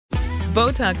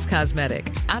Botox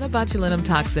Cosmetic, out of botulinum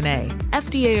toxin A,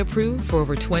 FDA approved for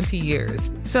over 20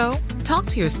 years. So, talk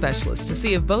to your specialist to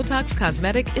see if Botox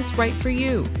Cosmetic is right for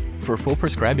you. For full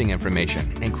prescribing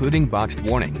information, including boxed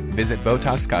warning, visit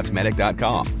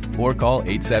BotoxCosmetic.com or call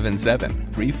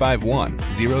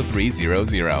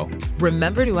 877-351-0300.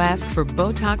 Remember to ask for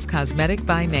Botox Cosmetic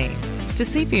by name. To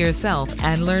see for yourself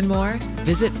and learn more,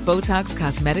 visit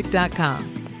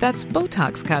BotoxCosmetic.com. That's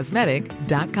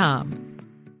BotoxCosmetic.com.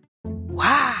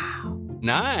 Wow.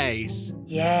 Nice.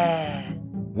 Yeah.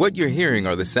 What you're hearing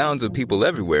are the sounds of people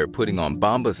everywhere putting on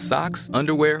Bombas socks,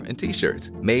 underwear, and T-shirts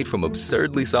made from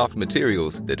absurdly soft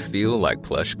materials that feel like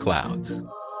plush clouds.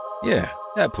 Yeah,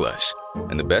 that plush.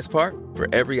 And the best part?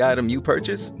 For every item you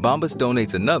purchase, Bombas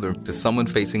donates another to someone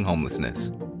facing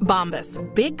homelessness. Bombas.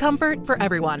 Big comfort for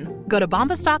everyone. Go to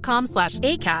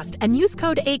bombas.com/ACAST and use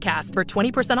code ACAST for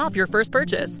 20% off your first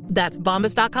purchase. That's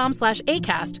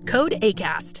bombas.com/ACAST. Code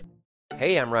ACAST.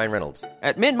 Hey, I'm Ryan Reynolds.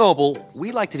 At Mint Mobile,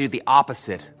 we like to do the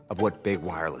opposite of what Big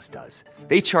Wireless does.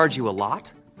 They charge you a lot,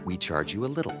 we charge you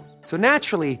a little. So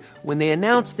naturally, when they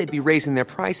announced they'd be raising their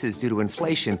prices due to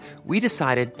inflation, we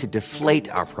decided to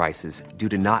deflate our prices due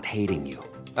to not hating you.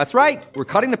 That's right. We're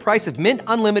cutting the price of Mint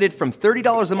Unlimited from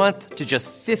 $30 a month to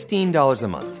just $15 a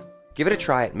month. Give it a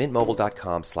try at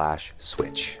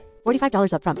mintmobile.com/switch.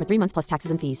 $45 up front for 3 months plus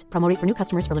taxes and fees. Promo rate for new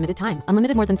customers for limited time.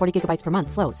 Unlimited more than 40 gigabytes per month.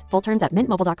 Slows full terms at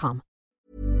mintmobile.com.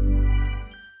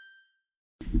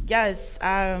 Yes,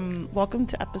 welcome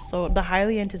to the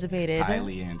highly anticipated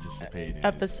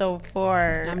episode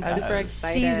 4. I'm super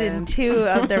excited. Season 2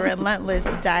 of the Relentless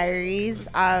Diaries.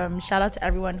 Shout out to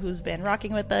everyone who's been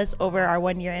rocking with us over our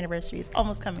 1-year anniversary. Is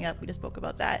almost coming up. We just spoke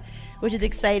about that, which is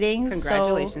exciting.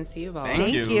 Congratulations to you both.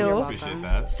 Thank you. Appreciate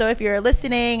that. So if you're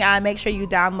listening, make sure you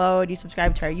download, you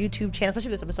subscribe to our YouTube channel,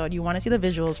 especially this episode. You want to see the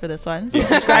visuals for this one, so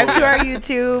subscribe to our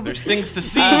YouTube. There's things to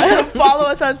see. Follow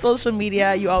us on social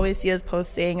media. You always see us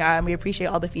posting. We appreciate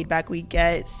all the feedback we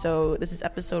get. So this is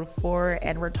episode 4,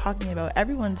 and we're talking about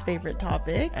everyone's favorite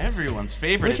topic. Everyone's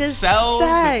favorite. Which it is sells.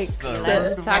 sex.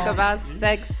 Let's talk about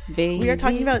sex, baby. We are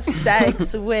talking about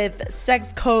sex with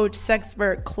sex coach,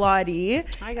 sexpert Claudy.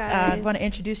 Hi, guys. You want to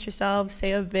introduce yourself,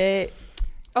 say a bit?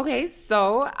 Okay,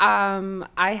 so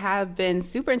I have been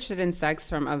super interested in sex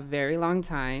from a very long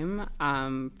time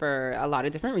for a lot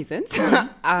of different reasons.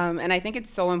 And I think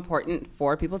it's so important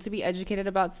for people to be educated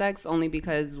about sex only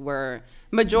because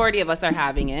majority of us are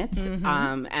having it.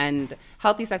 And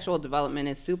healthy sexual development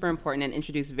is super important and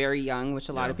introduced very young, which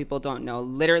a lot of people don't know,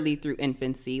 literally through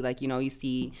infancy. Like, you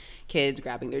see kids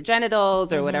grabbing their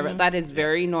genitals or whatever. That is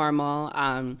very normal.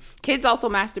 Kids also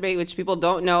masturbate, which people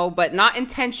don't know, but not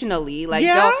intentionally. Like,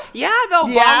 they'll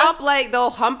ball up, like,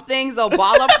 they'll hump things, they'll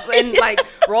ball up and, like,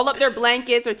 roll up their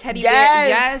blankets or teddy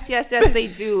bears. Yes, they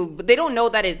do. But they don't know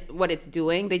what it's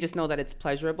doing. They just know that it's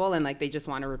pleasurable and, like, they just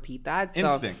want to repeat that. So,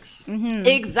 instincts.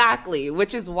 Exactly,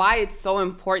 which is why it's so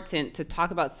important to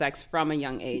talk about sex from a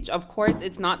young age. Of course,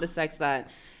 it's not the sex that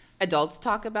adults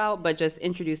talk about, but just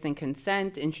introducing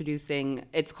consent,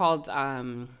 it's called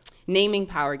naming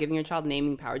power, giving your child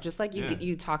naming power. Just like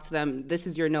you talk to them, this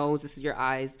is your nose, this is your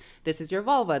eyes, this is your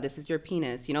vulva, this is your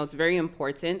penis. It's very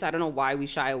important. I don't know why we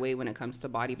shy away when it comes to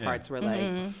body parts. We're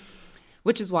like,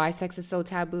 which is why sex is so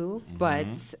taboo, but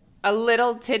a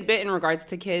little tidbit in regards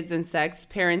to kids and sex.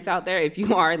 Parents out there, if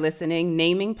you are listening,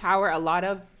 naming power, a lot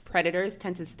of predators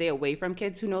tend to stay away from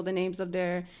kids who know the names of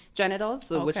their genitals.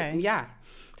 So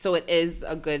so it is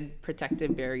a good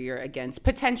protective barrier against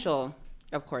potential,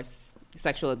 of course,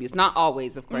 sexual abuse. Not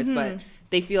always, of course, but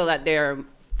they feel that they're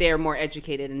more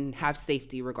educated and have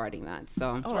safety regarding that.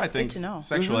 So that's why I think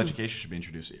sexual education should be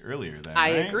introduced earlier then,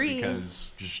 I right? agree.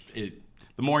 Because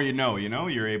the more you know,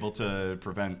 you're able to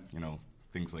prevent,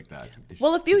 things like that.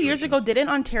 Well, a few years ago, didn't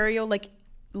Ontario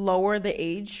lower the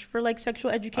age for sexual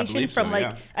education from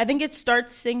I think it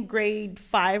starts in grade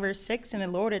 5 or 6 and it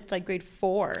lowered it to grade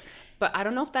 4. But I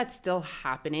don't know if that's still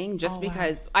happening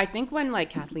because I think when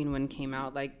Kathleen Wynne came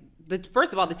out,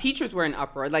 first of all, the teachers were in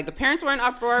uproar. The parents were in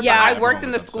uproar. Yeah, but I worked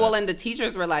in the school and the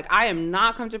teachers were like, I am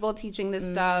not comfortable teaching this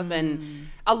stuff. And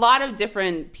a lot of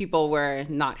different people were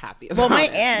not happy about it. Well, my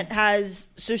aunt has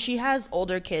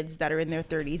older kids that are in their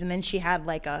 30s. And then she had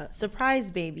a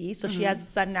surprise baby. So she has a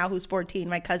son now who's 14,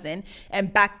 my cousin.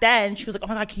 And back then she was like, oh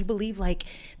my God, can you believe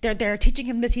they're teaching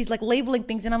him this? He's labeling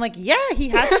things. And I'm like, yeah, he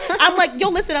has. I'm like, yo,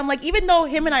 listen, I'm like, even though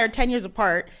him and I are 10 years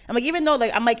apart, I'm like, even though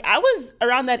I was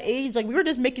around that age, we were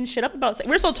just making shit up about sex.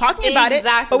 We're still talking about it,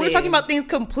 but we're talking about things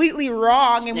completely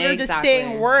wrong, and we were just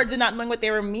saying words and not knowing what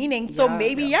they were meaning. So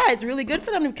maybe it's really good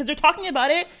for them because they're talking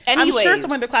about it. Anyways. I'm sure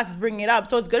someone in their class is bringing it up,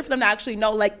 so it's good for them to actually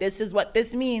know, like, this is what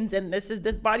this means, and this is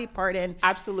this body part, and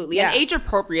absolutely, and age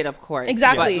appropriate, of course,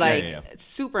 exactly. But it's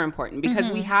super important because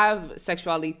we have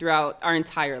sexuality throughout our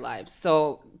entire lives.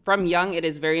 So from young, it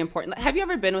is very important. Have you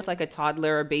ever been with like a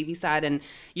toddler or babysat and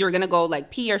you're going to go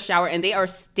like pee or shower and they are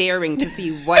staring to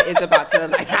see what is about to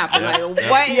like happen? Like,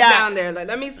 what is down there? Like,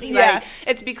 let me see. Like,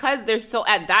 it's because they're so,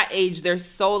 at that age, they're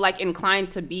so like inclined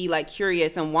to be like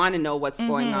curious and want to know what's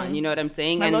going on. You know what I'm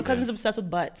saying? My little cousin's obsessed with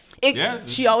butts. Yeah.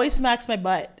 She always smacks my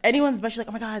butt. Anyone's butt, she's like,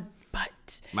 oh my God, butt.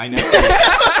 My nephew.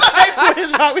 What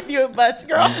is wrong with you with butts,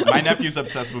 girl? My nephew's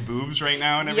obsessed with boobs right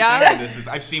now and everything. And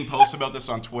I've seen posts about this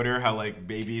on Twitter, how like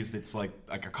babies, it's like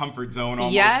a comfort zone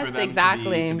almost for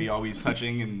them to be always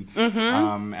touching. And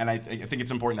and I think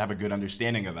it's important to have a good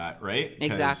understanding of that, right?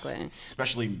 Exactly.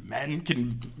 Especially men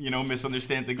can,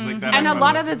 misunderstand things like that. And a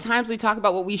lot of the times we talk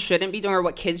about what we shouldn't be doing or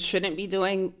what kids shouldn't be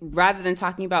doing rather than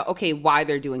talking about, okay, why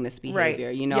they're doing this behavior,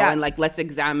 and like, let's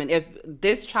examine if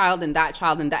this child and that,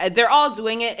 if they're all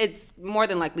doing it, it's more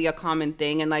than likely a common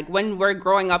thing. And like when we're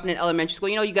growing up in an elementary school,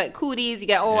 you get cooties, you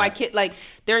get like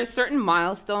there are certain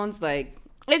milestones, like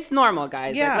it's normal,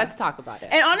 guys. Like, let's talk about it.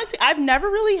 And honestly, I've never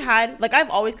really had, like, I've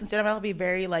always considered myself to be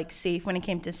very like safe when it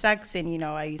came to sex, and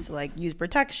I used to like use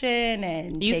protection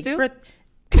and used to. No,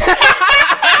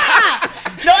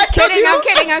 I still do. I'm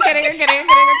kidding.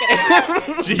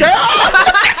 Girl!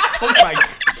 Oh my God.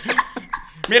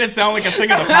 Made it sound like a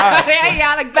thing of the past.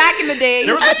 Yeah, like back in the day.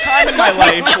 There was a time in my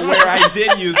life where I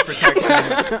did use protection.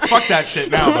 Fuck that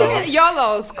shit now, though.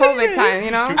 YOLO's COVID time,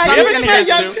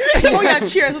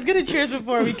 Cheers. Let's get a cheers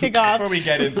before we kick off. Before we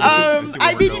get into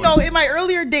it. In my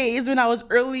earlier days, when I was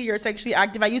earlier sexually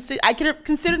active, I could have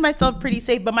considered myself pretty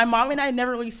safe, but my mom and I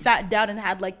never really sat down and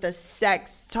had like the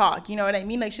sex talk. You know what I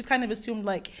mean? Like, she's kind of assumed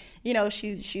like,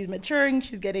 she's maturing,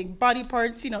 she's getting body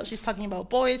parts, she's talking about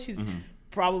boys, she's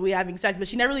probably having sex, but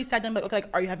she never really sat down and like,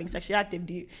 are you having sexually active?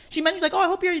 She mentioned like, oh, I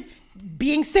hope you're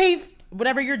being safe,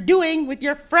 whatever you're doing with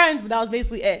your friends, but that was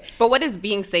basically it. But what does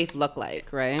being safe look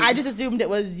like, right? I just assumed it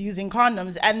was using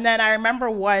condoms. And then I remember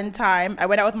one time I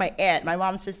went out with my aunt, my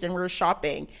mom's sister, and we were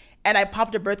shopping, and I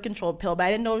popped a birth control pill, but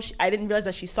I didn't realize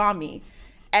that she saw me.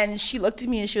 And she looked at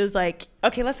me and she was like,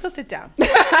 okay, let's go sit down.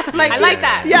 I like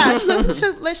that. Yeah.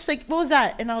 She's like, what was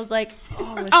that? And I was like,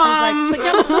 oh. And she's like,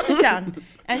 yeah, let's go sit down.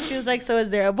 And she was like, so is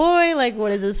there a boy? Like,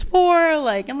 what is this for?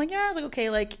 Like, I'm like, yeah. I was like, okay,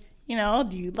 like,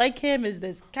 do you like him? Is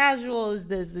this casual? Is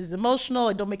this emotional?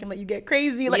 Like, don't make him let you get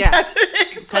crazy. Like,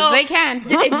 because they can.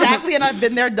 Yeah, exactly. And I've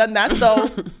been there, done that.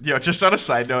 So, just on a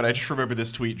side note, I just remember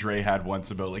this tweet Dre had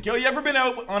once about like, you ever been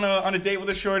out on a date with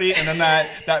a shorty and then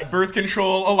that birth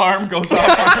control alarm goes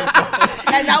off on her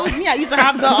phone? And that was me. I used to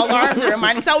have the alarm to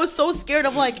remind me because I was so scared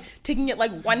of like taking it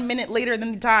like 1 minute later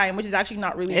than the time, which is actually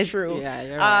not really true. Yeah,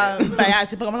 you're right. But yeah,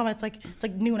 it's like, oh my God, it's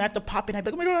like noon. I have to pop in. I'd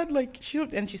be like, oh my God, like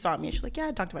and she saw me and she's like, yeah,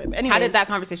 I talked about it. But anyways, how did that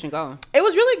conversation go? It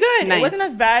was really good. Nice. It wasn't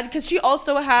as bad because she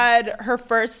also had her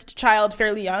first child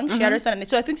fairly young. She had her son,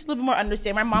 so I think she's a little bit more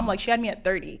understanding. My mom, like, she had me at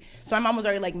 30, so my mom was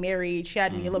already like married. She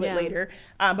had me a little bit later.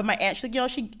 But my aunt, she's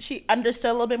like, she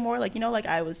understood a little bit more. Like, like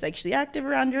I was sexually active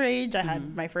around your age. I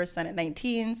had my first son at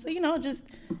 19, so just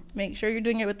make sure you're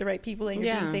doing it with the right people and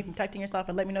you're being safe and protecting yourself,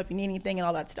 and let me know if you need anything and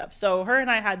all that stuff. So her and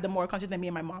I had the more conversation than me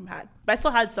and my mom had. But I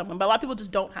still had someone. But a lot of people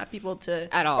just don't have people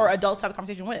to at all, or adults have a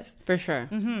conversation with. For sure.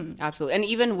 Absolutely. And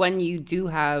even when you do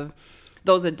have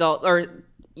those adults, or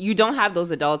you don't have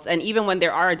those adults, and even when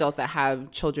there are adults that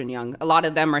have children young, a lot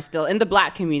of them are still, in the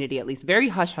Black community at least, very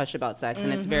hush-hush about sex.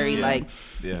 And it's very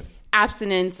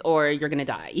abstinence or you're gonna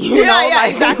die.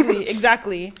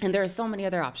 Exactly. And there are so many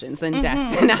other options than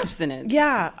death and abstinence.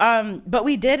 But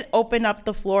we did open up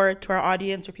the floor to our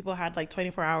audience where people had like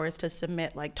 24 hours to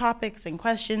submit like topics and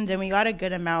questions, and we got a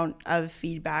good amount of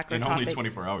feedback. And only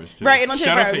 24 hours too. Right, and only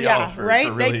 24 hours. Yeah, for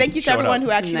really thank you to everyone up.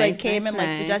 who actually came and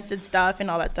like suggested stuff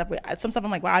and all that stuff. Some stuff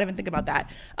I'm like, wow, I didn't even think about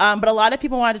that. But a lot of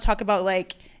people wanted to talk about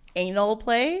like anal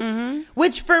play,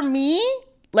 which for me,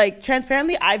 like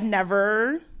transparently, I've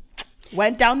never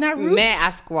went down that route. May I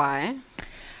ask why?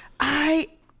 I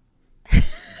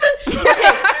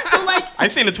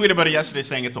seen a tweet about it yesterday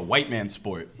saying it's a white man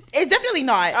sport. It's definitely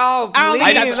not. Oh, please.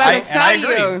 I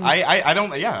agree. I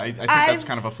don't. Yeah, I think that's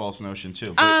kind of a false notion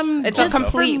too. It's a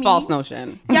complete false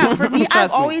notion. Yeah, for me,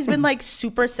 I've always been like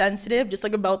super sensitive, just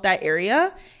like about that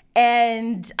area,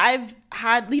 and I've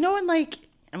had, when like,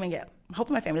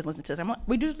 hopefully my family doesn't listen to this.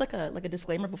 We do like a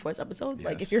disclaimer before this episode. Yes.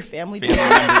 Like if your family members, you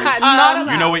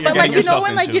know what you're getting yourself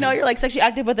when into. you're like sexually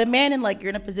active with a man and like you're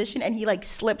in a position and he like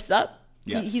slips up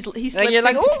Yes. He slips like you're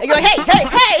like, ooh. and you're like,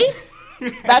 hey.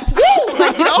 That's woo,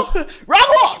 like, you know, wrong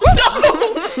walk. So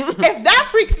if that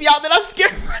freaks me out, then I'm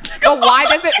scared for it to go.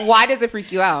 But why does it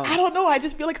freak you out? I don't know. I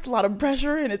just feel like it's a lot of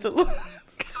pressure and it's a little.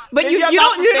 But you don't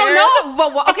know.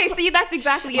 But okay, see, that's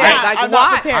exactly it. Yeah, like, I'm why?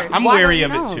 not prepared. I'm wary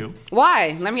of it too.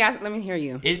 Why? Let me hear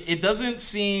you. It doesn't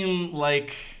seem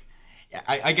like.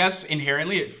 I guess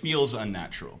inherently it feels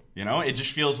unnatural. You know, it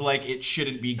just feels like it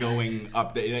shouldn't be going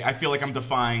up. I feel like I'm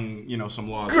defying,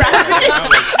 some laws.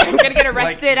 I'm gonna get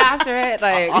arrested after it.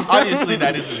 Like, obviously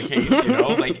that isn't the case.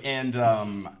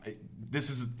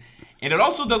 And it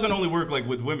also doesn't only work like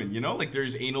with women. Like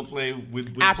there's anal play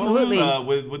with absolutely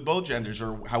with both genders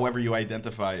or however you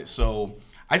identify. So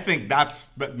I think that's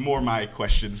more my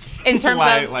questions in terms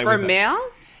of for male.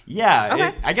 Yeah,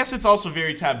 okay. I guess it's also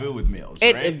very taboo with males,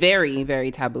 right? Very,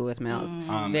 very taboo with males.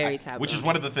 Very taboo. Which is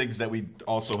one of the things that we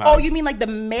also have. Oh, you mean like the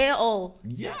male?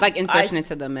 Yeah. Like insertion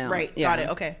into the male. Right, yeah. got it,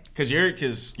 okay. Because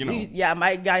Yeah,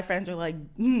 my guy friends are like,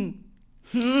 You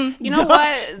know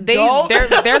what?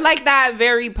 They're like that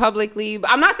very publicly.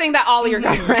 I'm not saying that all of your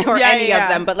guys or any of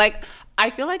them, but like I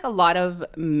feel like a lot of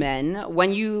men,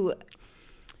 when you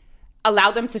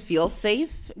allow them to feel safe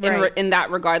in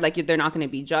that regard, like they're not going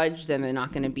to be judged and they're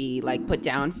not going to be like put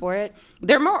down for it.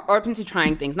 They're more open to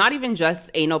trying things, not even just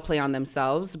anal play on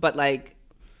themselves, but like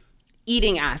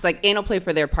eating ass, like anal play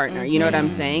for their partner. You know what I'm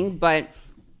saying? But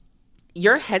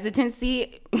your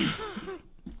hesitancy,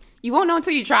 you won't know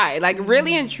until you try. Like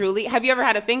really and truly, have you ever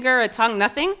had a finger, a tongue,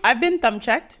 nothing? I've been thumb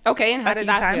checked. Okay, and how did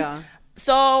that feel?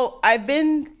 So I've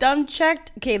been thumb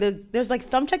checked. Okay, there's like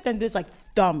thumb check, then there's like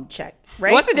thumb check,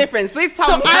 right? What's the difference? Please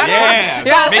tell me.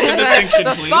 Yeah. Make the distinction,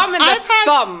 please. Thumb and I've had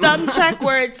thumb. thumb check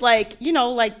where it's like,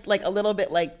 like a little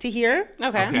bit like to here.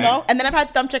 Okay. And then I've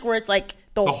had thumb check where it's like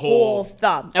the whole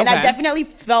thumb. Okay. And I definitely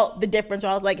felt the difference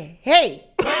where I was like, hey,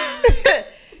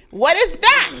 what is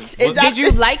that? Did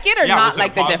you like it or not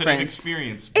like the difference? Was it a positive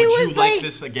experience? Would you like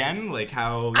this again? Like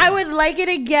how? I would like it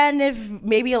again if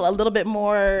maybe a little bit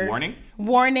more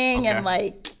warning and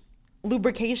like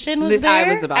lubrication was there.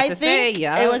 I was about to say,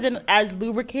 it wasn't as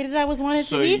lubricated as I wanted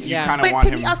to be. But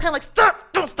to me, I was kind of like,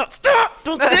 stop, don't stop.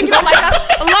 Like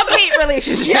a love-hate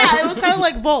relationship. Yeah, it was kind of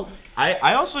like both.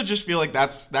 I also just feel like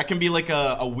that can be like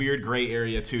a weird gray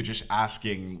area too, just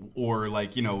asking or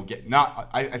like,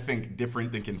 I think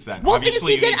different than consent. Well,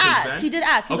 obviously he did ask. He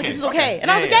was like, this is okay. And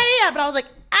I was like, yeah. But I was like,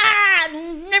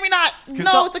 maybe not.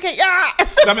 No, it's okay. Yeah.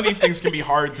 Some of these things can be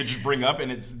hard to just bring up,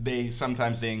 and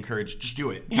sometimes they encourage just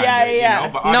do it. Yeah.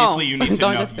 But obviously you need to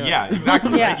know. Just do it. Yeah,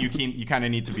 exactly. Right? You kind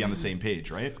of need to be on the same page,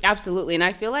 right? Absolutely. And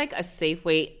I feel like a safe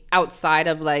way outside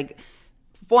of like,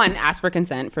 one, ask for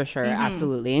consent for sure,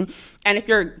 absolutely. And if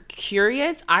you're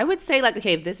curious, I would say like,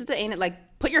 okay, if this is the anal,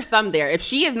 like put your thumb there. If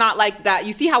she is not like that,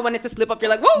 you see how when it's a slip up, you're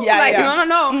like, whoa,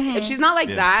 no. If she's not like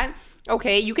that,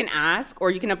 okay, you can ask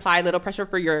or you can apply a little pressure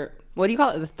for your, what do you call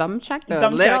it? The thumb check? The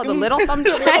little thumb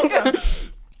check.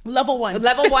 Level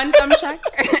one thumb check.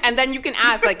 And then you can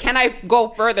ask like, can I go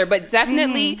further? But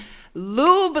definitely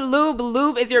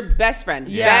lube is your best friend.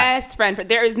 Best friend.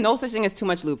 There is no such thing as too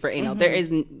much lube for anal. There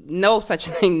is no such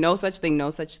thing.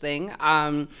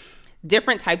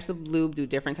 Different types of lube do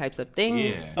different types of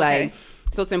things.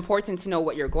 So it's important to know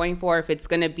what you're going for. If it's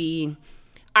going to be,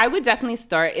 I would definitely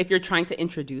start if you're trying to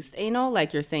introduce anal,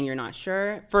 like you're saying you're not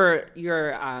sure for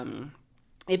your,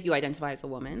 if you identify as a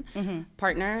woman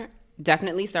partner,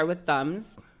 definitely start with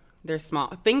thumbs. They're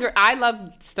small. I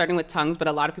love starting with tongues, but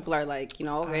a lot of people are like,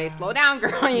 okay, slow down,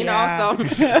 girl, know?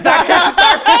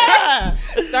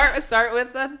 So start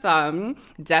with the thumb.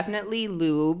 Definitely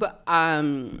lube.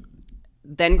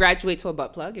 Then graduate to a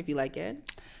butt plug if you like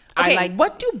it. Okay,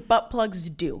 what do butt plugs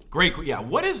do? Great. Yeah.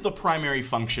 What is the primary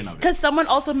function of it? Because someone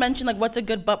also mentioned like what's a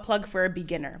good butt plug for a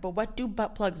beginner. But what do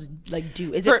butt plugs like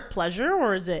do? Is it pleasure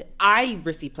or is it? I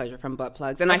receive pleasure from butt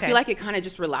plugs. And I feel like it kind of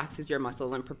just relaxes your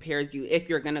muscles and prepares you if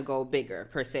you're going to go bigger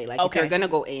per se. Like if you're going to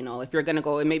go anal, if you're going to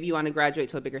go, and maybe you want to graduate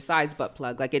to a bigger size butt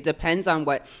plug. Like it depends on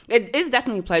what, it is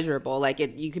definitely pleasurable. Like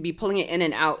you could be pulling it in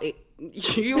and out.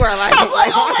 You are like,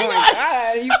 oh my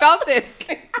God, you felt it.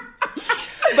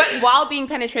 But while being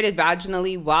penetrated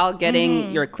vaginally, while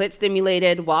getting your clit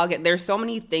stimulated, there's so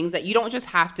many things that you don't just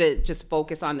have to just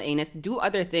focus on the anus. Do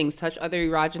other things, touch other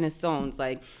erogenous zones,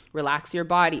 like relax your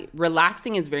body.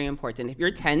 Relaxing is very important. If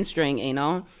you're 10-string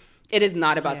anal, it is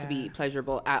not about to be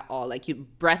pleasurable at all. Like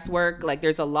breath work, like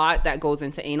there's a lot that goes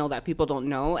into anal that people don't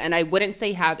know. And I wouldn't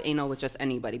say have anal with just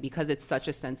anybody because it's such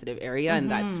a sensitive area and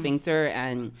that sphincter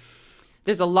and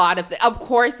there's a lot of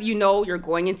course, you're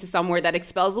going into somewhere that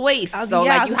expels waste. So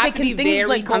like you have to be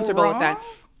very comfortable with that.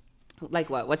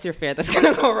 Like what? What's your fear that's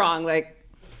going to go wrong? Like,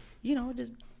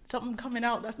 just something coming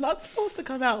out that's not supposed to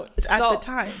come out at the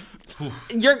time.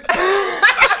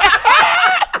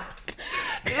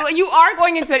 You are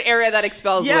going into an area that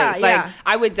expels waste. Like, yeah.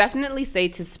 I would definitely say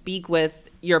to speak with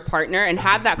your partner and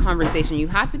have that conversation. You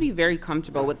have to be very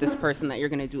comfortable with this person that you're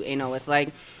going to do anal with.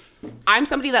 Like, I'm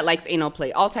somebody that likes anal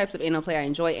play, all types of anal play. I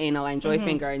enjoy anal, I enjoy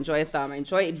finger, I enjoy thumb, I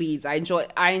enjoy beads, I enjoy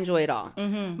it all.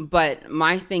 But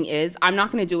my thing is, I'm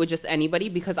not going to do it with just anybody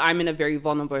because I'm in a very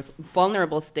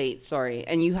vulnerable state.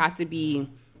 And you have to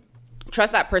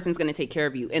trust that person's going to take care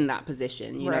of you in that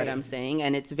position. You know what I'm saying?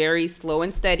 And it's very slow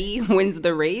and steady wins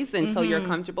the race until you're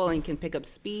comfortable and can pick up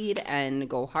speed and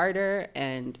go harder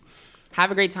and have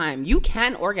a great time. You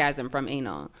can orgasm from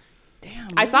anal. Damn.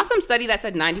 I saw some study that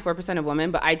said 94% of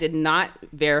women, but I did not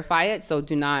verify it. So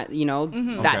do not,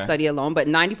 that study alone. But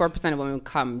 94% of women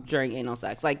come during anal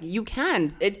sex. Like, you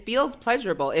can. It feels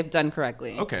pleasurable if done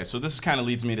correctly. Okay, so this kind of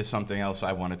leads me to something else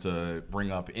I wanted to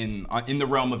bring up in the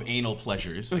realm of anal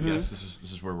pleasures. I guess this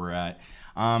is where we're at.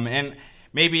 And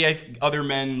maybe other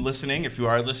men listening, if you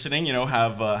are listening,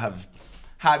 have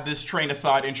had this train of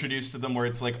thought introduced to them where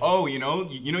it's like, oh,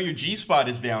 your G-spot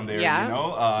is down there,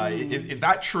 is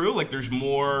that true? Like, there's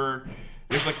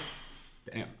like,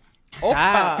 damn.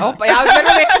 I was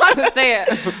literally about to say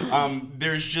it.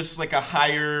 There's just like a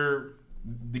higher,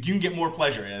 you can get more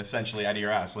pleasure essentially out of your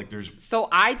ass. Like, there's. So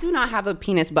I do not have a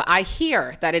penis, but I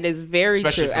hear that it is very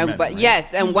especially true. For men, right?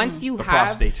 Yes, and once you the have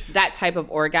prostate. That type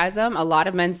of orgasm, a lot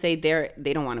of men say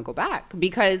they don't want to go back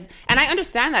because, and I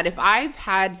understand that if I've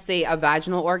had, say, a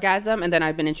vaginal orgasm and then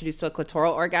I've been introduced to a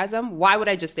clitoral orgasm, why would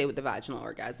I just stay with the vaginal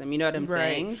orgasm? You know what I'm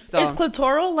saying? So is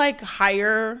clitoral like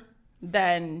higher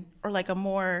than, or like a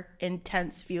more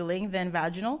intense feeling than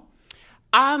vaginal?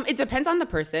 It depends on the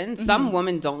person. Some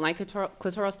women don't like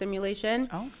clitoral stimulation.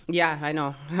 Oh, yeah, I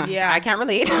know. Yeah, I can't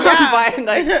relate. But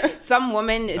like, some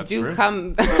women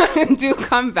come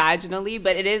vaginally,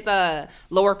 but it is a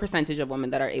lower percentage of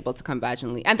women that are able to come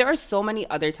vaginally. And there are so many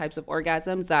other types of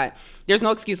orgasms that there's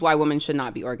no excuse why women should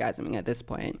not be orgasming at this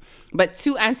point. But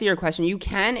to answer your question, you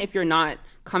can if you're not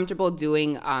comfortable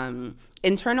doing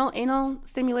internal anal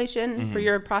stimulation for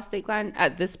your prostate gland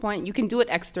at this point. You can do it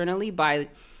externally by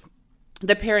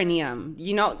the perineum.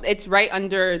 It's right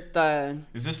under the...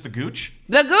 Is this the gooch?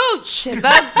 The gooch! The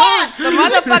gooch! The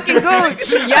motherfucking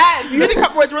gooch! Yes! You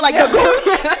think words were like the gooch?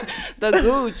 The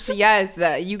gooch, yes.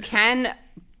 You can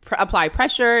apply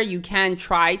pressure. You can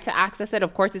try to access it.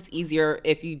 Of course, it's easier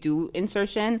if you do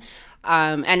insertion.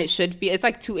 And it should be... It's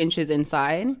like 2 inches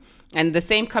inside. And the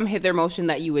same come hither motion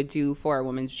that you would do for a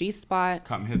woman's G-spot.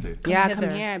 Come hither. Come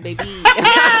here, baby.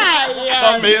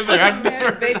 Come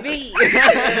hither, baby.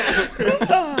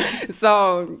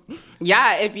 So,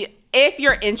 yeah, if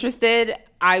you're interested,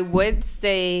 I would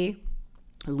say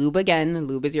lube again.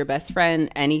 Lube is your best friend.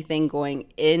 Anything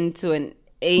going into an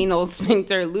anal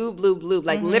sphincter, lube.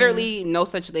 Like, literally no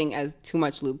such thing as too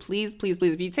much lube. Please,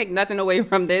 if you take nothing away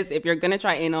from this, if you're going to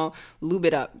try anal, lube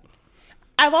it up.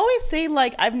 I've always say,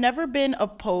 like, I've never been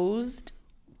opposed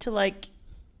to, like,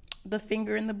 the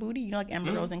finger in the booty. Like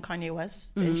Amber Rose and Kanye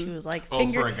West. And she was like,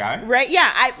 finger. Oh, for a guy? Right, yeah.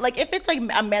 I like, if it's, like,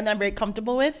 a man that I'm very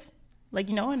comfortable with, like,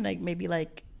 and, like, maybe,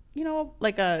 like,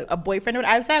 like a boyfriend.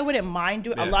 I would say I wouldn't mind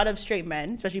doing. A lot of straight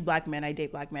men, especially black men, I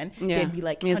date black men, they'd be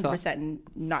like 100%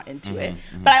 not into it.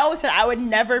 But I always said I would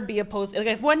never be opposed. Like,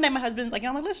 if one night my husband's like,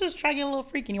 I'm like, let's just try getting a little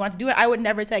freaky and you want to do it, I would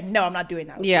never say, no, I'm not doing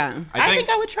that. Yeah. I think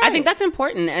I would try. I think that's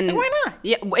important. And like, why not?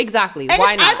 Yeah, exactly. And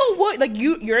why not? I'm a woman. Like,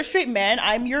 you're a straight man,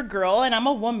 I'm your girl, and I'm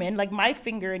a woman. Like, my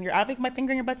finger in your, I don't think my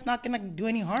finger in your butt's not gonna do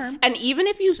any harm. And even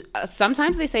if you,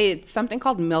 sometimes they say it's something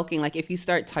called milking. Like, if you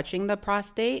start touching the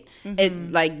prostate,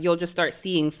 it, like, you'll just start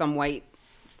seeing some white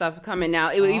stuff coming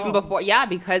out. Even before,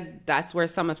 because that's where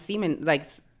some of semen, like,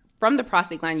 from the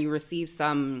prostate gland, you receive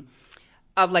some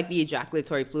of, like, the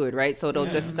ejaculatory fluid, right? So it'll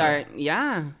just start.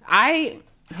 I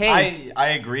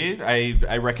agree.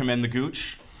 I recommend the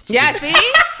gooch. Yeah, see?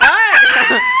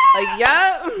 Like,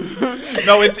 yeah.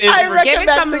 No, it's give it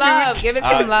some love. Give it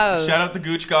some love. Shout out the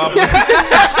gooch goblins.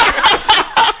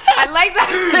 I like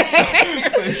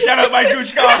that. Shout out my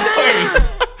gooch goblins.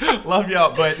 Love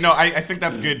y'all. But no, I think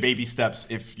that's good baby steps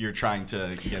if you're trying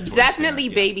to get towards Definitely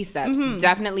baby steps.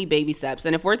 Definitely baby steps.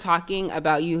 And if we're talking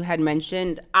about, you had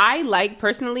mentioned, I like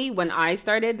personally when I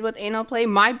started with anal play,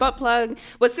 my butt plug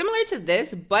was similar to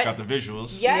this, but got the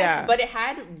visuals. Yes, but it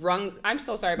had rung. I'm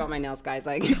so sorry about my nails, guys.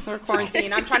 Like, we're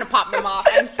quarantined. I'm trying to pop them off.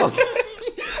 I'm so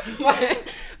sorry.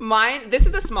 Mine, this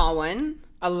is a small one.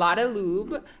 A lot of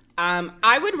lube.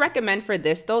 I would recommend for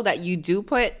this though that you do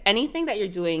put anything that you're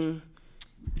doing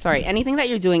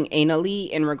anally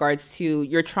in regards to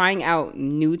you're trying out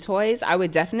new toys. I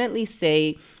would definitely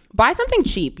say buy something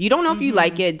cheap. You don't know if you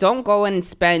like it. Don't go and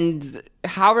spend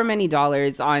however many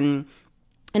dollars on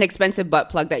an expensive butt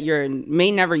plug that you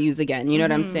may never use again. You know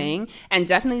what I'm saying? And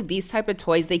definitely these type of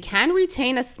toys, they can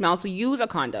retain a smell. So use a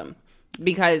condom.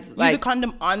 Because use a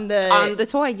condom on the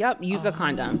toy. Yep, use a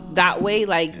condom. That way,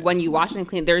 like when you wash and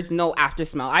clean, there's no after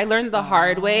smell. I learned the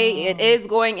hard way. It is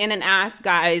going in an ass,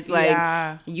 guys.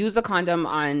 Like use a condom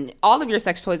on all of your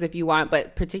sex toys if you want,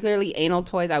 but particularly anal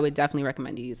toys, I would definitely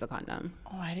recommend you use a condom.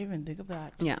 Oh, I didn't even think of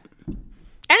that. Yeah, and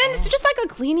then it's just like a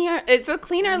cleaner. It's a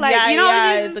cleaner, like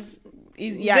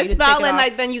the smell, and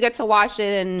like then you get to wash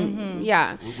it, and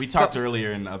we talked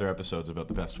earlier in other episodes about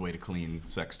the best way to clean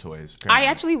sex toys. Apparently.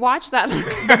 I actually watched that.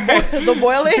 The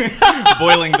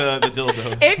boiling the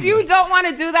dildos. If you don't want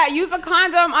to do that, use a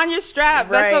condom on your strap.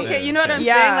 That's okay. You know what I'm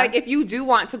saying? Like if you do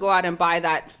want to go out and buy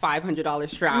that $500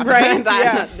 strap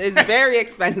that is very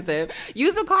expensive,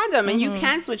 use a condom, and you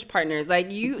can switch partners.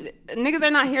 Like you niggas are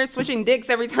not here switching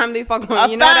dicks every time they fuck one.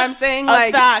 You know what I'm saying?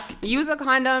 Like use a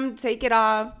condom, take it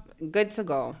off. Good to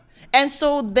go. And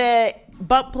so the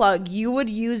butt plug, you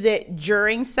would use it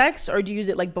during sex, or do you use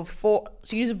it like before?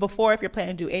 So you use it before if you're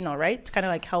planning to do anal, right? To kind of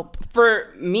like help.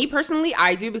 For me personally,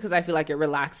 I do because I feel like it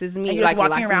relaxes me. And you're like just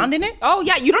walking around in it? Oh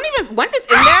yeah, you don't even once it's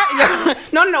in there.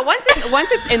 No. Once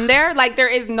it's in there, like there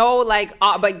is no like.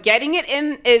 But getting it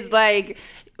in is like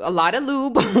a lot of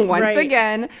lube once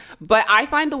again. But I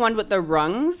find the one with the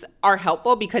rungs are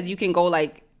helpful because you can go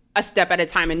like a step at a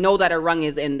time and know that a rung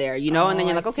is in there, you know, and then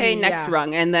you're like, okay, next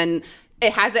rung, and then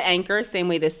it has an anchor, same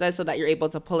way this does, so that you're able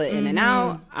to pull it in and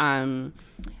out.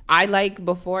 I like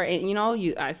before, you know,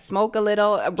 I smoke a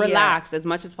little, relax as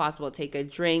much as possible, take a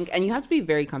drink, and you have to be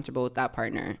very comfortable with that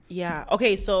partner. Yeah.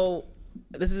 Okay, so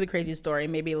this is a crazy story,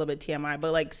 maybe a little bit TMI,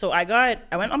 but like, so I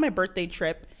went on my birthday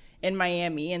trip in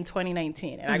Miami in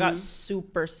 2019, and I got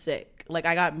super sick. Like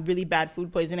I got really bad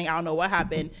food poisoning. I don't know what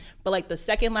happened, but like the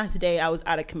second last day I was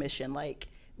out of commission, like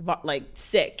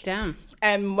sick. Damn.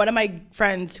 And one of my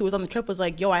friends who was on the trip was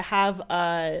like, yo, I have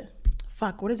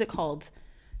what is it called?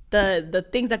 The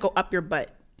things that go up your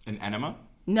butt. An enema?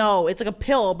 No, it's like a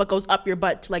pill but goes up your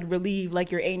butt to like relieve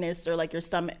like your anus or like your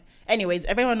stomach. Anyways,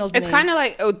 everyone knows the name. It's kind of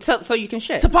like so you can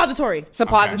shit. Suppository.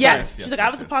 Okay. Yes. She's like, I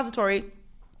have a suppository.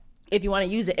 If you want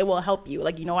to use it, it will help you.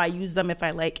 Like, you know, I use them if I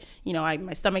like, you know,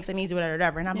 my stomach's uneasy,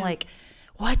 whatever. And I'm like,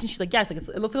 what? And she's like, yeah. She's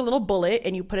like, it looks like a little bullet,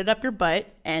 and you put it up your butt,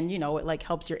 and you know, it like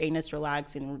helps your anus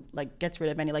relax and like gets rid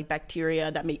of any like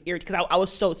bacteria that may irritate. Because I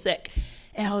was so sick,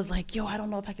 and I was like, yo, I don't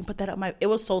know if I can put that up my. It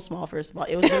was so small. First of all,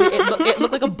 it was really, it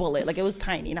looked like a bullet, like it was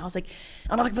tiny, and I was like, I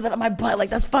don't know if I can put that up my butt. Like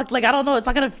that's fucked. Like I don't know, it's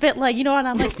not gonna fit. Like you know, and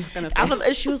I'm like,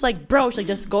 and she was like, bro, she's like,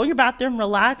 just go in your bathroom,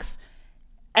 relax,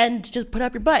 and just put it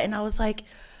up your butt. And I was like.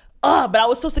 But I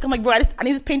was so sick. I'm like, bro, I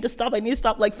need this pain to stop. I need to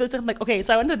stop. Like, feeling sick. I'm like, okay.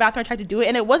 So I went to the bathroom. I tried to do it,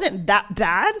 and it wasn't that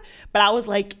bad. But I was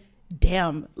like,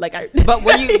 damn. Like,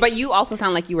 But you also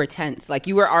sound like you were tense. Like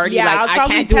you were already like, I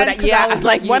can't do it. Yeah. I was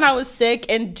like, one, I was sick,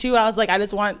 and two, I was like, I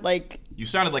just want like. You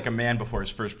sounded like a man before his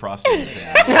first prostate.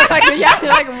 Like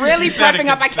really prepping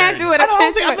up. I can't do it. I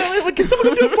can't do it. Like, can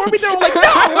someone do it for me? They're like, no.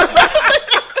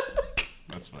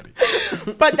 That's funny.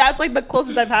 But that's like the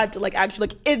closest I've had to like actually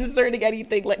like inserting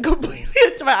anything like completely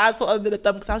into my asshole other than a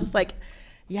thumb, because I was just like,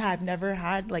 yeah, I've never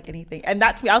had like anything. And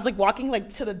that's me. I was like walking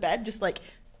like to the bed, just like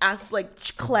ass like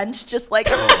clenched, just like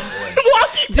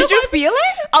Did you feel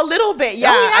it? A little bit,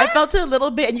 yeah. Oh, yeah. I felt it a little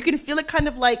bit, and you can feel it kind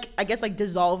of like, I guess, like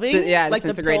dissolving, like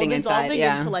the pill dissolving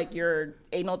into like your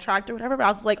anal tract or whatever. But I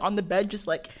was like on the bed, just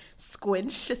like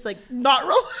squinched, just like not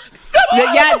relaxed.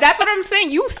 Yeah, that's what I'm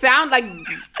saying. You sound like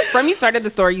from you started the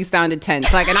story, you sounded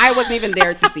tense, like, and I wasn't even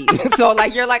there to see. So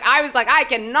like you're like, I was like, I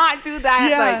cannot do that.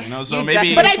 Yeah. Like, no, so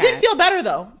maybe. But I did feel better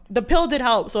though. The pill did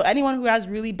help. So anyone who has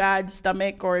really bad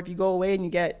stomach, or if you go away and you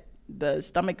get the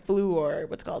stomach flu or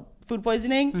what's called food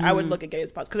poisoning, I would look at getting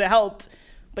this because it helped,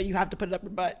 but you have to put it up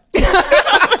your butt.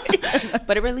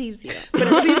 But it relieves you.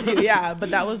 Yeah.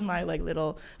 But that was my like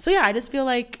little. So yeah, I just feel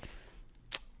like,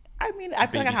 I mean, I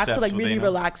feel like I have to like really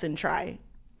relax and try.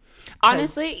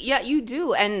 Honestly, yeah, you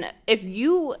do. And if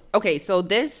you, okay, so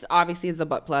this obviously is a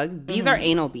butt plug. These are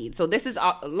anal beads. So this is,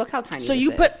 look how tiny so this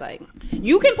you is. put, like,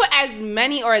 you can put as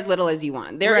many or as little as you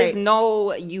want. There is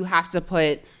no, you have to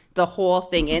put the whole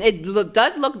thing in. It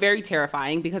does look very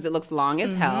terrifying because it looks long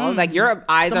as hell. Like your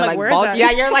eyes are like bulged.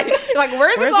 Yeah, you're like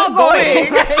where's this all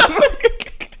going?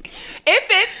 It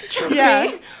fits, trust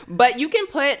me. But you can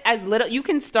put as little. You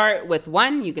can start with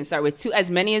 1. You can start with 2. As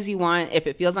many as you want. If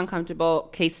it feels uncomfortable,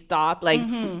 okay, stop. Like,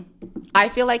 I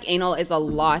feel like anal is a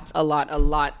lot.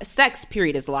 Sex,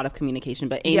 period, is a lot of communication.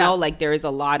 But anal, like, there is a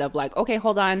lot of like, okay,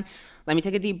 hold on. Let me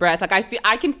take a deep breath. Like,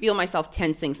 I can feel myself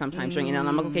tensing sometimes during anal. And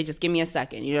I'm like, okay, just give me a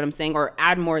second. You know what I'm saying? Or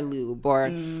add more lube or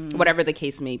whatever the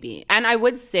case may be. And I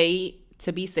would say,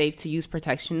 to be safe, to use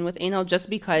protection with anal, just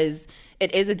because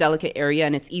it is a delicate area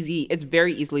and it's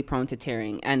very easily prone to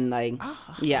tearing. And like,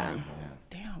 Damn.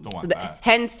 Don't want that.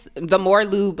 Hence, the more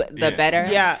lube, the better.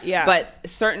 Yeah. But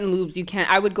certain lubes you can't.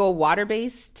 I would go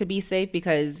water-based to be safe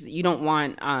because you don't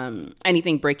want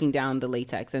anything breaking down the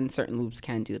latex, and certain lubes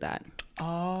can do that.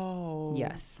 Oh.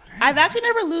 Yes. I've actually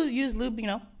never used lube,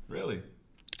 Really?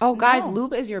 Oh, guys,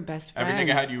 lube is your best friend. Every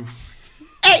nigga had you.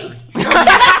 Hey!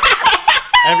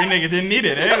 Every nigga didn't need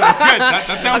it. Hey, that's good.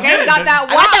 That sounds good. Got that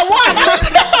WAP.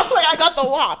 I got the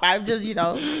WAP. I'm just,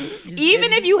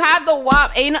 Even if you have the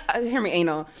WAP,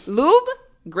 anal. Lube,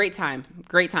 great time.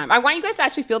 I want you guys to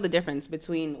actually feel the difference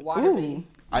between water-based.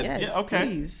 Yes, okay.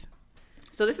 Please.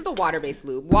 So this is the water-based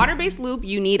lube. Water-based lube,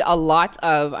 you need a lot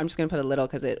of, I'm just going to put a little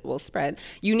because it will spread.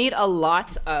 You need a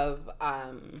lot of...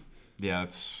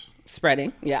 it's...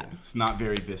 Spreading, yeah. It's not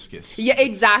very viscous. Yeah,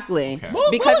 exactly. Okay.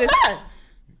 Because what was that?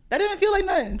 That didn't feel like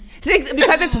nothing.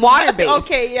 Because it's water-based.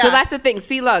 Okay, yeah. So that's the thing.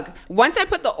 See, look, once I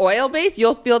put the oil base,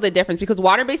 you'll feel the difference. Because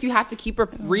water-based, you have to keep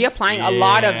reapplying a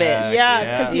lot of it.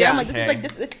 Yeah, because I'm like,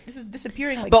 this is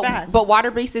disappearing fast. But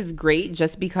water-based is great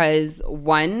just because,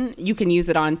 1, you can use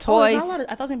it on toys. I thought it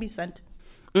was going to be scent.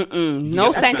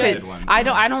 No scented. I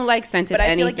don't like scented but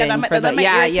I feel anything. Like that might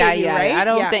irritate you, right? I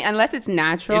don't think, unless it's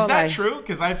natural. Is that true?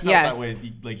 Because I felt that way,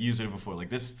 like, using it before. Like,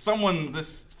 this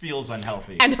feels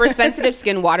unhealthy. And for sensitive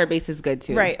skin, water-based is good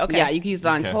too. Right, okay. Yeah, you can use it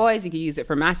on toys. You can use it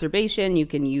for masturbation. You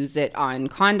can use it on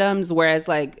condoms. Whereas,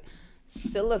 like,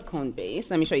 silicone-based,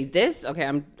 let me show you this. Okay,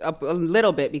 I'm up a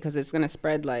little bit because it's going to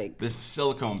spread like... This is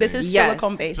silicone-based. This is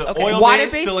silicone-based. So okay.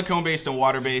 Oil-based, silicone-based, and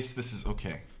water-based. This is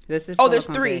okay. This is there's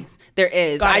 3. There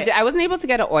is. I wasn't able to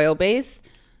get an oil base.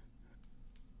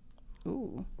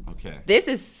 Ooh. Okay. This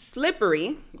is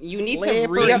slippery. You need to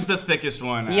This is the thickest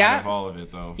one out of all of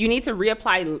it, though. You need to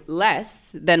reapply less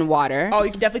than water. Oh,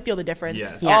 you can definitely feel the difference.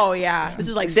 Yes. Oh, yeah. This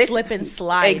is like slip and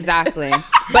slide. Exactly.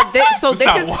 But this is...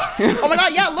 Oh, my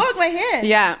God. Yeah, look, my hand.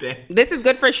 Yeah. This is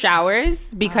good for showers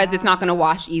because it's not going to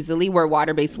wash easily, where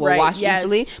water-based will wash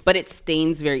easily. But it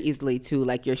stains very easily, too.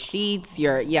 Like your sheets,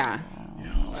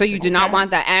 So you do not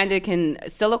want that. And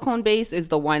silicone base is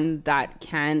the one that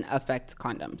can affect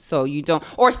condoms. So you don't,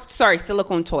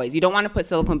 silicone toys. You don't want to put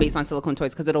silicone base on silicone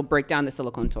toys because it'll break down the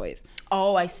silicone toys.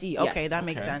 Oh, I see. Okay, that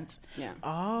makes sense. Yeah.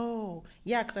 Oh,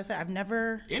 yeah, because I said I've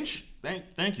never.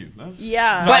 Thank you. That's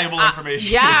valuable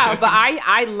information. But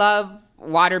I love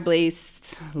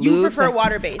water-based lube. You prefer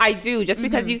water-based? I do, just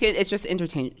because it's just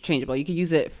interchangeable. You can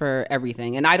use it for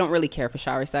everything. And I don't really care for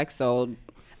shower sex, so...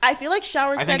 I feel like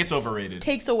shower sex think it's overrated.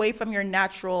 Takes away from your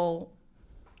natural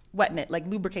wetness, like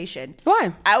lubrication.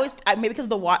 Why? Maybe because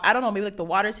the water. I don't know. Maybe like the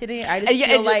water's hitting it. I just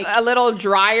feel like a little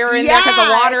drier in there because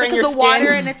the water in your skin. The water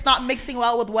and it's not mixing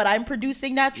well with what I'm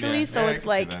producing naturally. So it's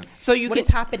like, what is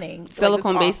happening?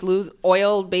 Silicone-based lube,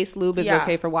 oil-based lube is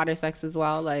okay for water sex as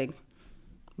well. Like,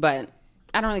 but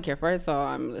I don't really care for it, so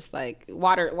I'm just like,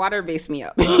 water base me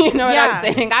up. You know what I'm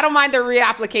saying? I don't mind the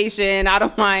reapplication. I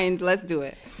don't mind. Let's do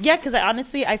it. Yeah, because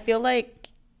I feel like,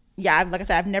 like I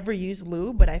said, I've never used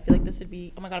lube, but I feel like this would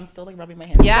be, oh my God, I'm still like rubbing my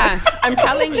hands. Yeah, I'm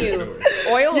telling you.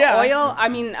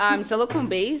 Silicone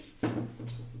based,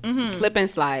 slip and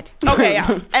slide. Okay,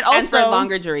 yeah. And also, and for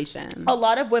longer duration. A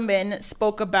lot of women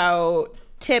spoke about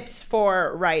tips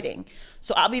for writing.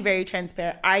 So I'll be very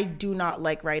transparent. I do not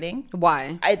like writing.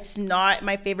 Why? It's not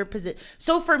my favorite position.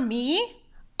 So for me,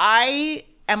 I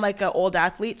am like an old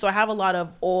athlete. So I have a lot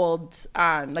of old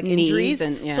injuries.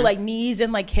 So like knees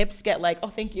and like hips get like, oh,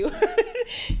 thank you.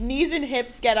 Knees and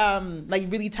hips get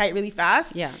like really tight really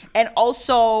fast. Yeah. And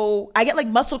also I get like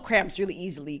muscle cramps really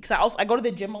easily. Because I go to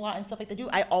the gym a lot and stuff like that.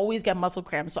 I always get muscle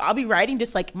cramps. So I'll be writing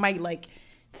just like my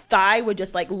thigh would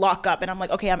just like lock up and I'm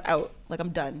like, okay, I'm out. Like I'm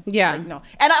done. Yeah. Like, no.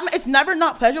 And it's never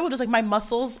not pleasurable. Just like my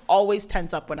muscles always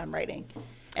tense up when I'm writing.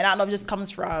 And I don't know if it just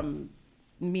comes from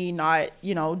me not,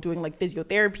 doing like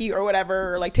physiotherapy or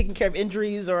whatever, or like taking care of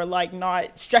injuries or like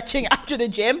not stretching after the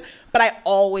gym. But I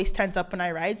always tense up when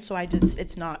I write. So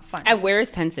it's not fun. And where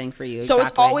is tensing for you? Exactly? So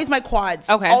it's always my quads.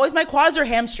 Okay. Always my quads or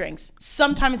hamstrings.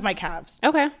 Sometimes my calves.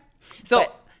 Okay. So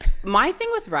my thing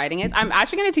with writing is I'm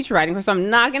actually going to teach you writing course, so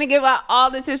I'm not going to give out all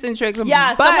the tips and tricks.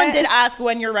 Yeah, someone did ask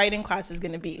when your writing class is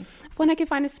going to be. When I can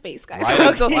find a space, guys.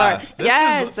 I'm so sorry. This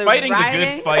is fighting the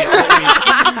good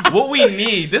fight. What we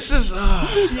need. This is...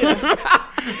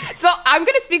 So I'm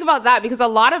going to speak about that because a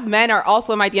lot of men are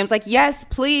also in my DMs like, yes,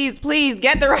 please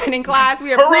get the riding class.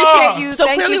 We appreciate you. So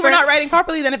clearly we're not riding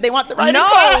properly then if they want the riding No,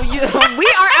 class. we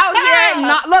are out here.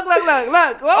 Not look. What was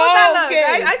that? Look?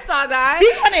 I saw that.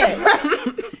 Speak on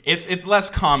it. It's less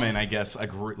common, I guess.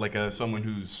 Someone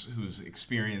who's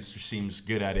experienced or seems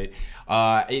good at it.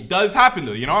 It does happen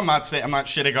though. I'm not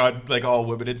shitting on like all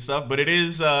women and stuff, but it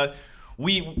is.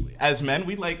 We as men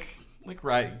we like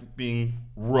being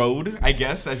rode, I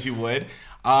guess, as you would.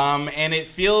 And it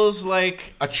feels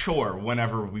like a chore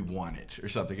whenever we want it or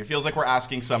something. It feels like we're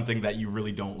asking something that you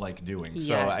really don't like doing. Yes.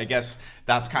 So I guess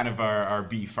that's kind of our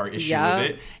beef, our issue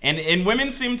with it. And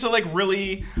women seem to like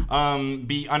really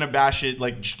be unabashed.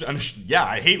 Like,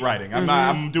 I hate riding.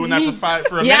 I'm doing that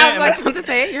for a minute. Yeah, I was like, about to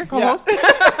say it. You're co-host.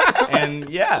 And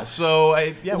so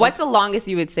What's the longest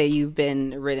you would say you've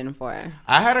been ridden for?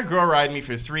 I had a girl ride me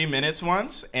for 3 minutes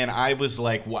once, and I was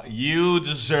like, "What? You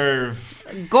deserve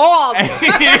gold."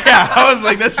 Yeah, I was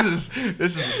like, this is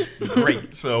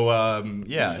great. So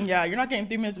yeah, you're not getting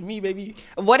 3 minutes with me, baby.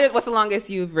 What's the longest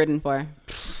you've ridden for?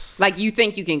 Like you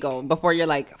think you can go before you're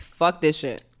like, fuck this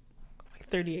shit. Like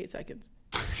 38 seconds.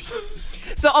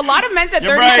 So a lot of men said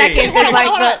 30 seconds is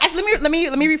like. Actually, let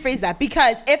me rephrase that,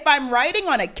 because if I'm riding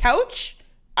on a couch,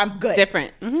 I'm good.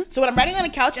 Different. Mm-hmm. So when I'm riding on a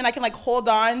couch and I can like hold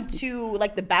on to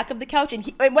like the back of the couch and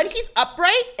when he's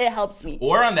upright, it helps me.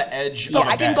 Or on the edge. So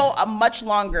I can go much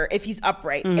longer if he's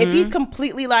upright. Mm-hmm. If he's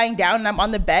completely lying down and I'm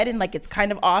on the bed and like it's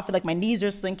kind of off and like my knees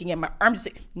are slinking and my arms,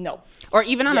 no. Or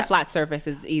even on a flat surface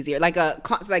is easier, like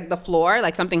the floor,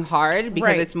 like something hard,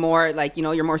 because it's more like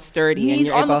you're more sturdy. Knees and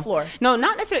you're on able, the floor. No,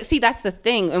 not necessarily. See, that's the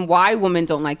thing, and why women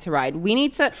don't like to ride. We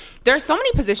need to. There are so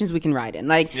many positions we can ride in.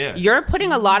 Like you're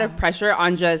putting a lot of pressure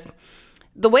on just.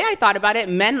 The way I thought about it,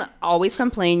 men always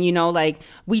complain, like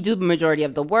we do the majority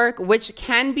of the work, which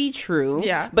can be true.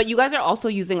 Yeah. But you guys are also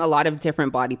using a lot of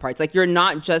different body parts. Like you're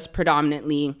not just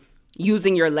predominantly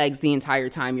using your legs the entire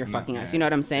time you're fucking us. You know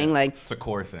what I'm saying? Like it's a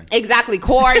core thing. Exactly.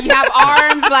 Core. You have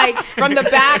arms like from the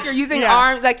back. You're using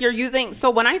arms like you're using.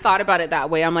 So when I thought about it that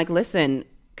way, I'm like, listen,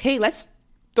 okay, let's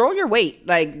throw your weight.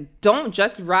 Like don't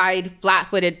just ride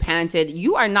flat-footed, panted.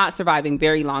 You are not surviving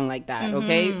very long like that.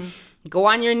 Okay. Go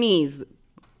on your knees.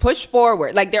 Push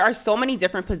forward. Like there are so many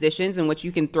different positions in which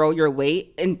you can throw your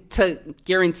weight and to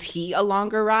guarantee a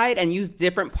longer ride and use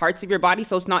different parts of your body.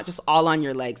 So it's not just all on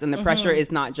your legs and the pressure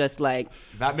is not just like.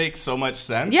 That makes so much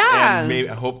sense. Yeah.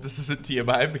 And I hope this isn't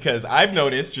TMI because I've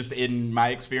noticed just in my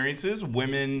experiences,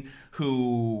 women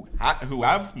who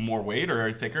have more weight or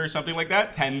are thicker or something like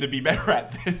that tend to be better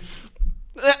at this.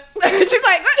 She's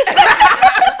like,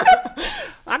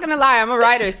 not gonna lie, I'm a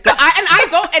rider still.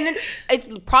 And it's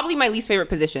probably my least favorite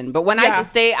position. But when I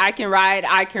say I can ride.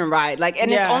 Like,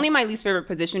 and it's only my least favorite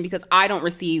position because I don't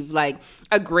receive like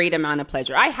a great amount of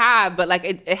pleasure. I have, but like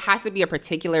it has to be a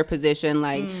particular position.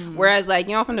 Like, whereas like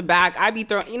from the back, I be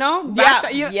throwing, back,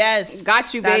 yes,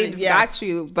 got you, babes, got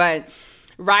you. But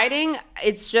riding,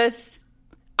 it's just.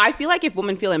 I feel like if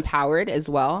women feel empowered as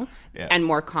well and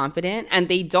more confident, and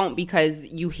they don't because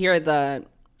you hear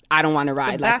I don't want to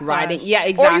ride, like riding. Yeah,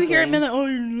 exactly. Or you hear men like, oh,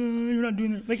 you're not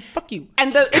doing that. Like, fuck you.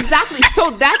 And exactly. So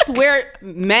that's where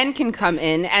men can come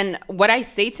in. And what I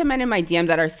say to men in my DMs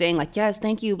that are saying like, yes,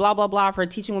 thank you, blah, blah, blah, for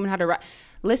teaching women how to ride.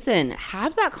 Listen,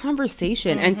 have that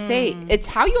conversation and say, it's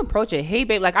how you approach it. Hey,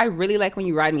 babe, like, I really like when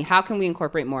you ride me. How can we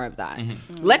incorporate more of that?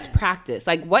 Let's practice.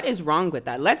 Like, what is wrong with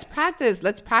that? Let's practice.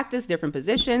 Let's practice different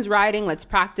positions riding. Let's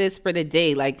practice for the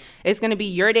day. Like, it's going to be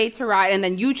your day to ride, and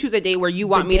then you choose a day where you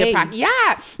want me to practice.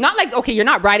 Yeah. Not like, okay, you're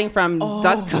not riding from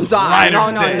dusk till dawn.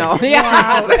 No.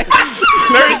 Yeah.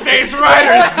 Thursday's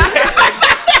Riders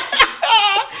Day.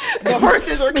 The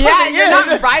horses are coming you're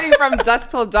not riding from dusk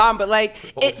till dawn, but like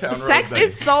sex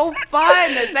is so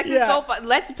fun. Sex is so fun.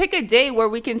 Let's pick a day where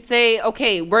we can say,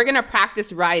 okay, we're gonna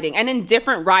practice riding and in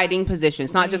different riding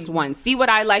positions, not just one. See what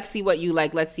I like, see what you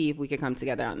like. Let's see if we can come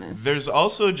together on this. There's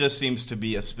also just seems to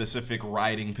be a specific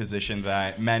riding position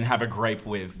that men have a gripe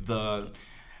with.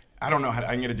 I don't know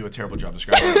I'm going to do a terrible job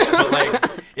describing this, but like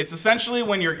it's essentially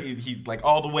when he's like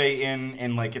all the way in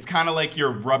and like it's kind of like you're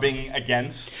rubbing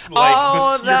against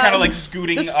like you're kind of like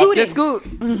scooting up. The scoot.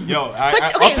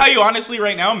 I'll tell you honestly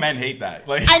right now, men hate that.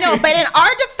 Like I know, but in our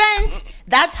defense,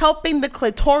 that's helping the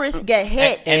clitoris get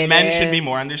hit. And men should be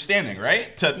more understanding,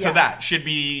 right? To that should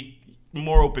be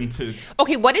more open to.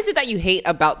 Okay, what is it that you hate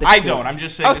about the scoot? I don't. I'm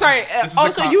just saying. Oh, sorry.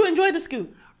 Also, you enjoy the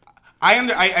scoot.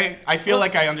 I feel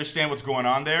like I understand what's going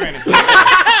on there, and it's like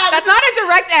that's not a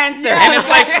direct answer. And it's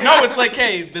like no, it's like,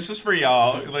 hey, this is for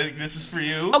y'all, like this is for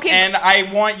you, okay, and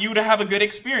I want you to have a good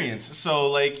experience. So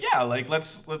like, yeah, like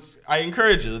let's I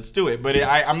encourage you, let's do it. But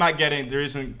I'm not getting, there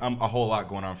isn't a whole lot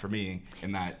going on for me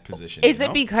in that position. Is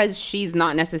it because she's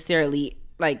not necessarily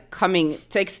like coming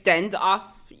to extend off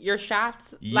your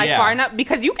shaft like far enough?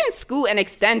 Because you can scoot and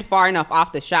extend far enough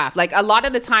off the shaft. Like a lot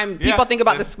of the time people think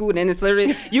about the scoot, and it's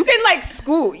literally you can like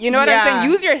scoot, you know what I'm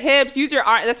saying? Use your hips, use your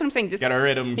arms. That's what I'm saying. Get a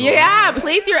rhythm going. Yeah,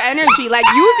 place your energy. Like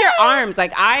use your arms.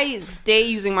 Like I stay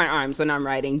using my arms when I'm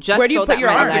riding. Just where do you so put that your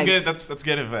arms? That's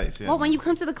good advice. Yeah. Well, when you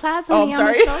come to the class, honey, I'm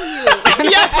sorry. I'm gonna show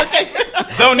you. Yeah, okay.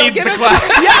 Zoe needs the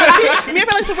class. Yeah, me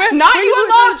like, so not you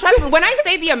alone. Trust me. When I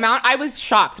say the amount, I was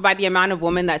shocked by the amount of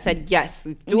women that said yes,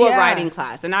 do a riding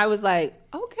class, and I was like,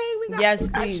 okay, we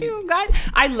got you.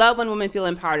 I love when women feel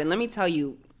empowered, and let me tell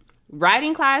you,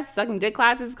 riding class, sucking dick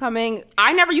class is coming.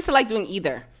 I never used to like doing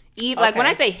either. Like when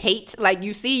I say hate, like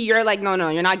you see, you're like, no,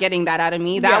 you're not getting that out of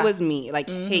me. That was me, like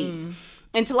hate.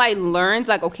 Until I learned,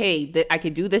 like, okay, that I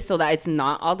could do this so that it's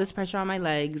not all this pressure on my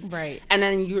legs. Right. And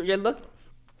then you look,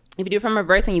 if you do it from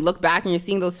reverse and you look back and you're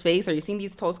seeing those face or you're seeing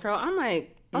these toes curl, I'm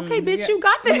like, okay, bitch, you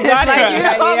got this.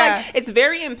 Like, it's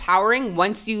very empowering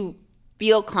once you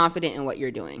feel confident in what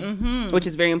you're doing, which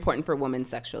is very important for women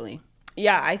sexually.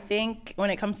 Yeah, I think when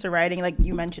it comes to writing, like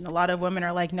you mentioned, a lot of women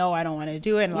are like, no, I don't want to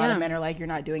do it. And a lot of men are like, you're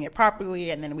not doing it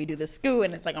properly. And then we do the scoot,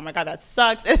 and it's like, oh my God, that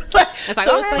sucks. And it's like,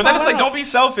 but then it's like, don't be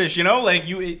selfish, you know? Like,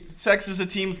 sex is a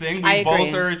team thing. We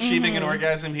both are achieving an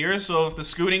orgasm here. So if the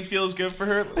scooting feels good for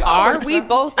her, are we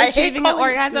both achieving an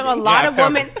orgasm? A lot of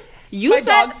women. You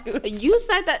said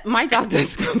that my dog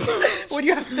does scoot. When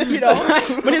you have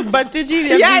to, when his butt's itchy,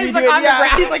 he's like on the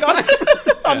grass. He's like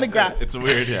on the grass. It's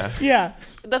weird, Yeah.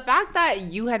 The fact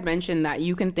that you had mentioned that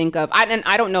you can think of, and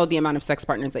I don't know the amount of sex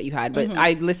partners that you had, but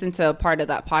I listened to a part of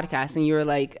that podcast, and you were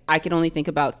like, I can only think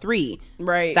about 3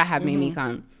 that have made me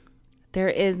come. There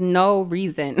is no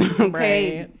reason,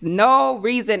 okay? Right. No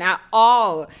reason at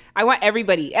all. I want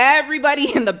everybody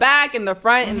in the back, in the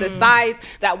front, in the sides,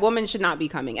 that women should not be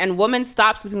coming. And women,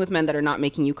 stop sleeping with men that are not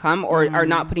making you come or are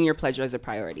not putting your pleasure as a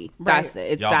priority. Right. That's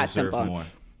it. It's that simple. More.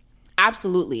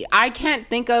 Absolutely. I can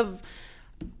think of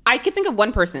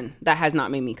one person that has not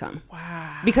made me come.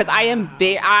 Wow. Because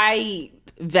I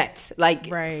vet, like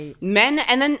men.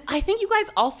 And then I think you guys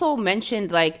also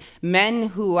mentioned like men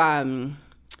who are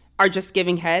just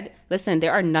giving head. Listen,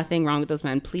 there are nothing wrong with those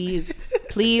men. Please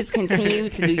continue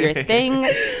to do your thing.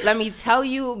 Let me tell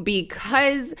you,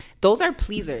 because those are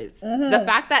pleasers. The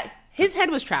fact that his head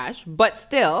was trash, but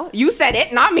still, you said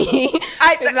it, not me.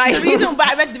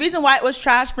 The reason why it was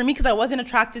trash for me, because I wasn't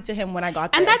attracted to him when I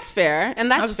got there. And that's fair.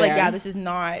 And that's I was fair. Like, yeah, this is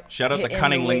not. Shout out the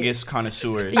cunnilingus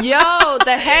connoisseurs. Yo,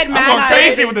 the head man. I'm going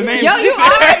crazy with the names. Yo, you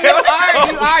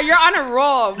are. You're on a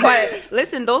roll. But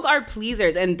listen, those are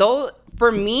pleasers. And those,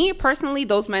 for me personally,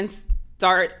 those men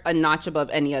start a notch above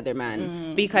any other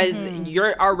man. Because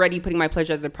you're already putting my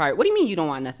pleasure as a priority. What do you mean you don't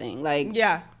want nothing? Like,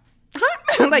 yeah.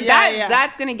 Like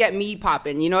that's gonna get me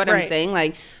popping. You know what I'm saying?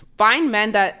 Like, find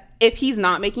men that if he's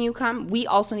not making you come, we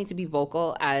also need to be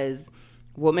vocal as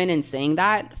women in saying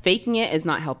that. Faking it is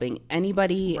not helping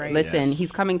anybody. Listen,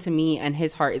 he's coming to me and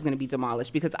his heart is gonna be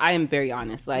demolished, because I am very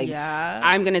honest. Like,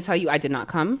 I'm gonna tell you, I did not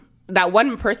come. That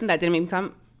one person that didn't make me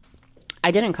come,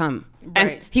 I didn't come.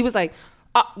 And he was like,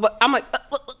 but I'm like,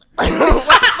 what,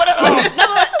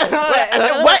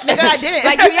 nigga, I didn't.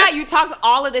 Like, you talked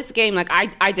all of this game. Like,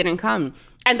 I didn't come.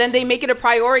 And then they make it a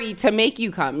priority to make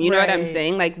you come. You know what I'm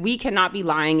saying? Like, we cannot be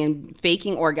lying and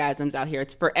faking orgasms out here.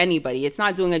 It's for anybody. It's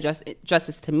not doing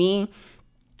justice to me.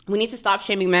 We need to stop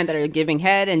shaming men that are giving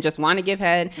head and just want to give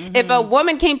head. If a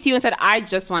woman came to you and said, I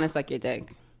just want to suck your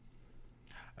dick.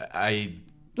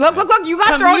 Look, you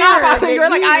got thrown off. You were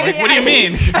like, what do you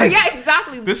mean? Yeah,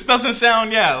 exactly. This doesn't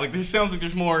sound, this sounds like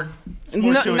there's more to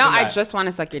it than that. I just want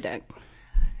to suck your dick.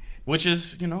 Which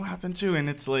is, happened too, and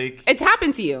it's like... It's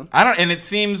happened to you. And it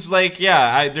seems like,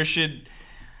 there should...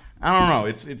 I don't know.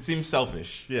 It seems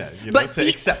selfish, to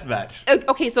accept that.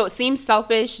 Okay, so it seems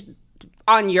selfish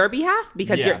on your behalf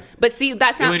because you're, but see,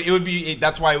 that's not. It would be.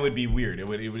 That's why it would be weird. It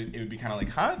would be kind of like,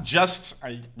 huh? Just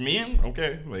me?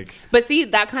 Okay, like. But see,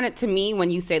 that kind of, to me,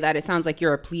 when you say that, it sounds like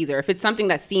you're a pleaser. If it's something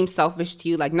that seems selfish to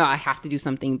you, like, no, I have to do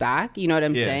something back. You know what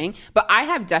I'm saying? But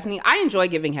I enjoy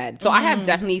giving head, so I have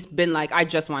definitely been like, I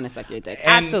just want to suck your dick.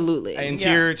 Absolutely. And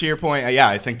to your point,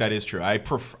 I think that is true.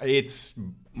 It's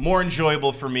more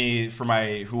enjoyable for me, for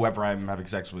whoever I'm having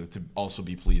sex with, to also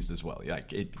be pleased as well.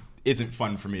 Like, it isn't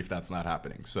fun for me if that's not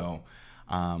happening. So,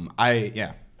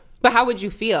 But how would you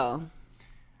feel?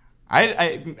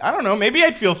 I don't know. Maybe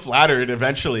I'd feel flattered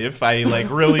eventually if I like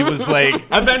really was like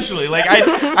eventually like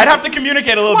I'd have to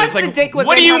communicate a little bit. It's like,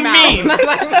 what do you mean?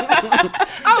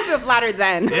 I would feel flattered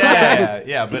then.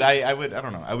 Yeah. But I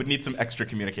don't know. I would need some extra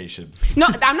communication. No,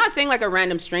 I'm not saying like a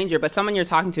random stranger, but someone you're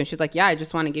talking to and she's like, yeah, I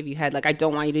just want to give you head. Like I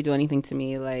don't want you to do anything to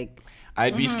me. Like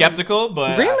I'd be skeptical,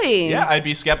 but really, I'd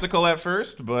be skeptical at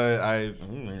first, but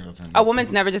a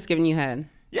woman's never just giving you head.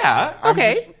 Yeah.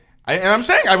 Okay. I'm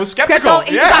saying I was skeptical.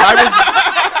 Yeah, I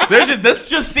was. This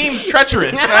just seems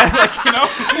treacherous.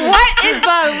 What is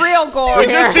the real goal? It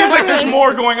just seems like there's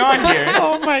more going on here.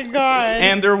 Oh my god!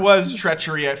 And there was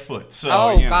treachery at foot. So.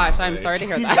 I'm sorry to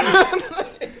hear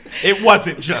that. It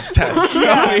wasn't just heads.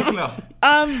 No.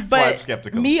 But why I'm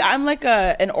skeptical. I'm like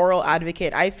an oral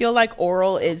advocate. I feel like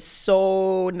oral is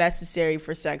so necessary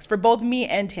for sex for both me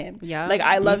and him. Yeah, like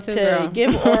I love to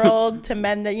give oral to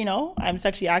men that I'm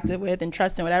sexually active with and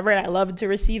trust and whatever, and I love to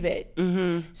receive it.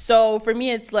 So for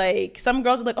me, it's like some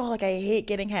girls are like, oh, like I hate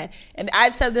getting head, and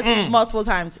I've said this multiple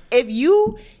times. If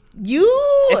you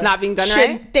it's not being done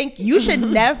right. You should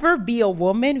never be a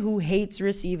woman who hates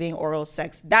receiving oral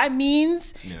sex. That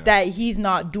means that he's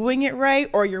not doing it right,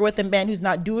 or you're with a man who's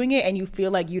not doing it and you feel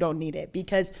like you don't need it.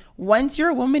 Because once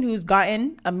you're a woman who's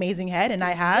gotten amazing head, and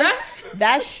I have,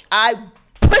 I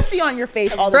pussy on your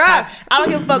face all the time. I don't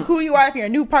give a fuck who you are, if you're a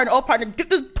new partner, old partner, get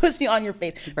this pussy on your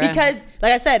face. Because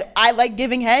like I said, I like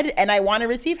giving head and I want to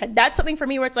receive head. That's something for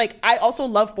me where it's like, I also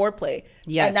love foreplay.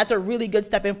 Yes. And that's a really good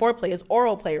step in foreplay is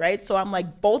oral play, right? So I'm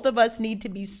like, both of us need to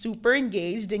be super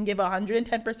engaged and give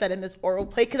 110% in this oral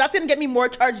play, because that's going to get me more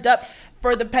charged up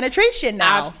for the penetration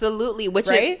now. Absolutely. Which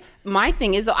is my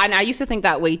thing is, and I used to think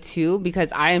that way too,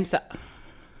 because I am so...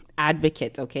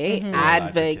 advocate, okay?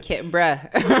 Advocate,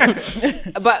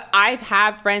 bruh. But I've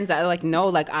had friends that are like, no,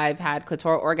 like I've had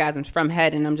clitoral orgasms from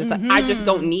head, and I'm just like, I just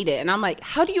don't need it. And I'm like,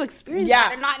 how do you experience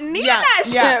that and not need that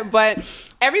shit? But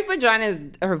every vagina is,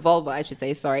 or vulva, I should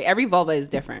say, sorry. Every vulva is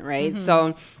different, right?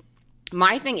 So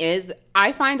my thing is,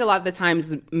 I find a lot of the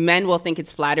times men will think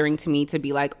it's flattering to me to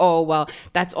be like, oh, well,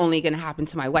 that's only going to happen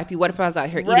to my wifey. What if I was out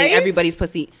here eating everybody's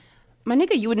pussy? My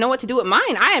nigga, you would know what to do with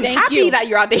mine. I am happy that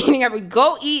you're out there eating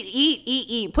go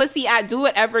eat pussy at, do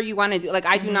whatever you want to do. Like,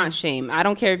 I do not shame. I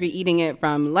don't care if you're eating it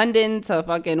from London to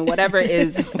fucking whatever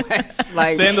is west.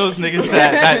 Like, saying those niggas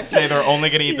that say they're only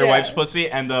gonna eat their wife's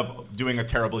pussy end up doing a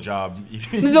terrible job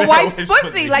eating the wife's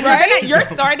pussy. Like,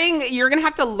 you're gonna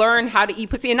have to learn how to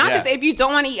eat pussy. And not to say if you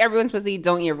don't want to eat everyone's pussy,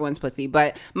 don't eat everyone's pussy.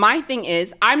 But my thing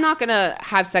is, I'm not gonna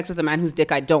have sex with a man whose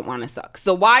dick I don't want to suck.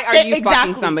 So why are you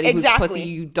fucking somebody whose pussy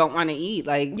you don't want to eat?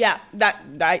 Like,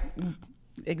 that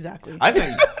exactly. I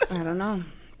think I don't know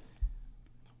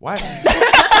why.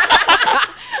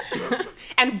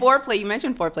 And foreplay, you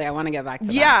mentioned foreplay. I want to get back to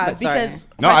that. Yeah, because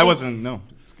I wasn't. No,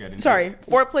 sorry.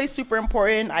 Foreplay is super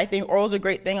important. I think oral's a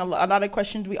great thing. A lot of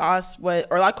questions we asked, or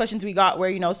a lot of questions we got,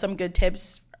 where some good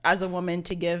tips as a woman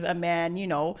to give a man,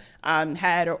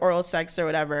 head or oral sex or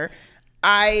whatever.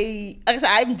 Like I said,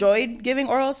 I've enjoyed giving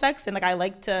oral sex, and like I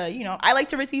like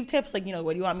to receive tips, like,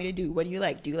 what do you want me to do? What do you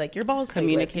like? Do you like your balls?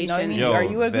 Communication. You know what I mean? Are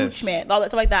you a gooch man? All that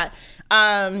stuff like that.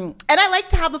 And I like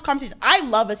to have those conversations. I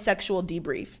love a sexual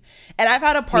debrief, and I've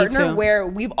had a partner where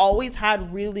we've always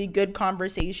had really good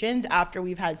conversations after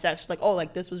we've had sex. Like, oh,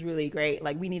 like this was really great.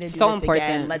 Like we need to do this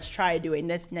again. Let's try doing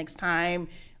this next time.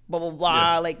 Blah blah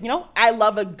blah. Like I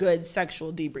love a good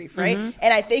sexual debrief, right?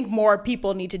 And I think more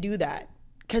people need to do that.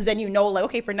 Because then like,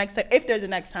 okay, for next time, if there's a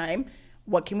next time,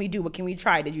 what can we do? What can we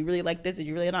try? Did you really like this? Did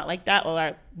you really not like that?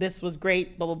 Or this was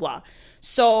great, blah, blah, blah.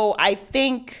 So I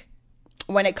think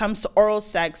when it comes to oral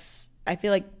sex, I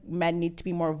feel like men need to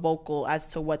be more vocal as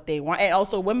to what they want. And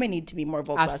also women need to be more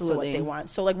vocal as to what they want.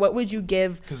 So like, what would you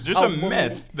give? Because there's a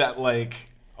myth that like,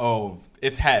 oh,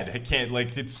 it's head. It can't,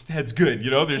 like, head's good,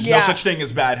 There's no such thing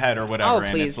as bad head or whatever. Oh,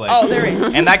 please. And it's like, there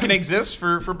is. And that can exist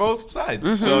for both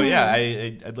sides. So, yeah,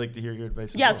 I'd like to hear your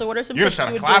advice. Yeah, so what are some You're just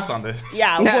trying to class on this.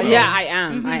 Yeah. I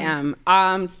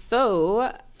am.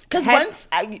 So... Because once,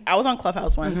 I was on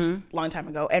Clubhouse once, a long time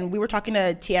ago, and we were talking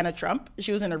to Tiana Trump.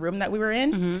 She was in a room that we were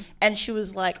in, and she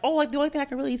was like, oh, like, the only thing I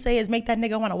can really say is make that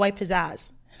nigga want to wipe his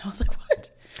ass. And I was like, what?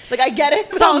 Like, I get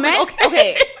it. So men, like,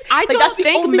 okay. I don't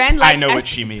think men like. I know what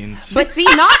she means. But see,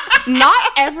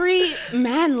 not every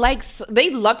man likes. They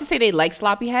love to say they like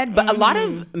sloppy head, but a lot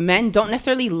of men don't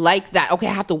necessarily like that. Okay,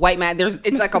 I have to wipe my.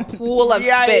 It's like a pool of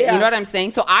spit. You know what I'm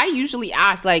saying? So I usually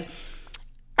ask, like,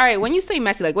 all right, when you say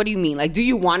messy, like, what do you mean? Like, do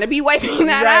you want to be wiping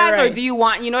that ass, or do you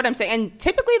want, you know what I'm saying? And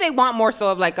typically they want more so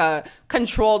of like a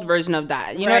controlled version of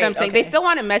that. You know what I'm saying? Okay. They still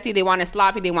want it messy. They want it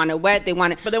sloppy. They want it wet. They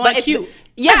want it. But they want it cute.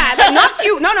 Yeah, like, not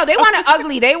cute. No, they want it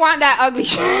ugly. They want that ugly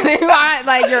shit. They want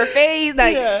like your face.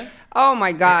 Like, Oh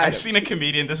my God. I've seen a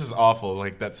comedian, this is awful,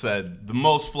 like that said, the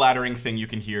most flattering thing you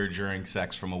can hear during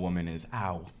sex from a woman is,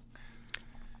 ow.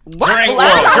 What?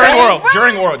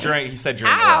 During oral. He said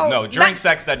during ow. oral. No, during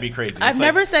sex, that'd be crazy. I've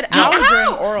never said ow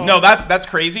during oral. No, that's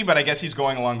crazy, but I guess he's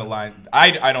going along the line.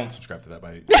 I don't subscribe to that.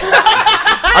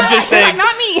 I'm just saying.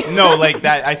 Not me. No, like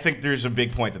that, I think there's a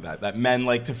big point to that men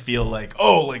like to feel like,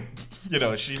 oh, like, you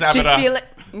know, she's having a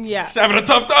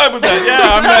tough time with that.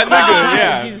 Yeah, I'm that nigga.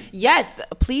 Yeah. Yes,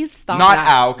 please stop. Not that.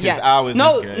 ow, because ow isn't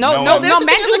good. No, men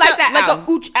do like that. Like a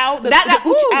ooch out. That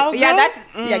ooch out. Yeah, that's.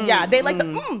 Yeah. They like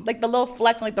the little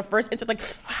flex, and like the first instant, like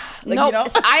no. You know?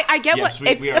 I get yes,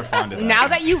 what. we are fond of that. Now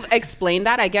that you've explained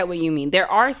that, I get what you mean. There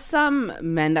are some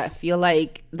men that feel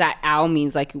like that ow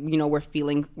means like, you know, we're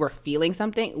feeling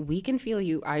something. We can feel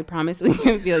you. I promise we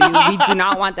can feel you. We do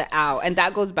not want the ow, and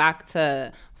that goes back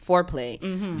to foreplay.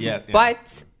 Mm-hmm. Yeah.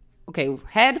 But okay,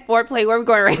 head foreplay. Where are we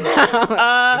going right now?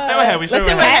 Let's stay ahead. Let's stay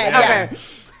ahead. Okay.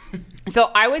 So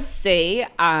I would say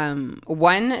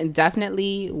one,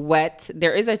 definitely wet.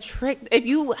 There is a trick if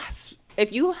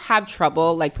you have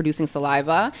trouble like producing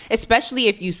saliva, especially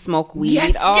if you smoke weed.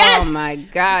 Yes, my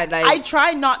God. Like, I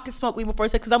try not to smoke weed before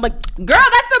sex because I'm like, girl,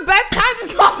 that's the best time to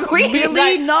smoke weed.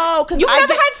 Really? Like, no, because you've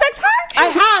never had sex high? I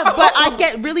have, but I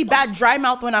get really bad dry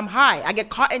mouth when I'm high. I get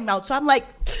cotton mouth, so I'm like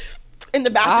in the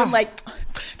bathroom, like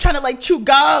trying to like chew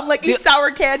gum, like eat sour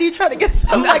candy, trying to get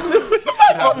some like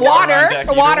water.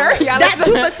 Yeah, that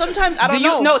too. But sometimes I don't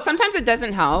know. No, sometimes it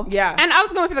doesn't help. Yeah. And I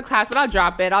was going for the class, but I'll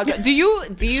drop it. Do you?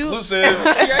 Exclusives.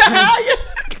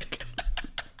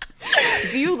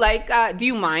 Do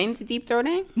you mind deep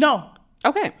throating? No.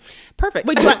 Okay, perfect.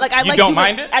 But I don't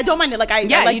mind it? I don't mind it. Like I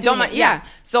like you don't mind. Yeah.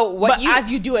 So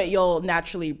as you do it, you'll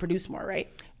naturally produce more, right?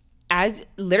 As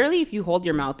literally, if you hold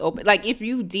your mouth open, like if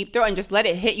you deep throat and just let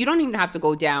it hit, you don't even have to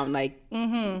go down. Like,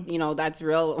 you know, that's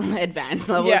real advanced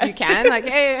level. Yeah. If you can, like,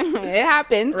 hey, it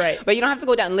happens. Right. But you don't have to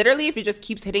go down. Literally, if it just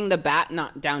keeps hitting the back,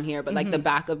 not down here, but like the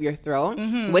back of your throat,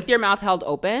 with your mouth held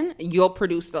open, you'll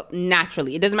produce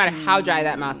naturally. It doesn't matter how dry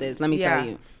that mouth is. Let me tell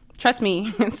you. Trust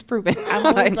me, it's proven. I'm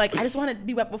always like, I just want to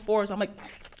be wet before, so I'm like,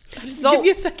 give me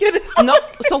a second. No,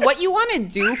 so what you want to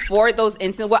do for those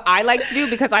instances, what I like to do,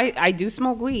 because I do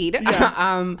smoke weed,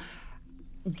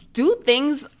 do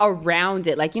things around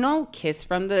it. Like, you know, kiss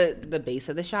from the base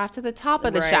of the shaft to the top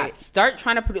of the shaft. Start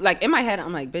trying to produce, like in my head,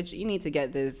 I'm like, bitch, you need to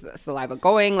get this saliva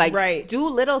going. Like, do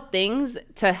little things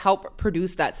to help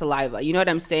produce that saliva. You know what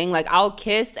I'm saying? Like, I'll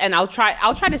kiss and I'll try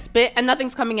to spit and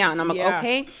nothing's coming out. And I'm like,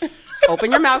 okay.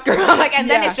 Open your mouth, girl. Like, and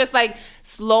then it's just like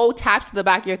slow taps to the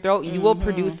back of your throat. You will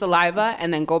produce saliva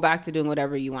and then go back to doing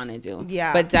whatever you want to do.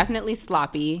 Yeah. But definitely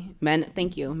sloppy. Men,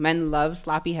 thank you. Men love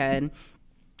sloppy head.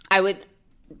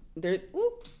 There's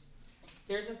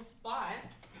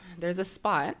a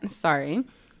spot. Sorry.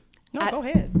 No, go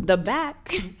ahead. The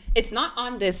back. It's not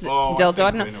on this dildo. I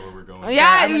know where we're going.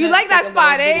 Yeah, you like that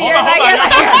spot, eh? Hold on.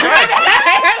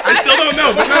 I still don't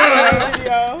know, but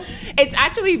no. It's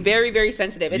actually very, very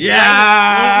sensitive. It's okay,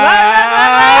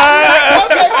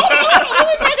 hold on. What are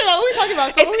we talking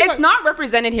about? It's not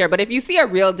represented here, but if you see a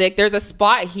real dick, there's a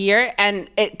spot here, and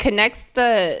it connects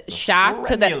the shaft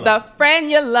to the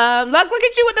frenulum. Look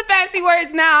at you with the fancy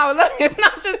words now. Look, it's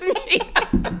not just me.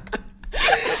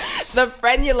 The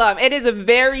frenulum. It is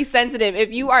very sensitive.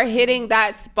 If you are hitting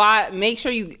that spot, make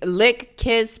sure you lick,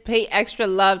 kiss, pay extra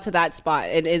love to that spot.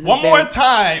 It is one more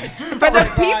time. For the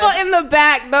people in the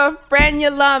back, the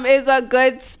frenulum is a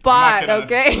good spot.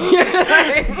 Okay.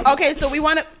 Okay, so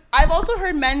I've also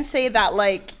heard men say that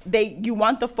like you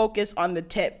want the focus on the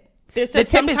tip. The tip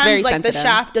sometimes is very like sensitive. The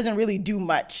shaft doesn't really do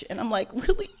much, and I'm like,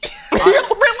 really?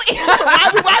 Really? So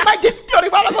why am I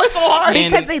going so hard?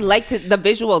 Because they like the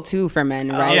visual too for men,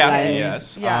 right?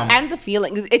 Yes. And the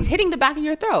feeling, it's hitting the back of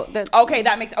your throat.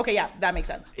 That makes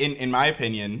sense. In my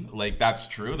opinion, like that's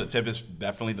true. The tip is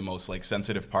definitely the most like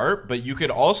sensitive part, but you could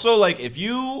also like if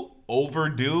you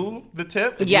overdo the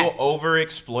tip, if you over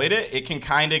exploit it, it can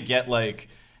kind of get like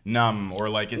numb or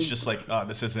like it's just like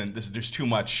there's too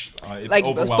much it's like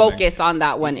overwhelming. Focus on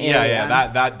that one area.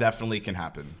 That definitely can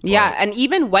happen. And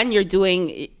even when you're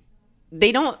doing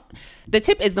the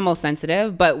tip is the most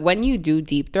sensitive, but when you do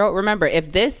deep throat, remember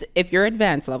if you're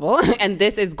advanced level and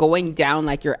this is going down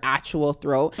like your actual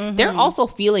throat, they're also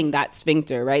feeling that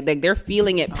sphincter, right? Like they're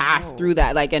feeling it pass through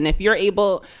that, like, and if you're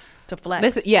able to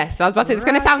flex, I was about to say it's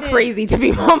gonna sound crazy to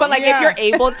people, but like if you're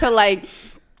able to like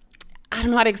I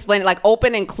don't know how to explain it. Like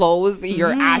open and close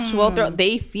your actual throat.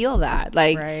 They feel that.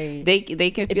 Like they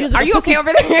can feel. Like are you okay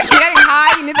over there? You're getting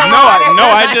high. You need the water. No.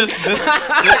 I just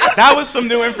that was some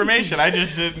new information. I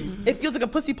just didn't. It feels like a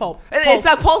pussy pulse. It's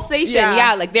a pulsation.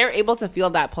 Yeah, like they're able to feel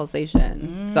that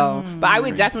pulsation. So, but I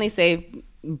would definitely say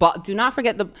do not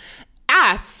forget the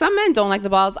ass. Some men don't like the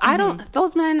balls. I don't.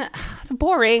 Those men, it's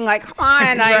boring. Like, come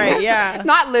on. Right, yeah.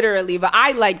 Not literally, but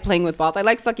I like playing with balls. I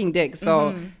like sucking dick.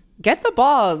 So get the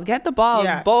balls.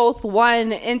 Yeah. Both,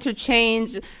 one,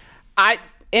 interchange.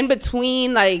 In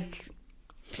between, like,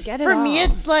 get it For all. me,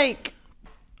 it's like,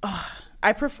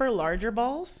 I prefer larger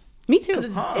balls. Me too.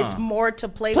 Because it's more to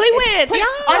play with. Yeah.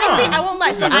 Honestly, I won't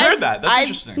lie. So I've heard that. That's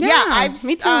interesting. Yeah,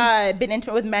 I've been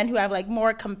intimate with men who have like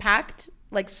more compact,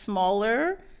 like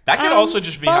smaller. That could also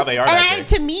just be how they are. And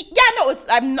to me,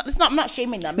 I'm not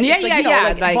shaming them. It's just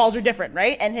like, like balls are different,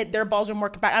 right? And their balls are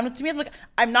more compact. To me, like,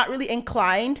 I'm not really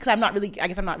inclined because I'm not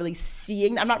really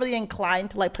seeing. I'm not really inclined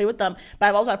to like play with them. But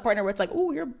I've also had a partner where it's like,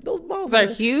 oh, those balls are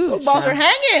huge. Those balls are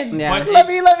hanging. Yeah. Let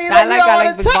me. I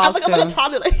like big balls I'm like a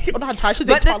toddler. Like, not a toddler. I should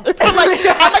say toddler. I'm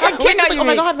like a kid. Like, oh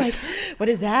my god. Like, what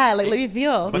is that? Like, let me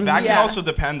feel. But that can also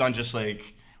depend on just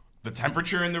like the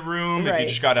temperature in the room, if you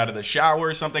just got out of the shower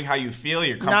or something, how you feel,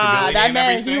 your comfortability. Nah, that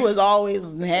man, everything. He was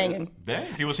always hanging. Yeah,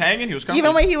 if he was hanging, he was comfy.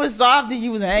 Even when he was soft, he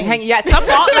was hanging. Yeah, some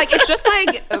balls, like it's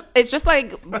just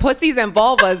like pussies and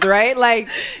vulvas, right? Like,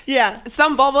 yeah,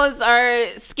 some vulvas are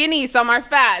skinny, some are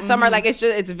fat, some are like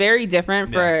it's very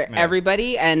different for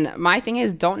everybody. And my thing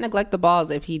is, don't neglect the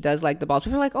balls if he does like the balls.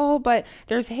 People are like, oh, but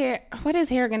there's hair. What is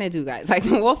hair gonna do, guys? Like,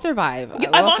 we'll survive. Okay,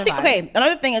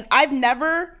 another thing is, I've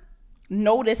never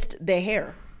noticed the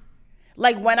hair.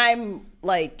 Like when I'm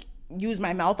like use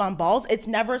my mouth on balls, it's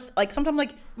never like sometimes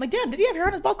like I'm like, damn, did he have hair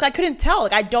on his balls? 'Cause I couldn't tell.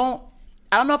 Like I don't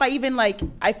know if I even like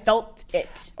I felt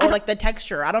it or like the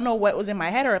texture. I don't know what was in my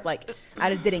head or if like I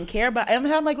just didn't care. But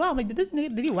I'm like, wow, I'm like, did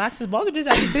he wax his balls or just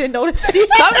I just didn't notice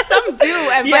that? Some do.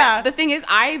 But the thing is,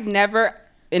 I've never,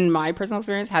 in my personal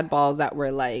experience, had balls that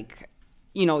were like,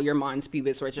 you know, your mom's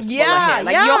pubis where it's just full of hair.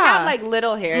 Like you'll have like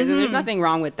little hairs and there's nothing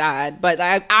wrong with that. But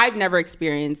I've never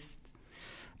experienced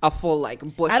a full like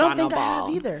bush on a ball. I don't think I have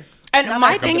either. And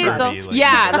my thing is though,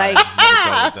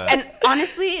 and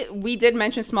honestly, we did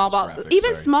mention small ball,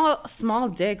 even small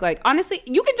dick. Like honestly,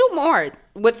 you can do more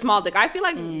with small dick. I feel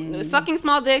like sucking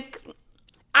small dick.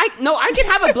 I can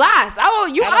have a blast.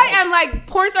 I am like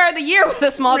porn star of the year with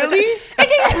a small dick. Really?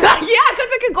 Because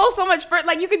it can go so much further.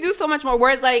 Like you can do so much more.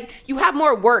 Whereas like you have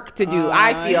more work to do.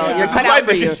 I feel you're cut out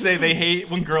for you. They say they hate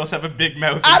when girls have a big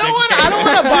mouth. I don't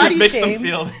want to body makes shame. Them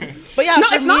feel. But yeah, no,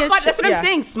 it's not fun. That's what I'm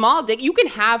saying. Small dick. You can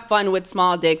have fun with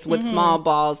small dicks with small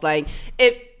balls. Like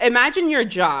imagine your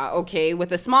jaw, okay,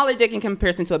 with a smaller dick in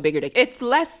comparison to a bigger dick. It's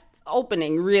less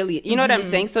opening, really. You know what I'm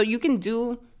saying? So you can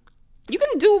do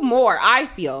more, I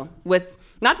feel, with,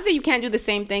 not to say you can't do the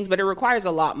same things, but it requires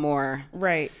a lot more.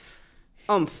 Right.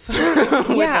 Yeah,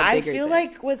 I feel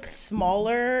like with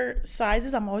smaller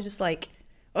sizes, I'm always just like,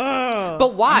 oh.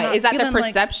 But why? Is that the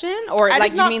perception? Or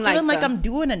like you mean like feeling like I'm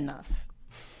doing enough.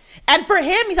 And for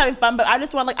him, he's having fun, but I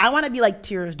just want I want to be like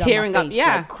tearing my face,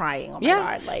 like crying. Oh my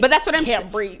God. Like, but that's what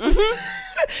can't breathe.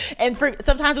 And for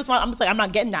sometimes it's I'm just like, I'm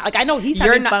not getting that. Like I know he's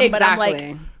having fun, but I'm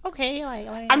like, okay,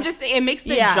 like I'm just saying it makes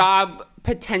the job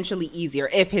potentially easier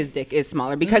if his dick is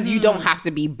smaller because you don't have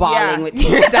to be bawling with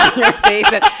tears down your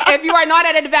face. And if you are not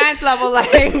at advanced level, like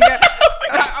okay,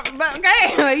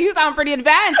 like, you sound pretty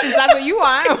advanced if that's what you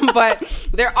want. But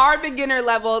there are beginner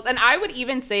levels, and I would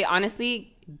even say honestly,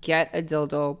 get a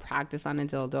dildo, practice on a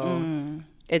dildo.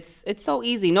 It's so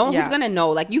easy. No one's gonna know.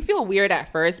 Like you feel weird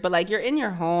at first, but like you're in your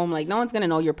home, like no one's gonna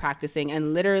know you're practicing,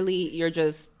 and literally you're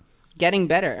just getting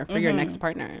better for your next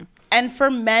partner. And for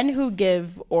men who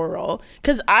give oral,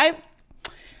 because I've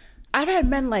had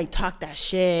men like talk that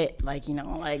shit, like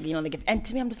they give, and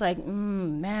to me I'm just like,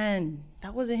 man,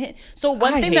 that wasn't hit. So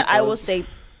one thing that I will say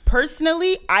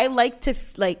personally, I like to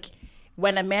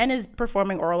when a man is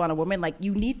performing oral on a woman, like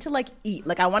you need to like eat.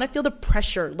 Like I want to feel the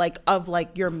pressure like of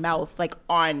like your mouth like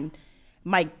on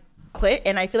my clit,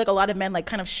 and I feel like a lot of men like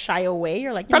kind of shy away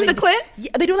or like from the clit.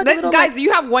 Yeah, they do like a little. Guys,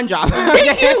 you have one job.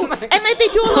 They do, and like they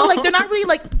do a little like they're not really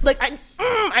like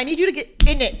I need you to get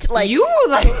in it. Like you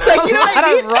like you know what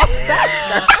I mean? Rough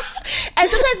stuff. And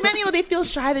sometimes men, they feel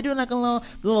shy. They're doing like a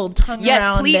little tongue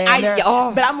around please, there.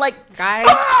 But I'm like, guys,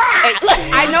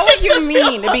 I know what you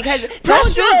mean because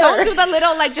don't do the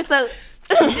little like just the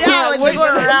like wiggle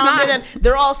around it, and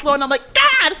they're all slow, and I'm like,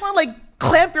 I just want to like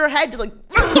clamp your head, just like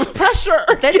the pressure.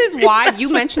 This is why you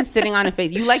mentioned sitting on a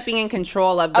face. You like being in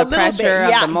control of the pressure,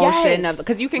 of the motion,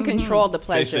 because you can control the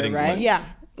pleasure, right? Yeah.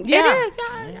 It is.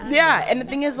 Yeah, and the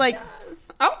thing is like.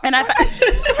 Oh, and I've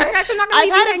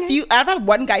had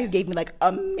one guy who gave me like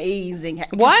amazing head.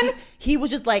 One? He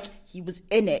was just like, he was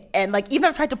in it, and like even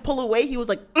if I tried to pull away, he was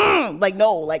like, like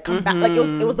no, like come back. Like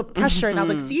it was the pressure, and I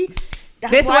was like, see,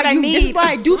 This is what I need. This is why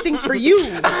I do things for you.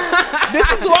 This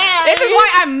is why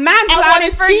I'm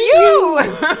manslaughter for you.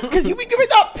 Because you be giving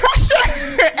that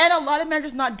pressure. And a lot of men are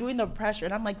just not doing the pressure.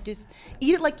 And I'm like, just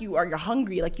eat it like you're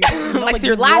hungry. Like you're like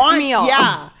your last meal.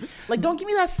 Yeah. Like, don't give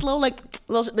me that slow, like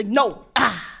no.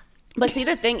 But see,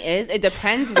 the thing is, it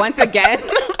depends once again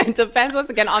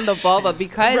on the vulva,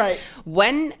 because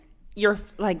when your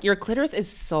clitoris is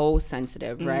so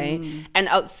sensitive, right? And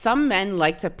some men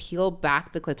like to peel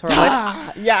back the clitoris.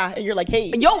 Yeah, and you're like,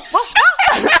 hey,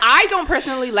 I don't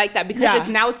personally like that,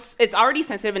 because it's already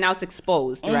sensitive and now it's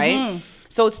exposed, right?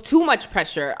 So it's too much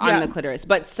pressure on the clitoris.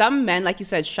 But some men, like you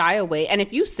said, shy away. And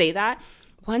if you say that,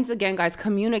 once again, guys,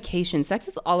 communication. Sex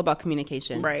is all about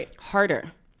communication. Right.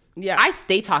 Harder. Yeah. I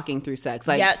stay talking through sex.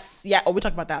 Like, yes. Yeah. Oh, we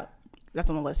talked about that. That's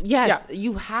on the list. Yes. Yeah.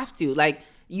 You have to. Like,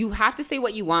 you have to say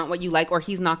what you want, what you like, or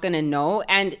he's not going to know.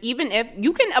 And even if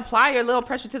you can apply your little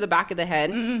pressure to the back of the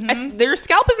head, their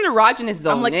scalp is an erogenous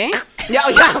zone, I'm like, okay.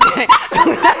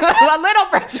 A little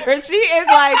pressure. She is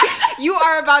like, you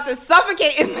are about to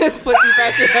suffocate in this pussy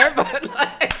pressure, but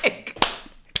like,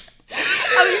 you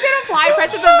can apply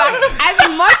pressure to the back as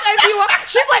much as you want.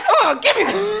 She's like, oh, give me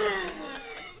that.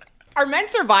 Are men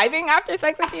surviving after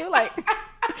sex with you? Like,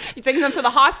 you taking them to the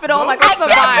hospital? Like, what's the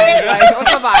vibe? Like,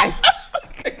 what's the vibe?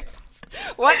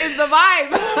 What is the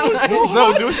vibe?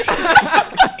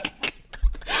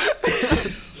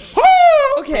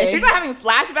 Okay. She's not having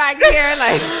flashbacks here.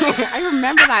 Like, I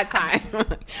remember that time.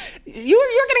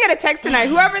 You're gonna get a text tonight.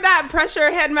 Whoever that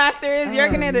pressure headmaster is, you're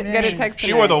gonna get a text tonight.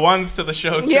 She wore the ones to the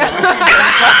show too. Yeah.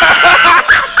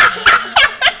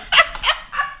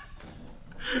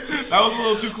 That was a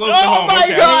little too close to home. Oh my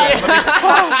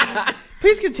God.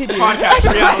 Please continue.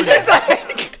 Podcast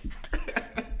reality.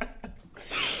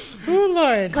 Oh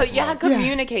Lord.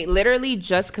 Communicate. Literally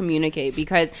just communicate,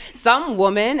 because some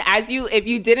woman, if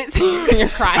you didn't see you're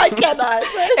crying. I cannot.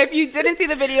 If you didn't see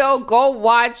the video, go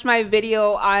watch my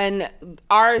video on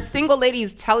our single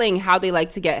ladies telling how they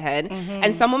like to get head.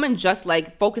 And some women just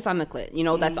like focus on the clit. You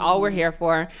know, that's all we're here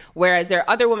for. Whereas there are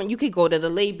other women, you could go to the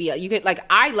labia. You could, like,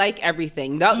 I like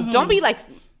everything. Don't be like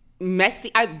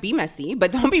messy. I'd be messy,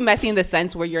 but don't be messy in the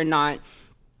sense where you're not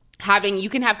you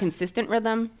can have consistent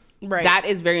rhythm. Right. That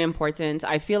is very important.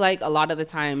 I feel like a lot of the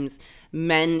times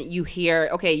men, you hear,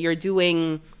 okay, you're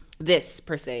doing this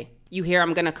per se. You hear,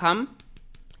 I'm going to come.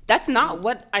 That's not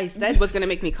what I said was going to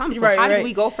make me come. So how do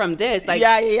we go from this? Like,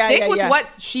 stick with what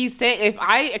she's saying. If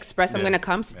I express I'm going to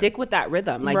come, stick with that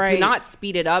rhythm. Like, do not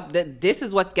speed it up. This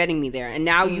is what's getting me there. And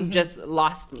now you just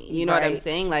lost me. You know what I'm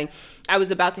saying? Like, I was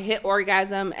about to hit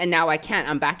orgasm and now I can't.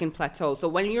 I'm back in plateau. So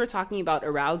when you were talking about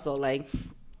arousal, like,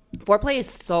 foreplay is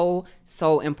so,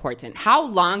 so important. How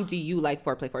long do you like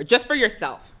foreplay for? Just for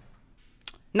yourself.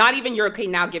 Not even you're okay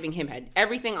now giving him head.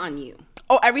 Everything on you.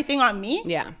 Oh, everything on me?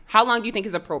 Yeah. How long do you think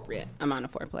is appropriate amount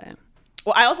of foreplay?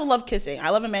 Well, I also love kissing. I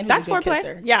love a man who's a good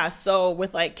kisser. Yeah, so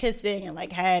with like kissing and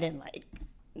like head and like,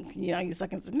 you know, you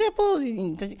sucking some nipples.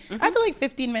 I'd say like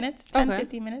 15 minutes,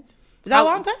 15 minutes. Is that a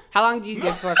long time? How long do you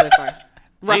give foreplay for?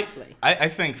 Roughly. I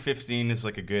think 15 is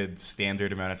like a good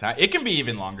standard amount of time. It can be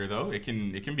even longer though. It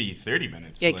can be 30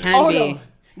 minutes. It can be. No.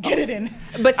 Get it in.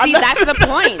 But see, that's the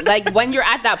point. Like, when you're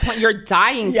at that point, you're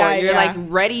dying for it. You're like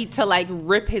ready to like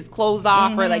rip his clothes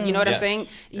off or like, you know what I'm saying?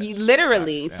 You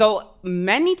literally. So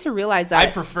men need to realize that.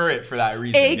 I prefer it for that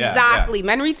reason. Exactly.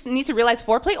 Men need to realize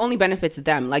foreplay only benefits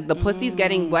them. Like, the pussy's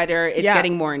getting wetter, it's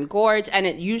getting more engorged, and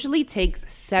it usually takes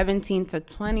 17 to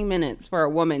 20 minutes for a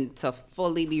woman to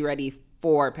fully be ready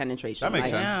for penetration. That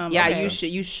makes sense. Yeah,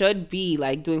 you should be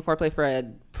like doing foreplay for a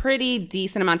pretty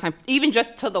decent amount of time, even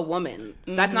just to the woman.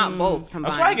 That's not both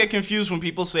combined. That's why I get confused when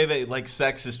people say that like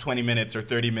sex is 20 minutes or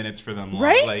 30 minutes for them long.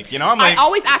 Right? Like, you know, I'm like, I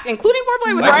always ask, including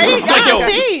foreplay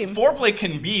with foreplay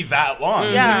can be that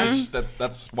long. Yeah.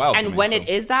 That's wild. And when it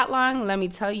is that long, let me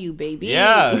tell you, baby.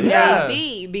 Yeah.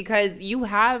 Because you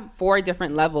have 4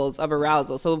 different levels of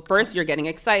arousal. So first you're getting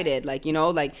excited. Like, you know,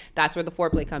 like that's where the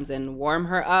foreplay comes in. Warm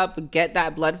her up, get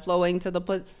that blood flowing to the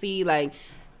pussy. Like,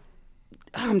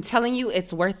 I'm telling you,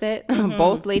 it's worth it.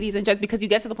 Both ladies and gents, because you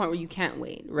get to the point where you can't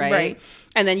wait, right?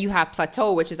 And then you have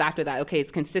plateau, which is after that. Okay,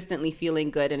 it's consistently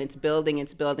feeling good and it's building. And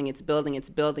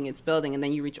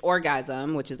then you reach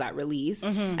orgasm, which is that release.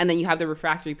 And then you have the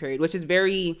refractory period, which is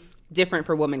very different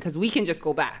for women because we can just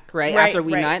go back, right? After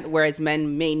we nut, whereas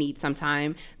men may need some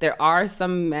time. There are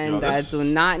some men that do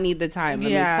not need the time. Let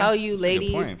me tell you,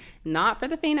 ladies, not for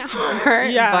the faint at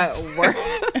heart, but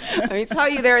let me tell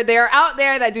you, they're out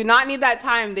there that do not need that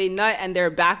time. They nut and they're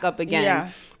back up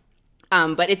again.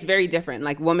 But it's very different.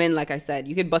 Like women, like I said,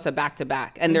 you could bust a back to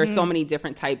back, and there's so many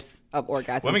different types of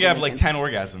orgasms. Women can have like 10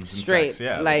 orgasms straight, in sex.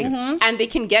 Yeah, like and they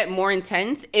can get more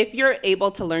intense if you're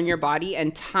able to learn your body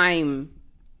and time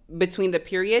between the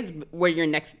periods where your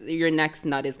next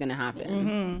nut is gonna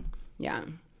happen. Yeah.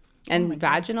 And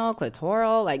vaginal,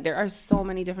 clitoral, like there are so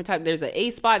many different types. There's an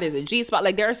A spot, there's a G spot.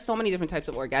 Like there are so many different types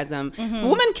of orgasm.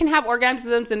 Women can have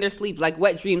orgasms in their sleep, like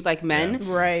wet dreams, like men.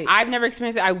 Yeah. Right. I've never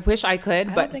experienced it. I wish I could,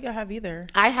 but I don't think I have either.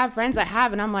 I have friends that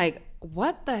have, and I'm like,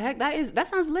 what the heck? That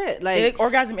sounds lit. Like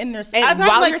orgasm in their sleep. I've while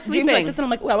had like you're dreams sleeping. like this, and I'm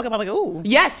like, ooh, I wake up, I'm like, ooh.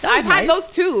 Yes, I've had those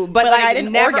too, but like I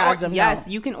didn't never orgasm. Yes,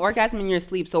 no. you can orgasm in your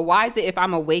sleep. So why is it if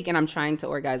I'm awake and I'm trying to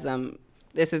orgasm,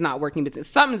 this is not working between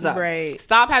something's up. Right.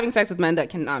 Stop having sex with men that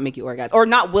cannot make you orgasm or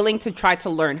not willing to try to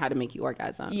learn how to make you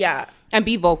orgasm. Yeah. And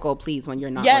be vocal, please, when you're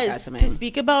not orgasming. To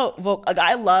speak about vocal, like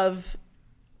I love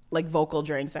like vocal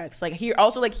during sex. Like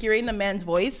hearing the man's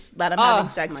voice that I'm having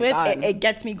sex with, it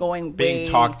gets me going being way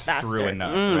talked faster. through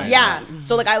enough. Right? Yeah.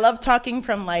 So like I love talking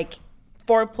from like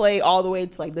foreplay all the way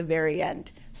to like the very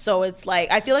end. So it's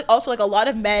like I feel like also like a lot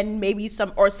of men, maybe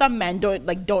some men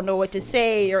don't know what to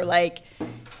say, or like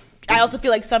I also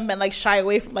feel like some men like shy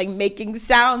away from like making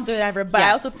sounds or whatever. But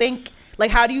I also think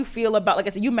like, how do you feel about, like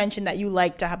I said, you mentioned that you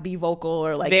like to be vocal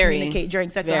or like communicate during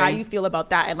sex. So how do you feel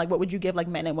about that? And like, what would you give like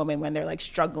men and women when they're like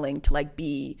struggling to like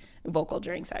be vocal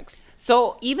during sex?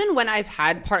 So even when I've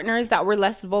had partners that were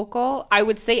less vocal, I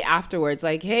would say afterwards,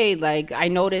 like, hey, like I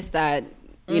noticed that,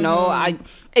 you know,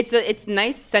 it's a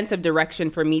nice sense of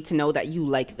direction for me to know that you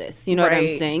like this. You know what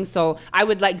I'm saying? So I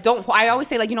would like, I always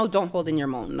say like, you know, don't hold in your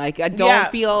moan. Like I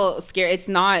don't feel scared. It's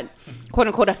not quote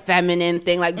unquote a feminine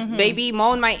thing. Like baby,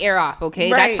 moan my ear off. Okay.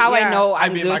 That's how I know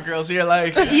I'm doing. My girls here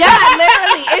like. Yeah,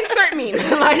 literally insert me.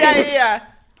 Like, yeah.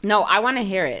 No, I want to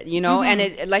hear it, you know? And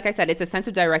it, like I said, it's a sense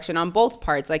of direction on both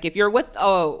parts. Like if you're with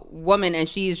a woman and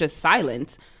she's just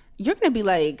silent, you're going to be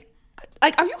like,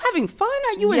 are you having fun?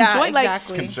 Are you enjoying? Like,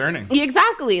 it's concerning.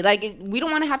 Exactly. Like, we don't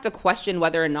want to have to question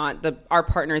whether or not our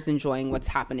partner is enjoying what's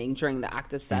happening during the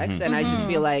act of sex. And I just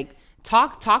feel like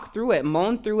talk through it,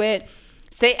 moan through it.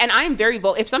 Say, and I'm very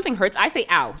vocal. If something hurts, I say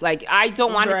ow. Like, I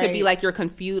don't want it to be like you're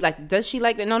confused. Like, does she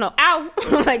like that? No, ow.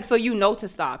 Like, so you know to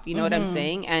stop. You know what I'm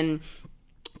saying? And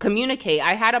communicate.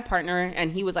 I had a partner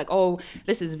and he was like, oh,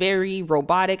 this is very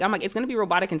robotic. I'm like, it's going to be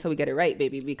robotic until we get it right,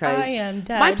 baby, because I am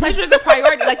dead. My pleasure is a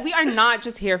priority. Like, we are not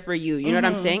just here for you. You know what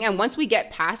I'm saying? And once we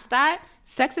get past that,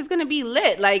 sex is going to be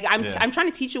lit. Like, I'm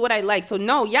trying to teach you what I like. So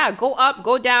no, go up,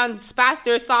 go down,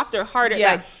 faster, softer, harder.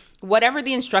 Yeah. Like, whatever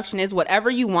the instruction is, whatever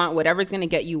you want, whatever's going to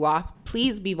get you off,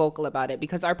 please be vocal about it,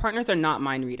 because our partners are not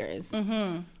mind readers.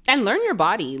 And learn your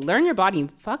body.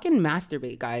 Fucking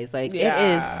masturbate, guys. Like, it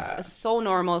is so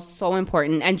normal, so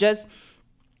important. And just,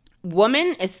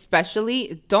 women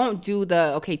especially, don't do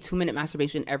the, 2-minute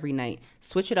masturbation every night.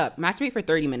 Switch it up. Masturbate for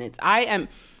 30 minutes. Edge.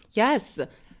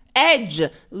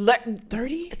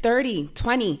 30,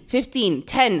 20, 15,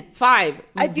 10, 5.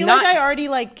 I feel like I already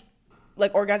like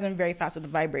orgasm very fast with the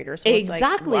vibrator. So exactly. It's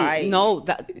like, why? No,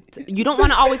 you don't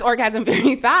want to always orgasm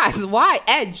very fast. Why?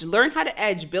 Edge. Learn how to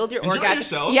edge. Build your orgasm.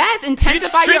 Yourself. Yes,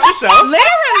 intensify treat yourself.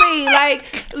 Literally,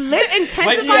 intensify.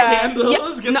 Light some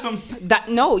candles. Get some.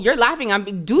 No, you're laughing.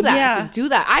 Do that. Yeah. Do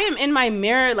that. I am in my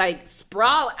mirror, like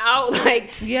sprawl out,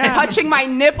 like touching my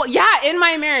nipple. Yeah, in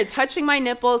my mirror, touching my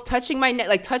nipples, touching my neck,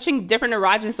 like touching different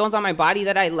erogenous zones on my body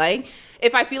that I like.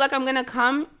 If I feel like I'm gonna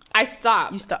come, I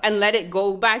stop. You stop and let it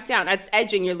go back down. That's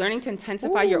edging. You're learning to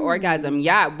intensify your orgasm.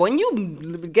 Yeah. When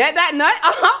you get that nut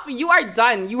up, you are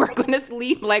done. You are going to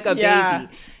sleep like a baby.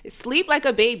 Sleep like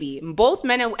a baby. Both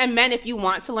men and men, if you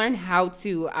want to learn how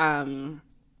to,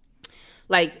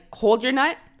 hold your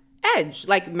nut, edge.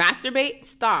 Like, masturbate,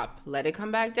 stop. Let it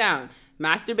come back down.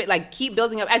 Masturbate, like, keep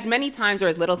building up as many times or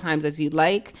as little times as you'd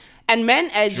like. And men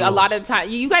edge a lot of the time.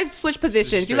 You guys switch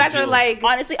positions. You guys are like,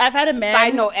 honestly, I've had a man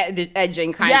side note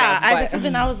edging kind of. Yeah, I had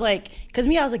something. I was like, because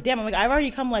I was like, damn. I'm like, I've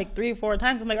already come like 3 or 4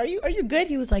 times. I'm like, are you good?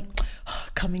 He was like,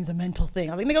 coming's a mental thing.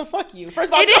 I was like, nigga, fuck you.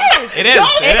 First of all, it is. It is. No.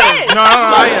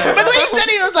 But the way he said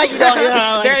it, he was like,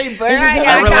 very burn. I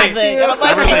got you. And I'm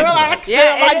like, hey, relax.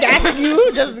 Yeah, I'm gassing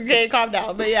you. Just calm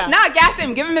down. But yeah, nah, gas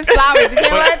him. Give him his flowers. You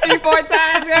can't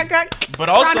 3-4 times. But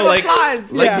also, like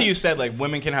you said, like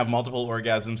women can have multiple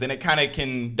orgasms, and it kind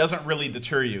of doesn't really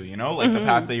deter you, you know, like the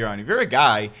path that you're on. If you're a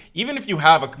guy, even if you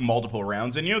have multiple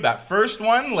rounds in you, that first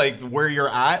one, like where you're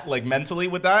at, like mentally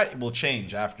with that, it will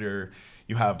change after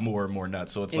you have more and more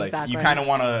nuts. So it's like you kind of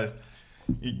want to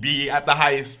be at the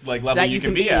highest level that you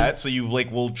can be at. So you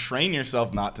will train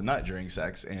yourself not to nut during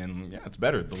sex, and it's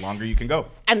better the longer you can go.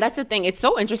 And that's the thing. It's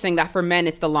so interesting that for men,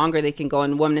 it's the longer they can go,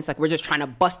 and women, it's like we're just trying to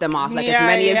bust them off as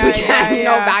many as we can,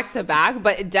 back to back.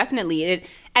 But definitely,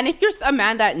 and if you're a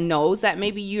man that knows that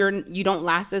maybe you don't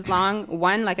last as long,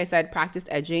 one, like I said, practice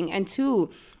edging, and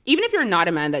two, even if you're not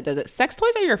a man that does it, sex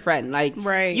toys are your friend.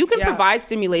 You can provide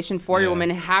stimulation for your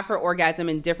woman, have her orgasm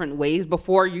in different ways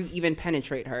before you even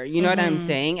penetrate her. You know what I'm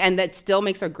saying? And that still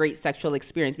makes a great sexual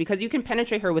experience because you can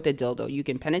penetrate her with a dildo. You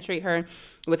can penetrate her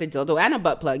with a dildo and a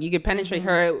butt plug. You can penetrate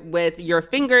her with your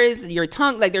fingers, your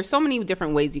tongue. There's so many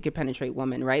different ways you could penetrate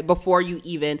women, right? Before you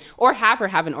even, or have her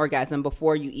have an orgasm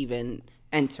before you even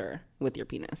enter with your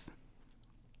penis.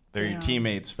 They're your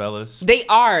teammates, fellas. They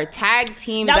are. Tag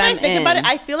team now them that I think about it,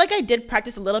 I feel like I did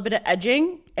practice a little bit of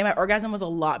edging, and my orgasm was a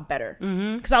lot better.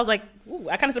 Because I was like, ooh,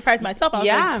 I kind of surprised myself. I was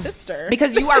like, sister.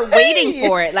 Because you are waiting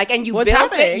for it. And you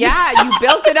built it. Yeah, you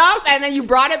built it up, and then you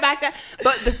brought it back down.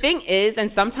 But the thing is, and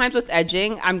sometimes with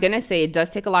edging, I'm going to say it does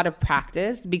take a lot of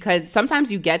practice because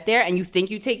sometimes you get there, and you think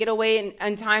you take it away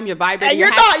in time, you're vibrating. And you're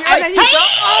not. You're like, then you go,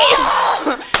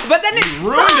 oh. But then you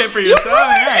ruined it for yourself. You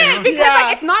ruined it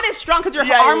because it's not as strong because your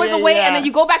arm was away, and then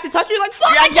you go back to touch, you're like,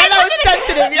 fuck, it's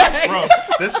sensitive. Bro,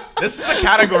 this is a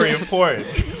category of porn.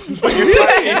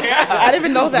 I didn't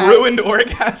even know that. Ruined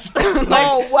orgasm.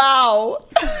 Oh, wow.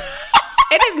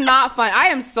 It is not fun. I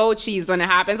am so cheesed when it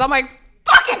happens. I'm like,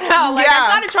 fucking hell. I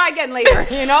gotta try again later.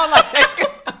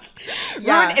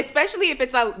 Ruined, especially if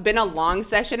it's been a long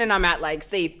session and I'm at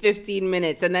say 15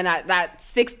 minutes and then at that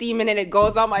 60-minute it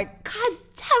goes, I'm like, God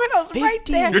damn it, I was right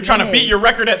there. You're trying to beat your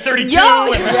record at 32. No,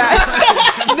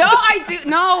 I do.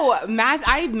 No,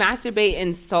 I masturbate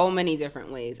in so many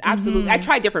different ways. Absolutely. I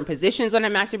try different positions when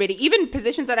I'm masturbating, even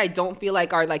positions that I don't feel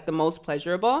like are the most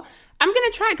pleasurable. I'm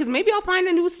going to try because maybe I'll find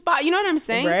a new spot. You know what I'm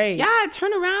saying? Right. Yeah,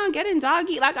 turn around, get in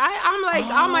doggy. I'm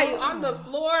on the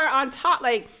floor, on top,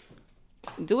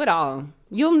 do it all.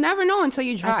 You'll never know until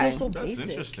you try. I feel so basic. That's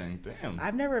interesting. Damn.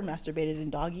 I've never masturbated in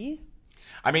doggy.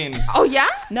 I mean... Oh, yeah?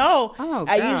 No. Oh,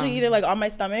 I usually either on my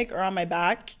stomach or on my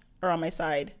back or on my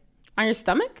side. On your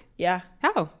stomach? Yeah.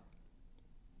 How? What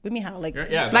do you mean how?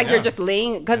 You're just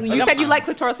laying... Because you said you like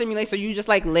clitoral stimulation, so you just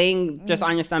laying just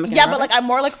on your stomach? Yeah, but I'm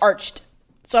more arched.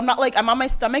 So I'm not I'm on my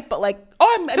stomach, but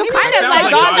I'm so kind of like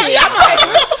doggy.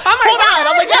 Hold on.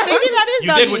 I'm yeah, maybe that is you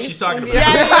doggy. did what she's talking about.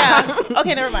 Yeah.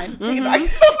 Okay, never mind. Take it back.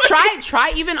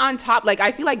 Try even on top.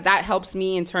 I feel like that helps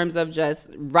me in terms of just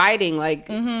riding.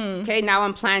 Okay, now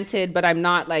I'm planted, but I'm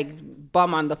not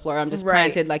bum on the floor. I'm just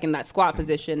planted in that squat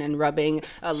position and rubbing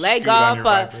a leg up.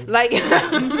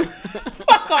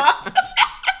 Fuck off.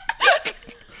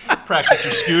 Practice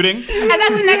your scooting. And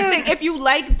that's the next thing. If you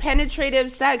like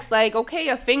penetrative sex,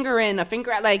 a finger in, a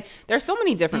finger out, there's so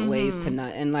many different ways to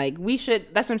nut. And we should,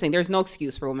 that's what I'm saying. There's no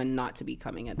excuse for women not to be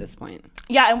coming at this point.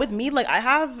 Yeah. And with me, I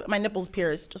have my nipples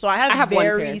pierced. So I have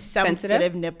very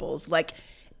sensitive nipples.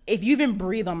 If you even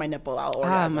breathe on my nipple, I'll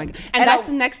orgasm. Oh my God. And that's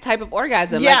the next type of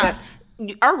orgasm. Yeah.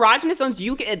 Our erogenous zones,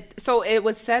 so it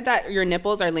was said that your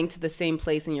nipples are linked to the same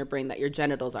place in your brain that your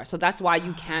genitals are. So that's why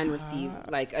you can receive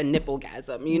a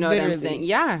nipple-gasm. You know what I'm saying?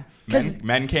 Yeah.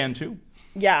 Men can too.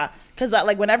 Yeah. Because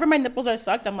whenever my nipples are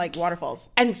sucked, I'm waterfalls.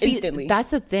 And see, instantly.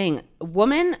 That's the thing.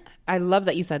 Women, I love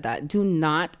that you said that. Do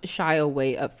not shy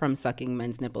away from sucking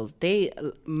men's nipples.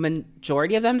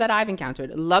 Majority of them that I've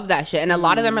encountered love that shit. And a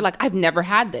lot of them are I've never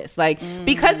had this.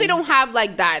 Because they don't have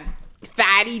that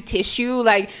fatty tissue,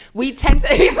 we tend to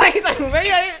he's like whoever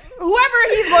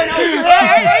he's going over to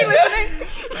there, are you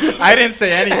listening? I didn't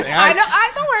say anything. I know.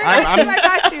 Don't worry. I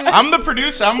got you. I'm the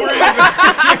producer. I'm worried about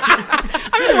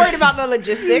I'm just worried about the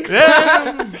logistics.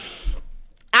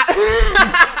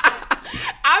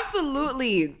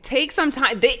 Absolutely. Take some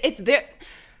time. It's there.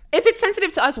 If it's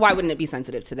sensitive to us, why wouldn't it be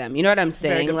sensitive to them? You know what I'm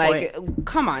saying?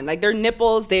 Come on. Their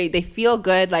nipples, they feel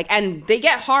good. And they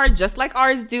get hard just like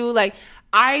ours do.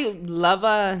 I love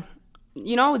a,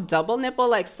 double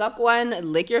nipple, suck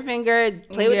one, lick your finger,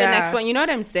 play with the next one. You know what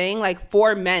I'm saying?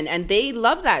 For men. And they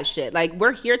love that shit.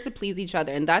 We're here to please each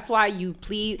other. And that's why you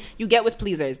get with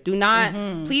pleasers. Do not,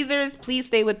 pleasers, please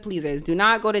stay with pleasers. Do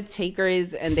not go to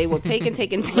takers and they will take and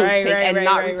take and take and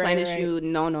not replenish you.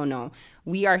 No.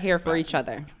 We are here for each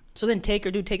other. So then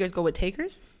do takers go with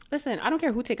takers? Listen, I don't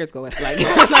care who takers go with.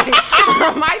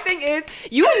 My thing is,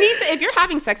 you need to, if you're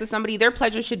having sex with somebody, their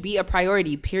pleasure should be a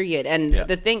priority, period. And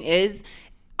the thing is,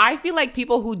 I feel like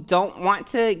people who don't want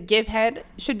to give head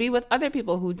should be with other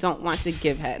people who don't want to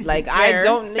give head.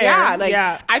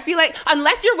 I feel like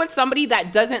unless you're with somebody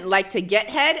that doesn't like to get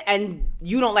head and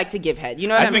you don't like to give head. You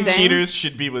know what I'm saying? I think cheaters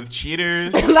should be with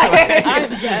cheaters. Like, I'm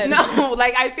dead. No,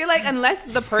 like I feel like unless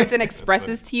the person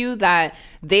expresses to you that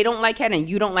they don't like head and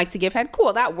you don't like to give head,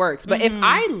 cool, that works. But if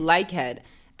I like head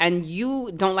and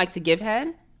you don't like to give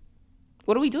head,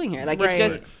 what are we doing here? Like, it's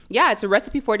just, it's a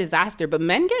recipe for disaster. But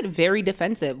men get very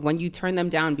defensive when you turn them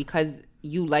down because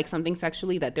you like something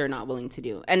sexually that they're not willing to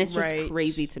do. And it's just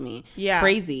crazy to me. Yeah.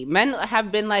 Crazy. Men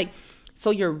have been like, so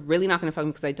you're really not going to fuck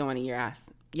me because I don't want to eat your ass.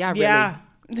 Yeah, really. Yeah.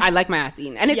 I like my ass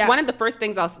eaten. And it's one of the first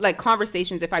things I'll, like,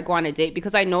 conversations if I go on a date,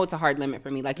 because I know it's a hard limit for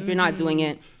me. Like, if you're not doing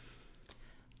it,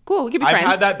 cool, we can be friends.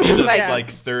 I've had that be the like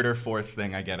third or fourth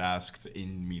thing I get asked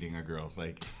in meeting a girl.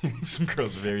 Like, some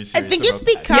girls are very serious. I think it's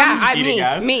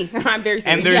become me. I'm very serious.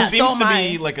 And there seems to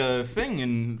be like a thing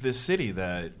in this city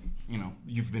that, you know,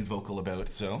 you've been vocal about.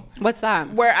 So what's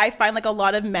that? Where I find like a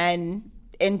lot of men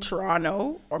in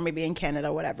Toronto or maybe in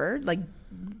Canada, whatever, like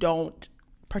don't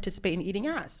participate in eating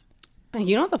ass.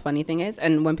 You know what the funny thing is?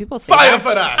 And when people say fire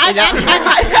for that.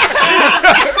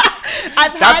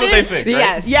 That's what they think, right?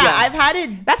 Yes. Yeah, I've had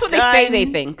it. That's what they say they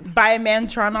think. By a man in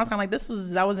Toronto, I was kind of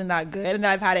like, that wasn't that good. And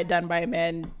then I've had it done by a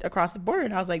man across the border,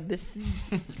 and I was like, this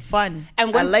is fun.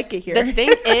 And I like it here. The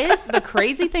thing is, the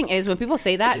crazy thing is, when people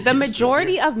say that, the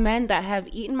majority of men that have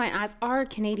eaten my ass are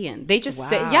Canadian. They just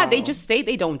say, they just say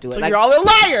they don't do it. So you're all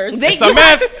liars. It's a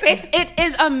myth. It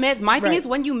is a myth. My thing is,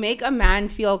 when you make a man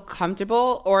feel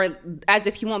comfortable or as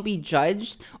if he won't be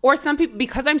judged, or some people,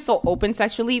 because I'm so open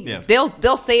sexually,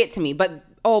 they'll say it to me, but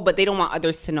they don't want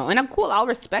others to know. And I'm cool, I'll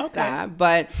respect that.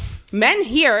 But men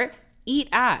here eat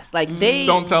ass. Like, they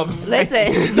don't tell them.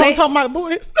 Listen, don't tell my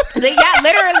boys.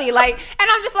 Literally, like, and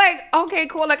I'm just like, okay,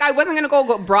 cool. Like, I wasn't gonna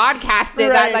go broadcast it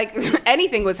that like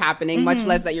anything was happening, much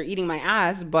less that you're eating my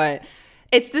ass. But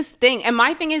it's this thing, and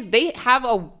my thing is, they kind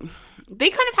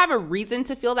of have a reason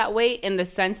to feel that way, in the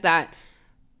sense that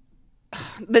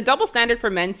the double standard for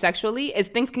men sexually is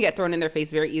things can get thrown in their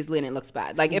face very easily and it looks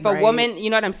bad. Like, if a woman, you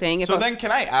know what I'm saying? Then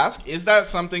can I ask, is that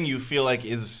something you feel like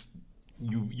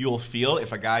you'll feel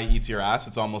if a guy eats your ass?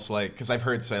 It's almost like, because I've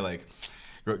heard say like,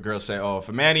 girls say, if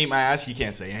a man eat my ass, he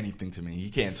can't say anything to me. He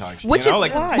can't talk shit. Which is why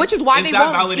they won't. Is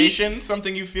that validation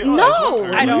something you feel? No,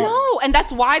 I don't know. And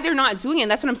that's why they're not doing it.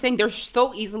 And that's what I'm saying. They're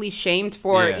so easily shamed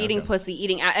for eating pussy,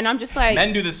 eating ass. And I'm just like,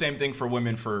 men do the same thing for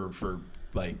women for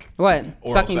like what,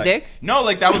 sucking sex. Dick? No,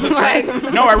 like that was a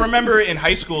term. No, I remember in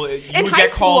high school you would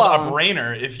get called a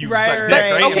brainer if you sucked dick,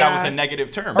 right? Okay. And that was a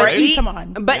negative term, right? Come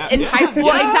on. But in high school,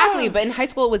 exactly. But in high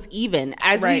school, it was even.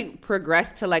 As we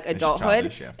progressed to like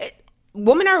adulthood,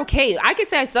 women are okay. I could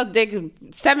say I suck dick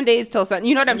 7 days till Sunday.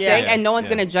 You know what I'm saying? And no one's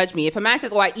gonna judge me. If a man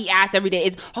says, I eat ass every day,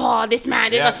 it's this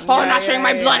man, I'm not sharing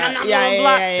my blood, I'm not blah,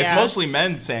 blah. It's mostly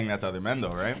men saying that to other men, though,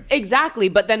 right? Exactly.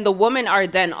 But then the women are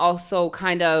then also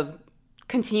kind of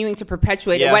continuing to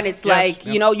perpetuate it when it's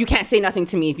you know, you can't say nothing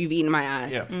to me if you've eaten my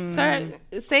ass. Sir,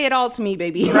 say it all to me,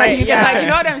 baby. Right. Like, you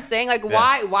know what I'm saying? Like,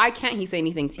 why can't he say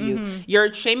anything to you?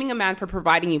 You're shaming a man for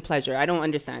providing you pleasure. I don't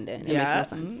understand it. It makes no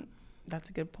sense. That's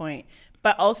a good point.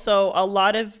 But also a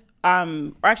lot of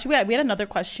or actually we had another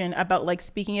question about like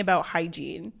speaking about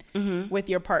hygiene with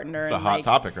your partner. It's a hot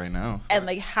topic right now. And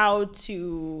like how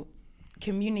to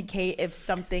communicate if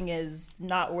something is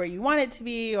not where you want it to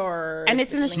be, or and it's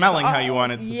smelling how you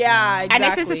want it to smell. Exactly.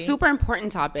 And it's a super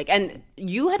important topic. And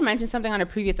you had mentioned something on a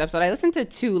previous episode. I listened to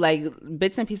 2 like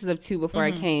bits and pieces of 2 before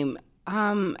I came.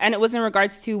 And it was in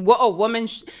regards to what a woman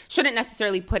shouldn't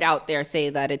necessarily put out there, say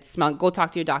that it's smell, go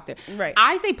talk to your doctor. Right.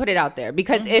 I say put it out there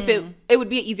because if it would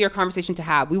be an easier conversation to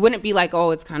have. We wouldn't be like,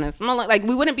 it's kind of smelling. Like,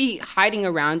 we wouldn't be hiding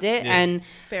around it. And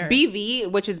BV,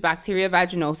 which is bacteria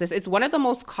vaginosis, it's one of the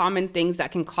most common things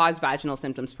that can cause vaginal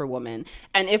symptoms for women.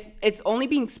 And if it's only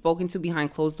being spoken to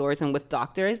behind closed doors and with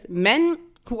doctors, men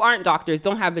who aren't doctors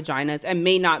don't have vaginas and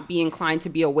may not be inclined to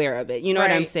be aware of it. You know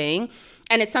what I'm saying?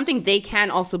 And it's something they can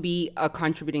also be a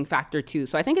contributing factor to.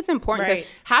 So I think it's important to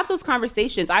have those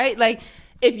conversations.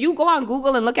 If you go on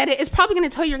Google and look at it, it's probably going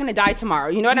to tell you you're going to die tomorrow.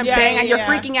 You know what I'm saying? And you're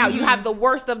freaking out. You have the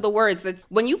worst of the words.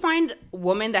 When you find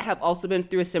women that have also been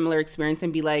through a similar experience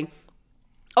and be like,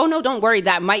 oh, no, don't worry,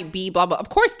 that might be blah, blah. Of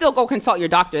course, still go consult your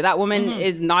doctor. That woman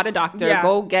is not a doctor.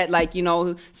 Go get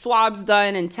swabs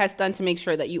done and tests done to make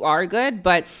sure that you are good.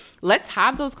 But let's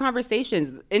have those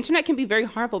conversations. Internet can be very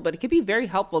harmful, but it can be very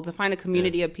helpful to find a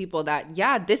community of people that,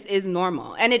 this is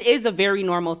normal. And it is a very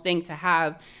normal thing to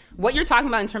have. What you're talking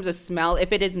about in terms of smell,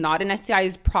 if it is not an STI,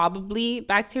 is probably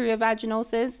bacteria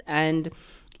vaginosis. And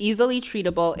easily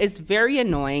treatable. It's very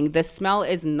annoying. The smell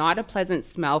is not a pleasant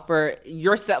smell for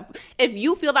yourself. If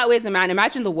you feel that way as a man,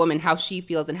 imagine the woman, how she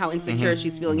feels and how insecure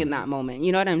she's feeling in that moment.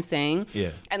 You know what I'm saying?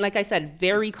 Yeah. And like I said,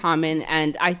 very common,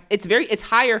 and it's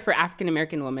higher for African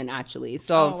American women actually.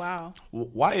 So, oh wow,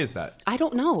 why is that? I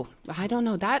don't know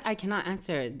that I cannot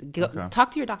answer.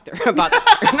 Talk to your doctor about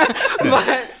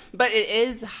that. but it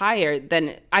is higher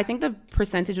than, I think the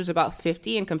percentage was about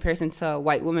 50 in comparison to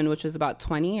white women, which was about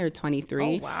 20 or 23.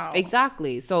 Oh, wow.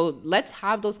 Exactly. So let's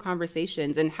have those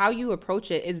conversations, and how you approach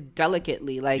it is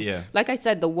delicately. Like I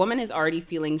said, the woman is already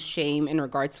feeling shame in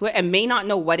regards to it and may not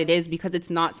know what it is because it's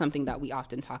not something that we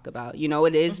often talk about. You know,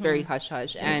 it is very hush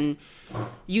hush. And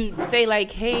you say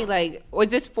like, hey, like, was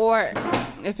this for,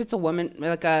 if it's a woman,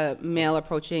 like a male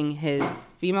approaching his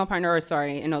female partner, or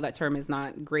sorry, I know that term is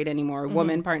not great anymore,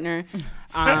 woman partner.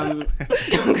 Guys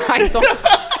don't.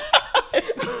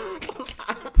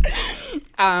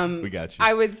 We got you.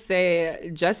 I would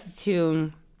say just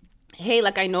to, hey,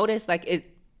 like I noticed like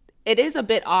it is a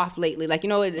bit off lately. Like, you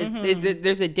know,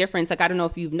 there's a difference. Like, I don't know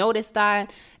if you've noticed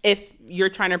that. If you're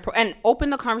trying to and open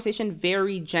the conversation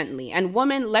very gently. And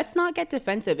women, let's not get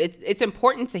defensive. It's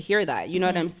important to hear that. You know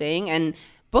what I'm saying? And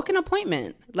book an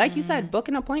appointment. Like you said, book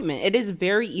an appointment. It is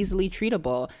very easily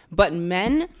treatable. But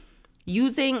men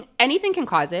using anything can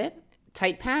cause it.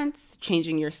 Tight pants,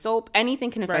 changing your soap,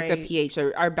 anything can affect the pH.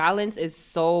 Our balance is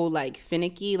so like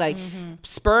finicky. Like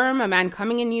sperm, a man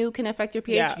coming in you can affect your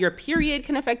pH. Yeah. Your period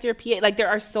can affect your pH. Like there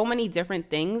are so many different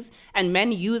things. And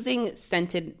men using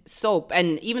scented soap,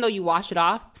 and even though you wash it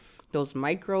off, those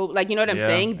micro, like, you know what I'm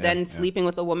saying? Then sleeping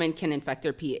with a woman can affect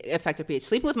her pH.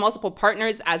 Sleeping with multiple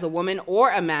partners as a woman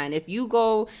or a man. If you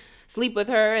go sleep with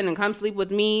her and then come sleep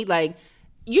with me, like,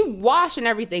 you wash and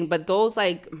everything, but those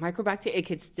like microbacteria, it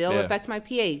could still affect my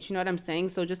pH. You know what I'm saying?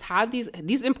 So just have these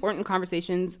important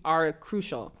conversations are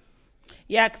crucial.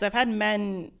 Yeah, because I've had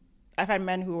men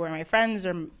who were my friends,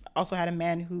 or also had a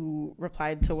man who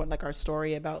replied to what like our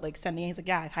story about like sending. He's like,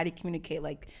 yeah, how do you communicate?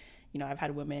 Like, you know, I've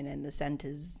had women and the scent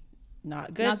is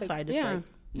not good, so I just like.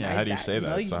 Yeah, how do you say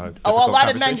that? It's a lot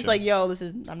of men just like, yo,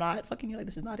 I'm not fucking you. Like,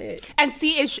 this is not it. And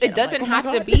see, it doesn't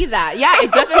have to be that. Yeah,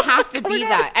 it doesn't have to be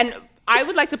that. And I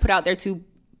would like to put out there too,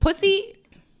 pussy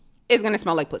is gonna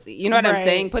smell like pussy. You know what I'm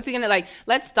saying? Pussy gonna like,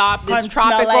 let's stop this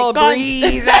tropical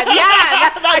breeze.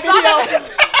 I saw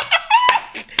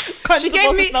that. She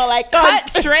gave me smell like cut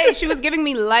straight. She was giving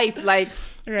me life. Like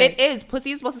it is.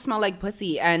 Pussy is supposed to smell like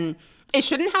pussy, and it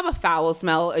shouldn't have a foul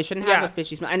smell. It shouldn't have a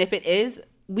fishy smell. And if it is,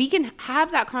 we can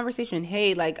have that conversation.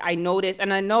 Hey, like I noticed,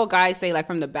 and I know guys say like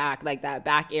from the back, like that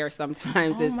back air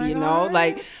sometimes is, you know,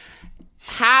 like.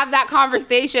 Have that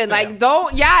conversation. Like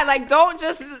don't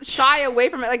just shy away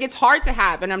from it. Like it's hard to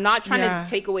have, and I'm not trying to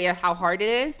take away how hard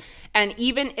it is. And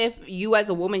even if you as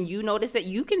a woman, you notice it,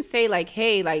 you can say like,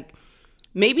 hey, like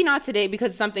maybe not today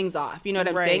because something's off. You know what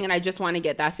I'm saying? And I just want to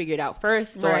get that figured out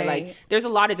first. Or like there's a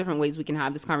lot of different ways we can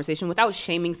have this conversation without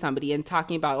shaming somebody and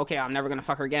talking about, okay, I'm never gonna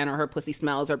fuck her again, or her pussy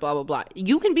smells, or blah blah blah.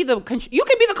 You can be the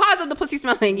cause of the pussy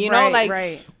smelling, you know?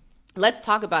 Like let's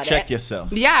talk about Check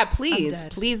yourself. Yeah, please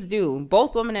do.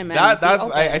 Both women and men.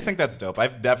 I think that's dope.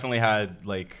 I've definitely had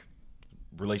like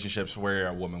relationships where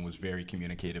a woman was very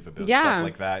communicative about stuff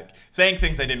like that, saying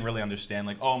things I didn't really understand,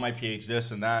 like, oh, my pH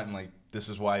this and that, and like this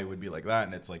is why it would be like that.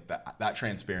 And it's like that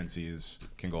transparency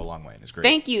can go a long way, and it's great.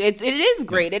 Thank you. It is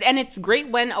great. And it's great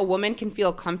when a woman can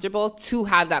feel comfortable to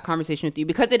have that conversation with you,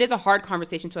 because it is a hard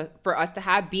conversation for us to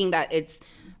have, being that it's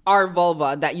our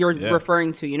vulva that you're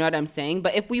referring to, you know what I'm saying?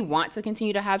 But if we want to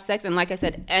continue to have sex, and like I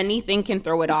said, anything can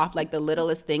throw it off, like the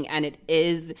littlest thing, and it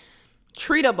is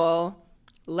treatable,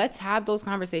 let's have those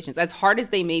conversations. As hard as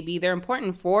they may be, they're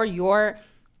important for your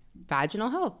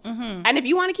vaginal health. And if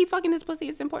you want to keep fucking this pussy,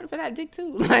 it's important for that dick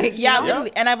too. Like,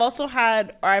 literally. And I've also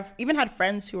I've even had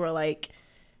friends who are like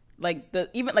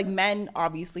men,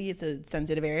 obviously it's a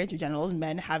sensitive area to genitals.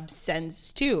 Men have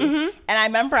sense too. And I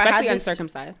remember especially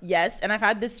uncircumcised. Yes, and I've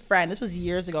had this friend, this was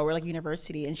years ago, we're like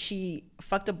university, and she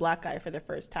fucked a black guy for the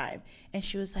first time. And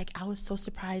she was like, I was so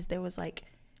surprised there was like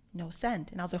no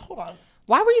scent. And I was like, hold on.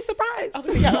 Why were you surprised? I was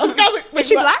like, was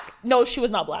she black? No, she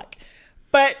was not black.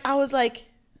 But I was like,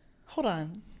 hold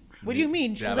on. What do you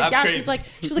mean? She was like, yeah, she's like,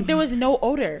 there was no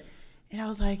odor. And I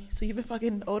was like, so you've been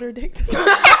fucking odor dick?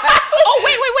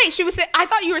 Oh, wait. She was saying, I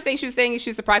thought you were saying she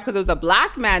was surprised because it was a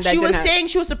black man that she was saying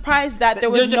she was surprised that there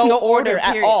was no odor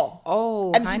at all.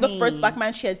 Oh, and this is the first black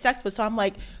man she had sex with. So I'm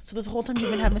like, so this whole time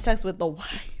you've been having sex with the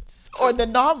whites or the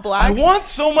non-blacks? I want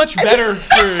so much better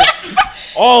for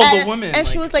all the women. And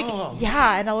she was like,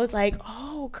 yeah. And I was like,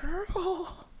 oh,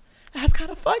 girl, that's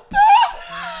kind of fucked up.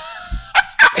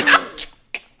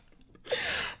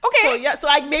 Okay. So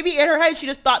maybe in her head, she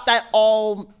just thought that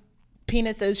all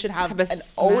penises should have an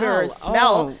odor or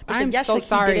smell. I'm so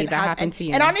sorry that happened to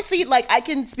you. And honestly, like, I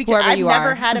can speak to, I've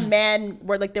never had a man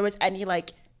where, like, there was any,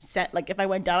 like, scent. Like, if I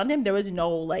went down on him, there was no,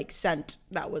 like, scent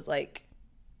that was, like...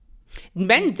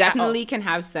 Men definitely can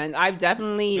have scent. I've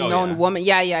definitely known women.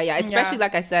 Yeah. Especially,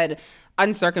 like I said,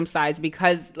 uncircumcised,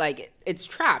 because, like, it's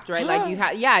trapped, right? Like, you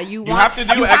have to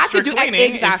do extra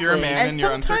cleaning if you're a man and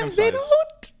you're uncircumcised. They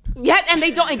don't. Yeah, and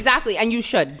they don't exactly, and you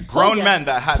should. Grown men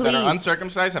that are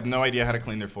uncircumcised have no idea how to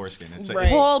clean their foreskin. It's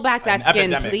pull back that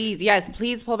skin, please. Yes,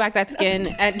 please pull back that skin.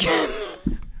 And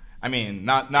I mean,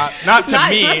 not to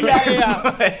me.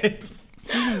 But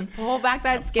pull back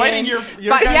that skin. Fighting your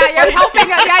you're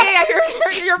helping us. Yeah.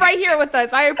 You're right here with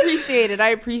us. I appreciate it.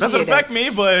 Doesn't affect me,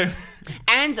 but.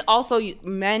 And also,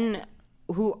 men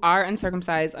who are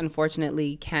uncircumcised,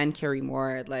 unfortunately, can carry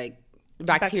more, like,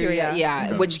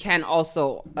 bacteria. Which can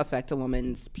also affect a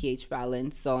woman's pH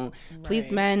balance. So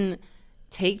please, men,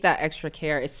 take that extra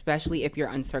care, especially if you're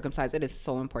uncircumcised. It is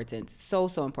so important. So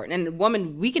important. And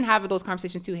woman, we can have those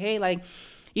conversations too. Hey, like,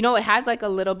 you know, it has like a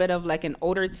little bit of like an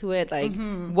odor to it. Like,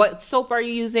 what soap are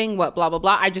you using? What blah, blah,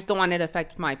 blah. I just don't want it to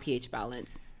affect my pH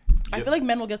balance. I feel like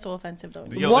men will get so offensive, though.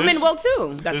 Women will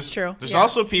too. That's true. There's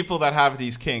also people that have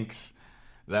these kinks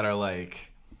that are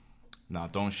like, no,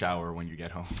 don't shower when you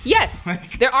get home. Yes,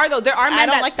 there are men. I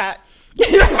don't like that.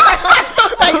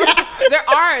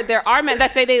 There are men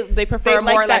that say they prefer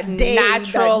more like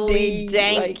naturally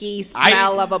danky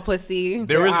smell of a pussy.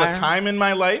 There was a time in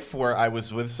my life where I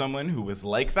was with someone who was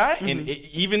like that, and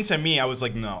even to me, I was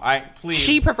like, no, please.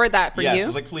 She preferred that for you. Yes, I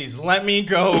was like, please let me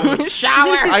go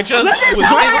shower. I just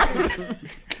was.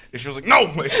 And she was like, no.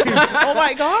 Oh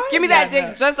my god, give me that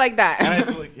dick just like that. And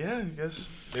it's like, yeah, I guess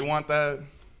they want that.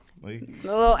 Like, a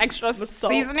little extra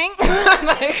seasoning,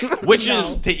 which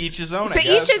is to each his own. To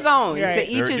each his own. Right. To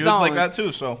each his own. There are dudes like that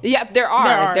too. So yeah, there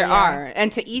are,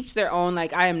 and to each their own.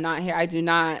 Like, I am not here. I do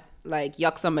not like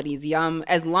yuck somebody's yum,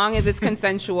 as long as it's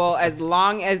consensual, as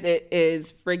long as it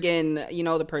is friggin', you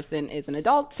know, the person is an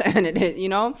adult and it is, you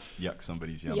know, yuck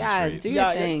somebody's yum. Yeah, do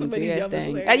your thing. Do your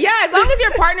thing. Yeah, as long as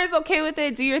your partner's okay with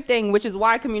it, do your thing, which is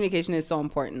why communication is so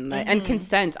important. Like, and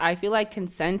consent. I feel like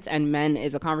consent and men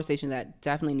is a conversation that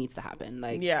definitely needs to happen.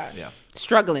 Like, yeah.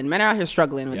 Struggling. Men are out here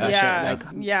struggling with that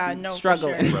shit. Like,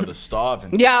 struggling. Sure. Brother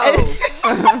starving.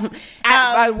 At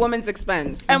a woman's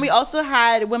expense. And we also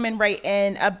had women write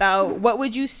in about what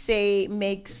would you say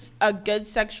makes a good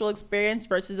sexual experience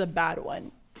versus a bad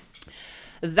one?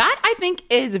 That, I think,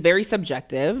 is very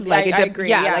subjective. Like, I agree.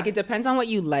 Yeah, like, it depends on what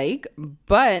you like.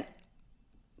 But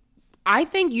I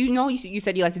think, you know, you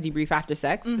said you like to debrief after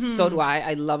sex. So do I.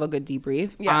 I love a good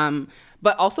debrief. Yeah.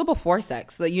 But also before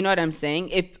sex. Like, you know what I'm saying?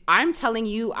 If I'm telling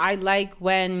you I like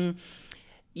when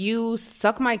you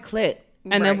suck my clit,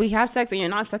 and then we have sex and you're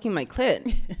not sucking my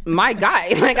clit, my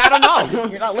guy, like, I don't know.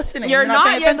 You're not listening. You're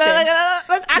not.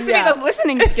 Let's activate those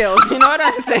listening skills. You know what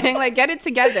I'm saying? Like, get it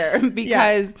together,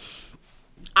 because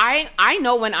I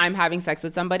know when I'm having sex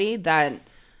with somebody that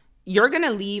you're going to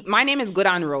leave. My name is good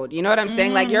on road. You know what I'm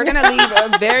saying? Like, you're going to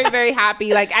leave very, very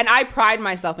happy. Like, and I pride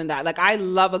myself in that. Like, I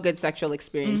love a good sexual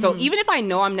experience. So even if I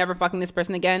know I'm never fucking this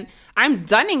person again, I'm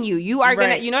dunning you. You are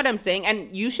going to, you know what I'm saying?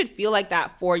 And you should feel like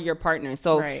that for your partner.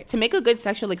 So to make a good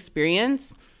sexual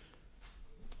experience,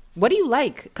 what do you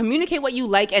like? Communicate what you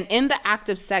like. And in the act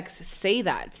of sex, say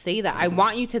that. I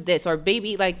want you to this. Or,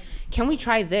 baby, like, can we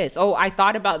try this? Oh, I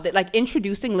thought about that. Like,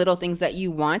 introducing little things that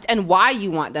you want and why you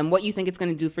want them, what you think it's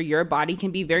going to do for your body,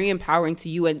 can be very empowering to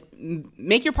you and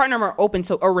make your partner more open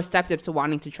to or receptive to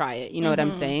wanting to try it. You know what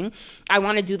I'm saying? I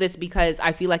want to do this because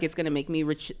I feel like it's going to make me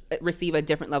receive a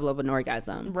different level of an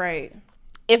orgasm. Right.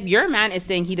 If your man is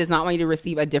saying he does not want you to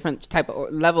receive a different type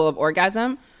of level of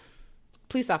orgasm,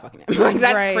 please stop fucking him. Like,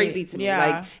 that's crazy to me.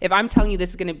 Like, if I'm telling you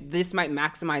this might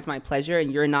maximize my pleasure and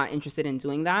you're not interested in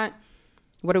doing that,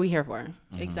 what are we here for?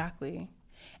 Exactly.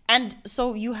 And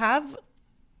so you have,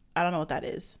 I don't know what that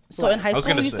is. So in high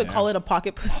school, we used to call it a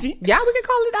pocket pussy. Yeah, we could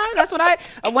call it that. That's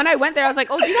what when I went there, I was like,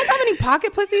 oh, do you guys have any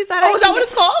pocket pussies? Is that what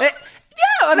it's called?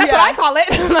 Yeah, that's what I call it.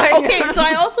 Like, okay, so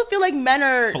I also feel like men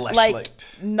are like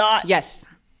not. Yes.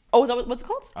 Oh, is that what's it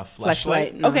called? A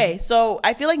fleshlight. Mm-hmm. Okay, so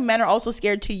I feel like men are also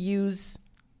scared to use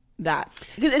that.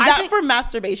 Is that for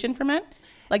masturbation for men?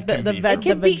 Like the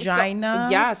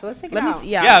vagina? So let's take it out.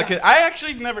 Yeah, because I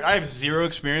have zero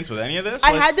experience with any of this.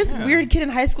 I had this weird kid in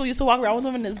high school who used to walk around with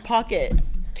him in his pocket.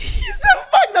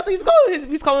 That's what he's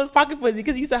calling his pocket pussy,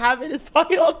 because he used to have it in his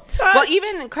pocket all the time. Well,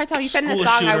 even Cartel, he said in the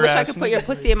song, I wish I could put your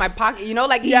pussy in my pocket. You know,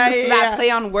 like, he used that play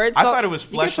on words. I thought it was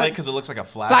fleshlight because it looks like a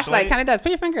flashlight. Flashlight kind of does. Put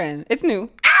your finger in. It's new.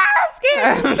 I'm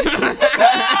scared.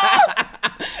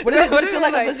 What does it feel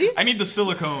like a pussy? I need the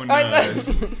silicone. I'm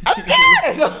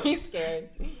scared. He's scared.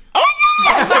 Oh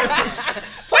my god!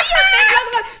 Put your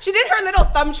finger. She did her little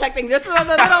thumb check thing. Just a little.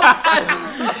 Level 1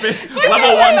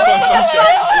 thumb check.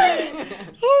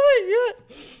 Oh my god!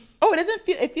 Oh, it doesn't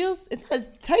feel. It feels. It's not as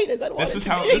tight as I want. This is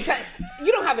how.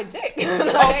 You don't have a dick.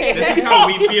 Okay. This is how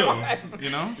we feel. You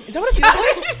know. Is that what it feels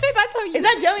like? You say that's how you. Is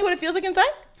that generally what it feels like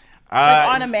inside? Like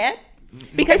on a man?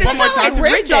 Because it's kind of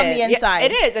rigid on the inside. Yeah,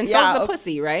 it is, and so is the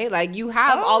pussy, right? Like you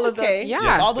have all of the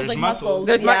all those like muscles.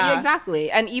 There's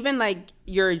exactly, and even like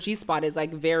your G spot is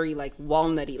like very like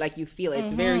walnutty, like you feel it.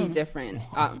 It's very different.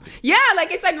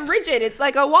 Like it's like rigid. It's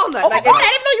like a walnut. Oh like, my god, I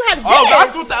didn't know you had this. Oh,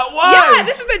 that's what that was. Yeah,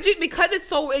 this is the G because it's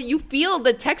so you feel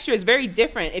the texture is very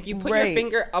different. If you put your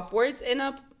finger upwards in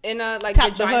a like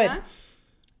tap vagina. The hood.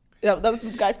 Yeah, that's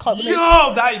what guys call it.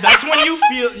 That's when you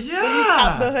feel. Yeah. When you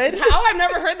tap the hood. How I've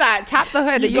never heard that. Tap the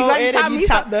hood. You go in and you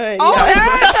tap the hood. Oh,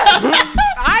 yeah.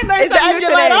 I learned something new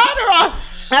today. On or off?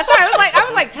 That's why I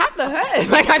was like tap the hood.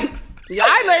 Like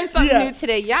I learned something new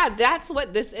today. Yeah, that's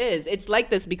what this is. It's like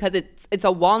this because it's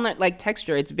a walnut like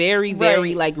texture. It's very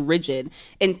very like rigid.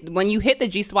 And when you hit the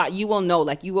G spot, you will know.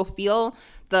 Like you will feel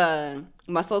the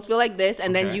muscles feel like this,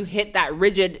 and then you hit that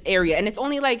rigid area, and it's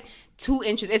only like 2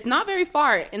 inches. It's not very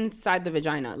far inside the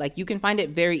vagina. Like you can find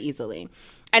it very easily.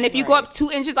 And if you go up 2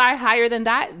 inches higher than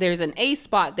that, there's an A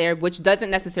spot there, which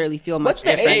doesn't necessarily feel much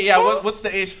different. What's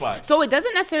the A spot? So it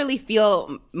doesn't necessarily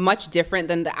feel much different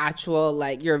than the actual,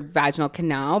 like, your vaginal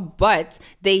canal. But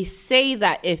they say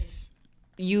that if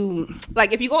you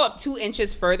go up 2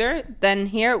 inches further than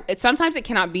here, sometimes it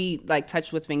cannot be, like,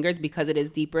 touched with fingers because it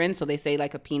is deeper in. So they say,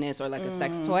 like, a penis or, like, a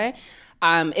sex toy.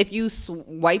 If you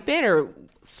swipe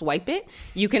it,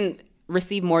 you can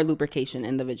receive more lubrication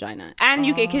in the vagina. And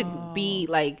it could be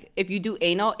like, if you do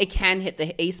anal, it can hit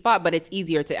the A spot, but it's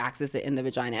easier to access it in the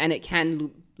vagina, and it can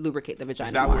lubricate the vagina.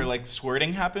 Is that where like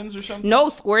squirting happens or something? No,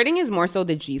 squirting is more so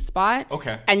the G spot.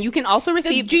 Okay. And you can also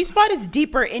receive the G spot is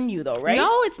deeper in you though, right?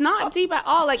 No, it's not deep at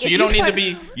all. Like so you don't need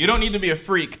to be a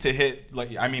freak to hit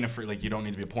like a freak, like you don't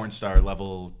need to be a porn star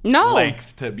level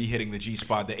length to be hitting the G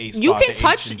spot, the A spot. You can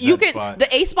touch spot.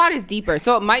 The A spot is deeper,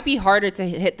 so it might be harder to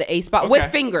hit the A spot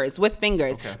with fingers.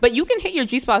 Okay. But you can hit your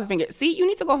G spot with fingers. See, you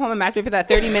need to go home and masturbate for that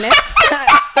 30 minutes.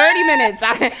 30 minutes.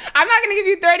 I'm not gonna give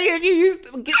you 30 if you use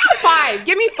 5.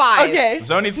 Give me 5. Okay.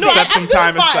 Zoe needs to set some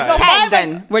time aside. 10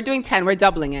 then. We're doing 10. We're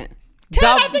doubling it. 10,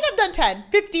 I think I've done 10.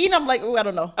 15, I'm like, I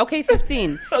don't know. Okay,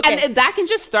 15. Okay. And that can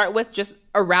just start with just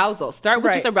arousal. Start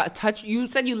with just arousal. Touch. You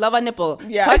said you love a nipple.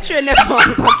 Yeah. Touch your nipples,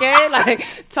 okay? Like,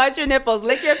 touch your nipples.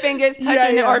 Lick your fingers. Touch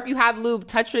your nipples. Or if you have lube,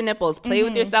 touch your nipples. Play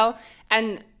with yourself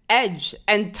and edge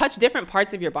and touch different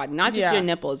parts of your body, not just your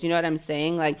nipples. You know what I'm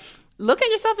saying? Like, look at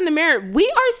yourself in the mirror. We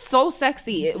are so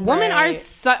sexy. Women are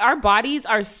our bodies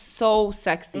are so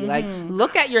sexy. Like,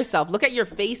 look at yourself. Look at your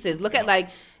faces. Look at, like,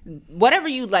 whatever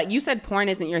you like. You said porn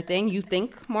isn't your thing. You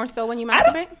think more so when you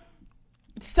masturbate?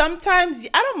 Sometimes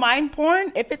I don't mind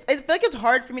porn. I feel like it's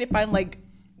hard for me to find, like,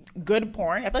 good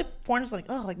porn. I feel like porn is like,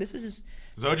 oh, like, this is just...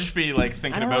 Zoe just be like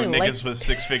thinking about really niggas with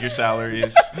 6-figure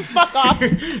salaries. Fuck off.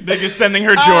 Niggas sending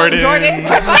her Jordan. Zoe's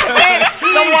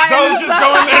just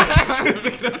going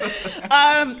there.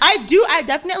 I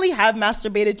definitely have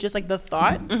masturbated just like the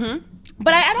thought.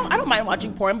 But I don't mind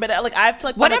watching porn, but like I have to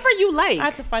like whatever you like. I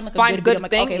have to find like a good video. I'm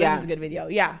like, okay, this is a good video.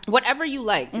 Yeah. Whatever you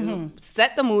like.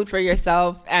 Set the mood for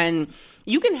yourself, and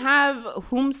you can have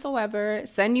whomsoever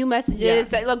send you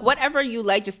messages. Look, whatever you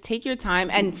like, just take your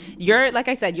time. And like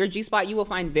I said, your G spot you will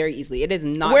find very easily. It is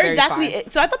not where very exactly. far.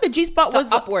 So I thought the G spot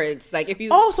was upwards. Like if you.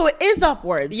 Oh, so it is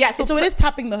upwards. Yeah. So it is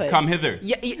tapping the hood. Come hither.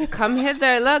 Yeah. Come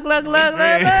hither. Look.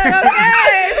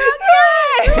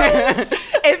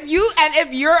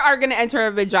 If you are gonna enter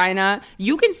a vagina,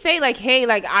 you can say like, hey,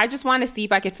 like I just want to see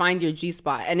if I could find your G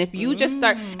spot. And if you just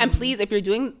start, and please, if you're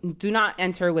do not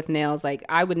enter with nails. Like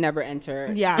I would never enter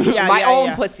my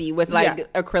own pussy with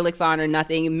like acrylics on or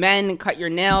nothing. Men, cut your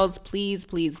nails, please.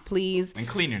 And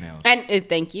clean your nails. And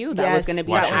thank you. That was gonna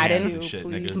be added.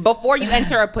 Before you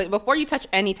enter before you touch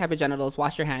any type of genitals,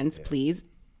 wash your hands, please.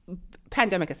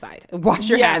 Pandemic aside, wash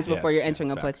your hands before you're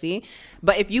entering a pussy.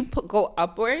 But if you go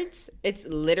upwards, it's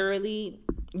literally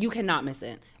you cannot miss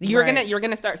it. You're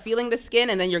gonna start feeling the skin,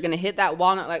 and then you're gonna hit that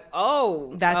walnut. Like,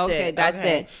 oh, that's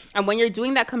it. And when you're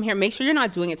doing that, come here. Make sure you're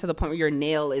not doing it to the point where your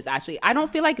nail is actually. I don't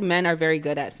feel like men are very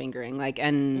good at fingering. Like,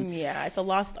 and it's a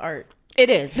lost art. It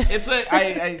is.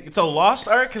 It's a lost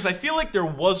art because I feel like there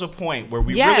was a point where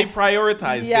we really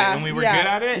prioritized it and we were good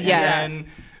at it, and then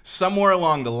somewhere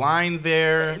along the line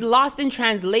there. Lost in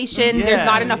translation. Yeah, there's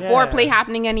not enough foreplay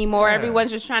happening anymore. Yeah.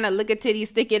 Everyone's just trying to lick a titty,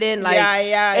 stick it in. Like,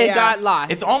 it got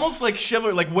lost. It's almost like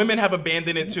chivalry. Like, women have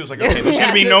abandoned it too. It's like, okay, there's going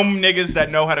to be no niggas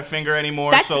that know how to finger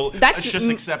anymore, so let's just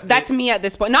accept it. That's me at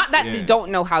this point. Not that you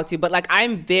don't know how to, but like,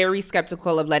 I'm very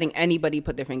skeptical of letting anybody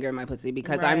put their finger in my pussy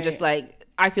because I'm just like,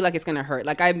 I feel like it's gonna hurt.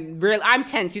 Like I'm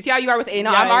tense. You see how you are with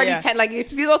anal? I'm already tense. Like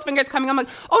if you see those fingers coming, I'm like,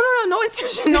 oh no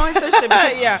insertion, no insertion.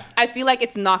 I feel like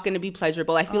it's not gonna be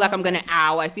pleasurable. I feel like I'm gonna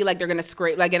ow. I feel like they're gonna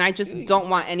scrape. Like, and I just don't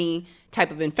want any type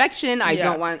of infection. I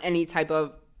don't want any type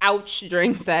of ouch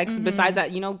during sex. Besides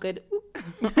that, good.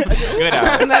 Good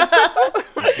outs.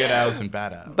 Good outs and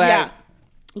bad outs. But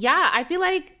yeah, I feel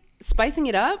like spicing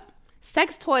it up.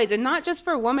 Sex toys, and not just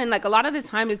for women. Like a lot of the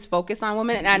time it's focused on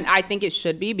women, and I think it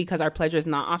should be because our pleasure is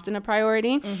not often a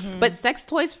priority. But sex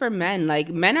toys for men, like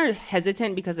men are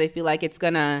hesitant because they feel like it's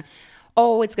gonna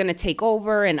take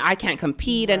over and I can't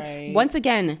compete. And once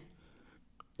again,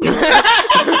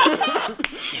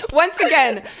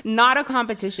 not a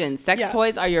competition. Sex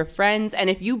toys are your friends, and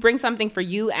if you bring something for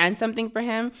you and something for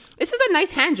him, this is a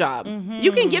nice hand job.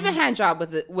 You can give a hand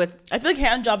job with. I feel like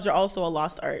hand jobs are also a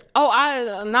lost art.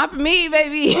 Oh, not for me,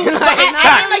 baby.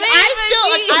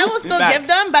 I will still give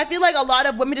them, but I feel like a lot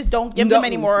of women just don't give them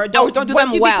anymore. Don't do them well.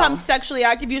 Once you become sexually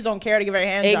active, you just don't care to give her a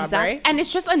hand job, right? And it's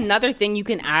just another thing you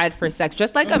can add for sex.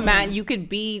 Just like a man, you could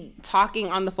be talking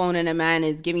on the phone and a man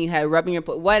is giving you head, rubbing your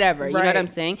whatever. You know what I'm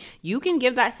saying? You can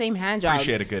give that same hand job.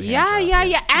 Appreciate a good hand job.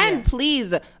 Yeah. And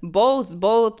please, both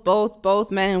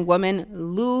men and women,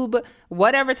 lube,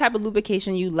 whatever type of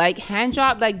lubrication you like. Hand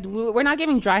job, like we're not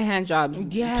giving dry hand jobs.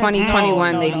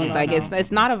 2021, ladies.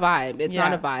 It's not a vibe. It's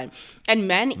not a vibe. And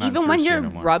men, even when you're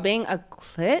rubbing a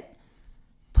clit,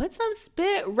 put some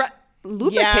spit.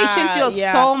 Lubrication feels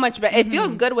so much better. It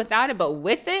feels good without it, but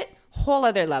with it, whole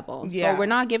other level. So we're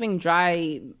not giving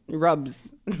dry rubs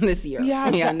this year.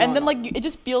 And then like it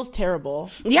just feels terrible.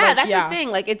 That's the thing.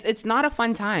 Like it's not a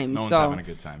fun time. No one's having a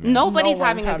good time. Nobody's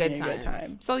having a good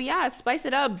time. So spice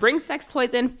it up. Bring sex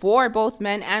toys in for both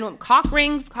men and cock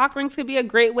rings. Cock rings could be a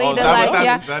great way to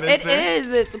like. It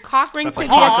is. Cock rings could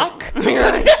be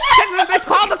it's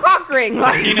called a cock ring. It's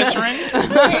a penis ring.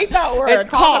 I hate that word. It's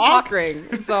called a cock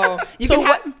ring. So you can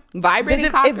have vibrating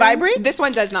cock ring. It vibrates? This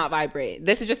one does not vibrate.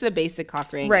 This is just a basic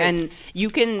cock ring, and you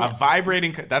can a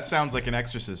vibrating. That sounds like an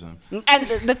exorcism. And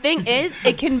the thing is,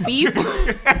 it can be.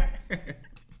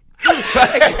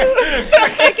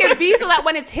 It can be so that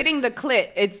when it's hitting the clit,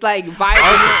 it's like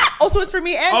vibrating. Also, it's for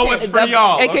me and it's for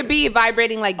y'all. It could be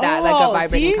vibrating like that, like a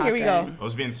vibrating cock ring. Here we go. I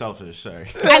was being selfish, sorry.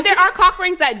 And there are cock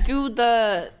rings that do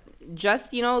the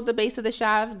base of the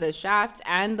shaft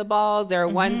and the balls. There are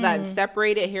ones that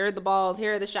separate it. Here are the balls,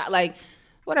 here are the shaft. Like,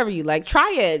 whatever you like.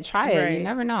 Try it. You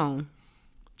never know.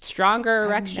 Stronger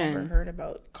erection. I've never heard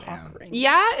about cock rings.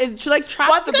 Yeah, it's like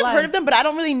traps the blood. I've heard of them, but I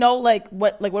don't really know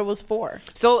what it was for.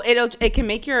 So it can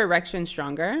make your erection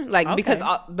stronger, because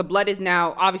the blood is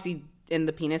now obviously in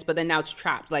the penis, but then now it's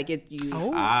trapped. Like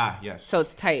yes. So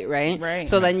it's tight, right? Right.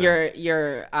 So then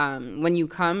you're when you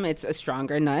come, it's a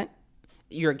stronger nut.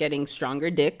 You're getting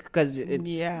stronger dick because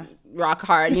it's rock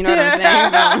hard. You know what I'm saying?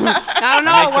 So, I don't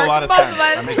know. That makes a lot of sense.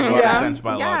 That makes a lot of sense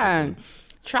biologically.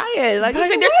 Try it. Like, there's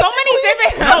so many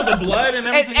different. The blood and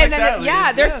everything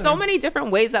there's so many different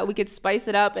ways that we could spice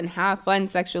it up and have fun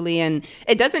sexually, and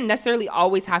it doesn't necessarily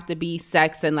always have to be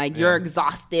sex and like you're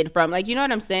exhausted from you know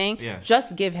what I'm saying? Yeah.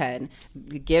 Just give head,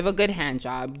 give a good hand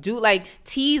job, do like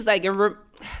tease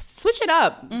switch it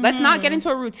up. Let's not get into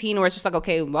a routine where it's just like,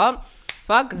 okay, well,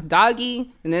 fuck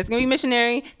doggy, and then it's gonna be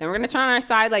missionary, then we're gonna turn on our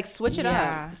side. Like, switch it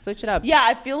up.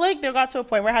 I feel like there got to a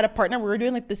point where I had a partner where we were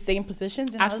doing like the same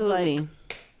positions, and absolutely. I was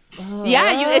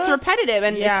like, it's repetitive,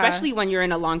 and especially when you're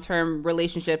in a long-term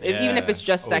relationship, even if it's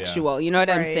just sexual, you know what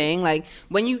I'm saying? Like,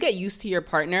 when you get used to your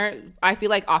partner, I feel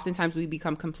like oftentimes we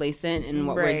become complacent in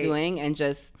what we're doing, and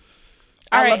just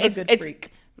it's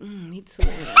freak. Me too,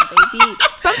 baby.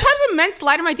 Sometimes when men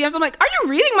slide in my DMs, I'm like, are you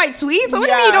reading my tweets? What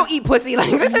do you mean you don't eat pussy? Like,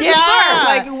 this is the start.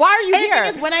 Like, why are you here? The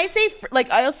thing is, when I say,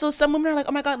 some women are like,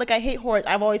 oh my God, like, I hate whores.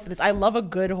 I've always said this. I love a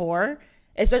good whore.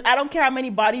 Especially, I don't care how many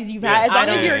bodies you've had. As long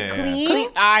as you're clean,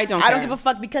 I don't give a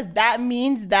fuck, because that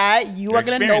means that you are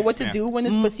going to know what to do when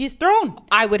this pussy is thrown.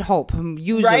 I would hope,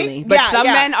 usually. Right? But some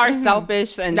men are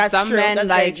selfish, and some men,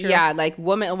 like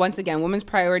women, once again, women's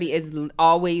priority is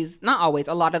always, not always,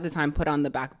 a lot of the time put on the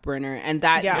back burner. And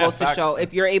that goes to show,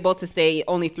 if you're able to say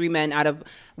only 3 men out of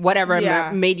whatever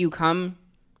made you come,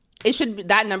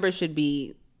 that number should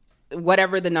be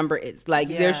whatever the number is. Like,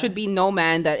 there should be no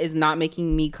man that is not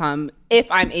making me come if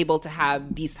I'm able to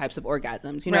have these types of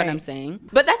orgasms. You know what I'm saying?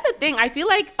 But that's the thing. I feel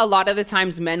like a lot of the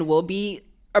times men will be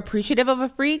appreciative of a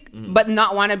freak, but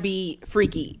not want to be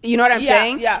freaky. You know what I'm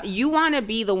saying? Yeah. You want to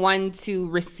be the one to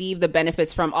receive the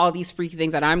benefits from all these freaky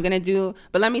things that I'm gonna do.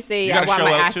 But let me say, I want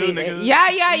my ass.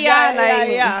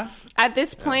 Yeah. At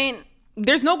this point,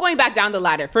 there's no going back down the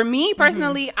ladder. For me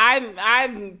personally,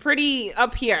 I'm pretty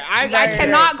up here. I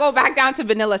cannot go back down to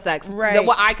vanilla sex. Right.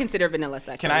 What I consider vanilla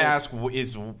sex. Can I ask,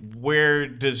 where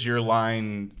does your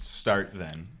line start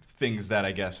then? Things that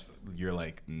I guess you're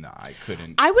like, nah, I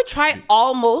couldn't. I would try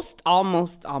almost,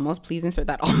 please insert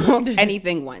that, almost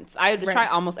anything once. I would try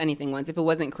almost anything once if it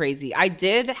wasn't crazy. I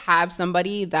did have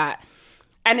somebody that,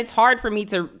 and it's hard for me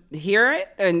to hear it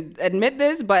and admit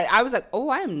this, but I was like, oh,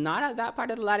 I am not at that part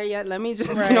of the ladder yet. Let me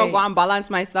just, go and balance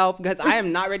myself because I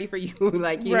am not ready for you, you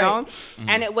know? Mm-hmm.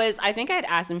 And it was, I think I had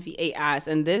asked him if he ate ass,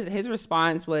 and his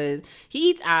response was,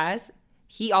 he eats ass.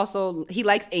 He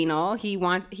likes anal. He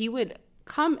would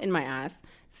come in my ass,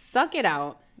 suck it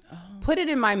out, put it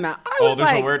in my mouth. There's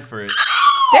a word for it.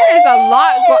 There is a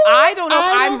lot. I don't know if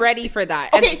I'm ready for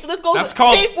that. Okay, so let's go with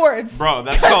safe words. Bro,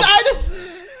 that's called...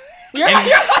 You're like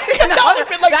pineapples.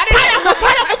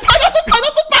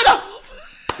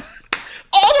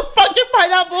 All the fucking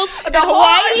pineapples in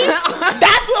Hawaii.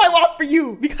 That's what I want for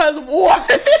you. Because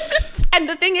what? And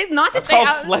the thing is, not to that's say...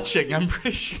 That's called fletching, I'm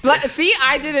pretty sure. See,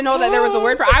 I didn't know that there was a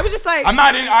word for it. I was just like...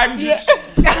 I'm just... you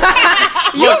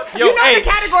know the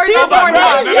categories of porn.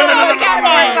 No.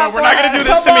 We're not going to do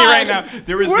this to me right now.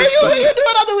 There was what are you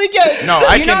doing on the weekend? No,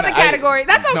 I You know the category.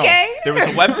 That's okay. There was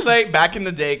a website back in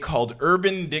the day called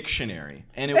Urban Dictionary.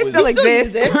 And it was still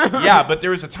exists. Yeah, but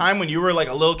there was a time when you were like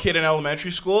a little kid in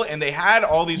elementary school, and they had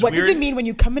all these What weird... does it mean when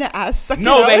you come in an ass?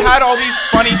 No, they had all these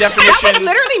funny definitions. That was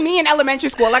literally me in elementary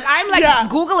school. Like, I'm like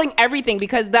Googling everything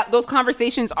because those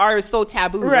conversations are so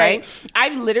taboo, right?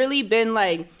 I've literally been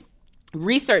like...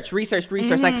 Research. Like,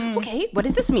 okay, what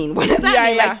does this mean? What does that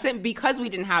mean? Like, because we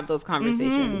didn't have those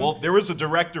conversations. Well, there was a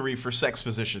directory for sex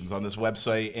positions on this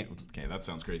website. Okay, that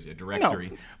sounds crazy, a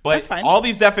directory. No, but all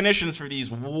these definitions for these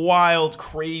wild,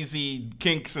 crazy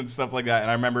kinks and stuff like that.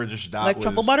 And I remember just that like was...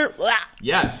 truffle butter?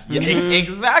 Yes,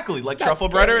 exactly. Like truffle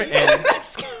butter. And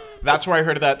that's where I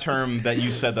heard of that term that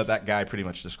you said that guy pretty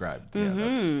much described.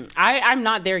 Yeah, I'm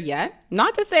not there yet.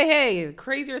 Not to say, hey,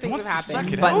 crazier things have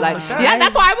happened. But like,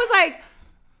 that's why I was like,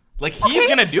 he's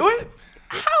going to do it?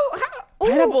 How?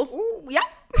 Pineapples. Yeah.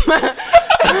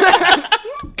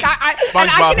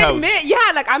 SpongeBob can admit,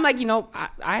 I'm like,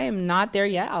 I am not there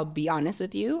yet. I'll be honest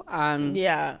with you.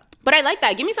 But I like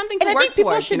that. Give me something to work towards. And I think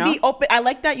people should be open. I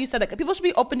like that you said that. People should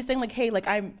be open to saying like, hey, like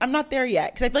I'm not there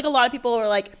yet. Because I feel like a lot of people are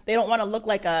like, they don't want to look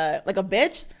like a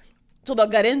bitch. So they'll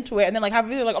get into it and then like have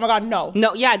like, oh my God, no.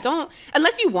 No, don't.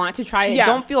 Unless you want to try it,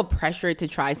 don't feel pressured to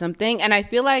try something. And I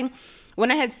feel like when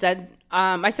I had said,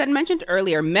 mentioned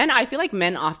earlier, I feel like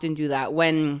men often do that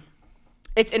when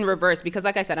it's in reverse. Because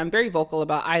like I said, I'm very vocal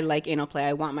about I like anal play.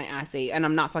 I want my ass ate. And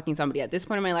I'm not fucking somebody at this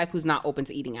point in my life who's not open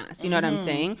to eating ass. You know what I'm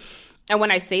saying? And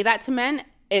when I say that to men,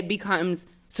 it becomes,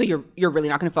 so you're really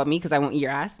not going to fuck me because I won't eat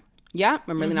your ass? Yeah,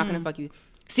 I'm really not going to fuck you.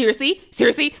 Seriously?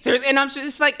 And I'm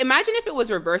just like, imagine if it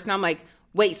was reversed and I'm like,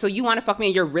 wait, so you want to fuck me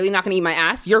and you're really not going to eat my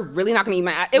ass? You're really not going to eat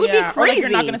my ass? It would be crazy. Or like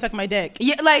you're not going to suck my dick.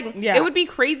 It would be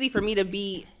crazy for me to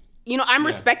be... I'm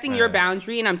respecting your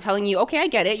boundary and I'm telling you, okay, I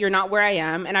get it. You're not where I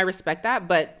am and I respect that,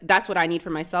 but that's what I need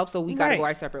for myself. So we got to go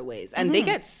our separate ways. And they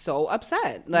get so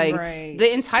upset. Like the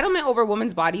entitlement over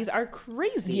women's bodies are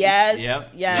crazy. Yes. Yep.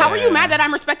 Yes. How are you mad that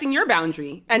I'm respecting your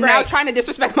boundary and now trying to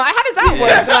disrespect mine? How does that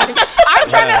work? Like, I'm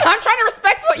trying to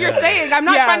respect what you're saying. I'm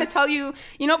not trying to tell you,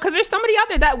 because there's somebody out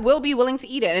there that will be willing to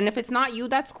eat it. And if it's not you,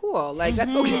 that's cool. Like,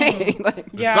 that's okay.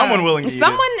 Someone willing to eat it.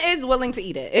 Someone is willing to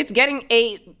eat it. It's getting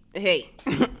ate. Hey.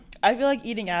 I feel like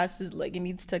eating ass is like, it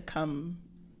needs to come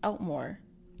out more.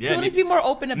 Yeah, people need to be more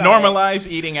open about normalize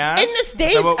eating ass. In the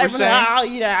States, everyone's like, I'll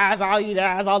eat ass,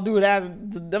 I'll do it as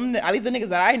them. At least the niggas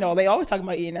that I know, they always talk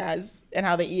about eating ass and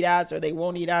how they eat ass or they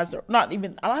won't eat ass or not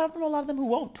even. I don't have a lot of them who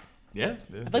won't. Yeah, I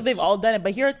feel like they've all done it,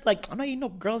 but here it's like, I'm not eating no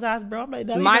girl's ass, bro. I'm like,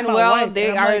 they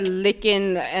are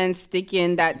licking and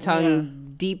sticking that tongue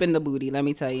deep in the booty, let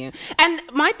me tell you. And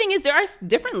my thing is, there are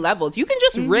different levels. You can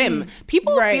just rim.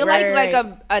 People feel like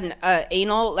an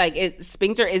anal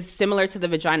sphincter is similar to the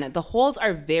vagina. The holes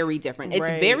are very different. It's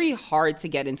very hard to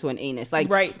get into an anus. Like,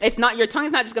 it's not, your tongue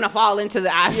is not just gonna fall into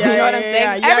the ass. You know what I'm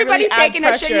saying? Everybody's really taking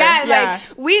a shit. Like,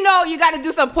 we know you got to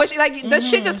do some pushing. Like, the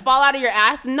shit just fall out of your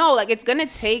ass. No, like, it's gonna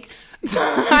take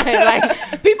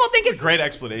Like, people think it's a great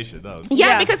explanation, though.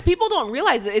 Yeah, because people don't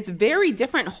realize that it's very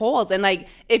different holes. And like,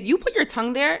 if you put your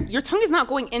tongue there, your tongue is not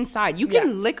going inside. You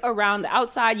can lick around the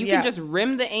outside. You can just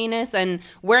rim the anus. And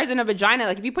whereas in a vagina,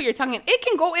 like if you put your tongue in, it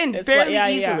can go in fairly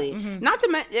easily. Mm-hmm. Not to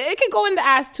mention, it can go in the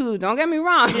ass too. Don't get me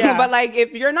wrong. Yeah. But like,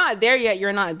 if you're not there yet,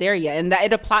 you're not there yet. And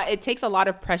that it takes a lot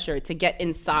of pressure to get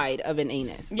inside of an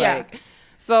anus. Yeah. Like,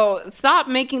 so stop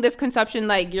making this conception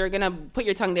like you're going to put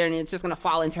your tongue there and it's just going to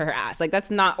fall into her ass. Like that's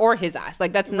not, or his ass.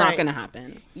 Like that's not going to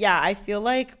happen. Yeah, I feel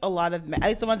like a lot of, at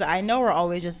least the ones that I know are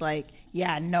always just like,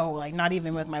 yeah, no, like not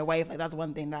even with my wife. Like that's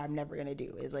one thing that I'm never going to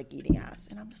do is like eating ass.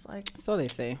 And I'm just like. So they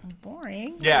say.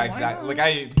 Boring. Yeah, exactly. Like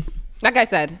like I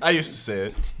said. I used to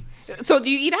say it. So do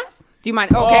you eat ass? Do you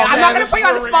mind? Okay, I'm not going to put you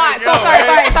on the spot. So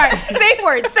sorry. Safe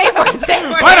words. Pineapple.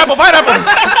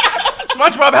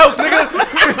 SpongeBob house, nigga.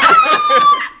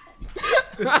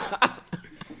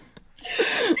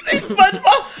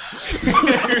 SpongeBob.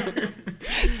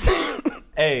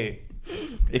 Hey,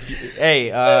 if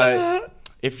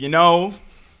you know,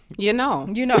 you know.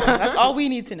 That's all we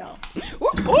need to know.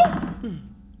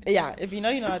 Yeah, if you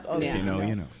know, that's all we need to know.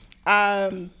 You know.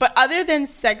 But other than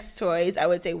sex toys, I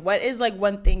would say, what is like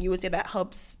one thing you would say that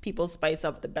helps people spice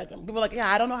up the bedroom? People are like,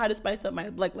 yeah, I don't know how to spice up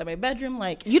my bedroom.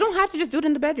 Like, you don't have to just do it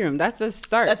in the bedroom. That's a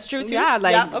start. That's true too. Yeah,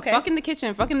 like fuck in the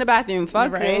kitchen, fuck in the bathroom,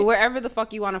 fuck wherever the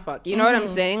fuck you want to fuck. You know what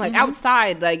I'm saying? Like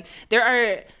outside, like there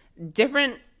are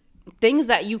different things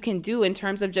that you can do in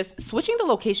terms of just switching the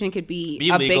location could be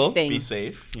a legal, big thing. Be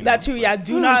safe. That too, yeah.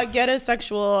 Do not get a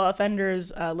sexual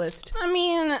offenders list. I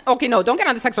mean, okay, no, don't get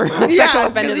on the sexual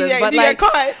offenders list. But like,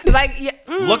 caught. Like,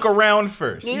 look around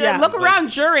first. Yeah, look around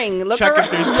during. Look check around.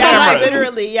 if there's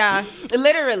cameras.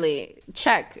 Literally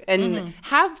check and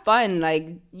have fun. Like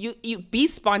you be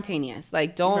spontaneous.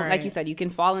 Like don't like you said, you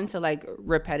can fall into like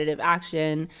repetitive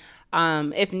action.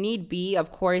 If need be,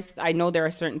 of course, I know there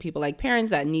are certain people like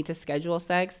parents that need to schedule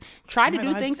sex. Try to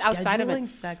do things outside of it.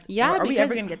 Sex. Yeah, are we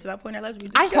ever gonna get to that point in our lives?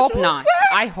 I hope not.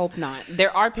 I hope not.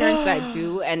 There are parents that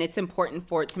do, and it's important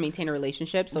for it to maintain a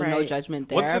relationship. So no judgment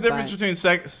there. What's the difference between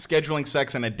scheduling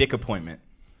sex and a dick appointment?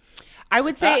 I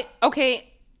would say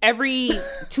every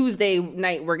Tuesday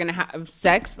night we're gonna have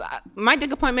sex. My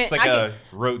dick appointment. It's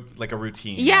like a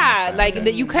routine. Yeah, like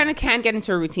that you kind of can get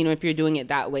into a routine if you're doing it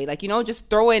that way. Like just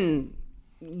throw in.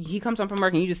 He comes home from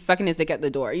work and you just sucking his dick at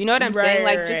the door. You know what I'm saying?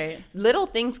 Like just little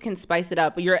things can spice it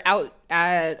up. You're out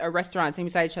at a restaurant, same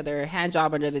beside each other, hand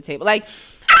job under the table. Like,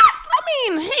 I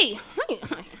mean, hey.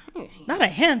 Not a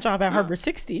hand job at Harbor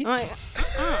 60. STK.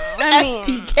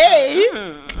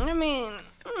 I mean.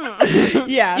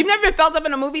 Yeah. You've never been felt up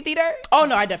in a movie theater? Oh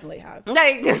no, I definitely have.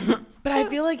 Like, but I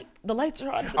feel like the lights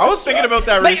are on. I was thinking about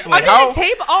that recently. Under the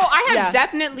table? Oh, I have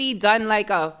definitely done like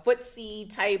a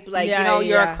footsie type. Like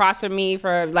you're across from me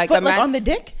for like like on the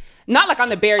dick. Not like on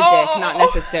the bare dick, not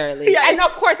necessarily. Yeah. And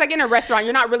of course, like in a restaurant,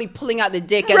 you're not really pulling out the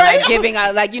dick and like giving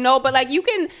out, like but like you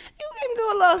can do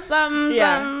a little something.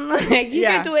 Like you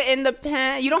can do it in the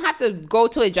pen. You don't have to go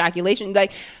to ejaculation.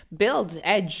 Like build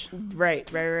edge.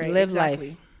 Right. Live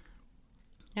life.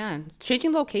 Yeah,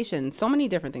 changing location. So many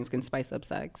different things can spice up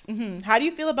sex. Mm-hmm. How do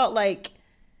you feel about like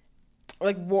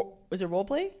is it role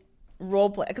play?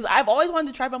 Because I've always wanted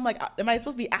to try, but I'm like, am I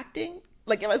supposed to be acting?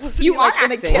 Like, am I supposed to be like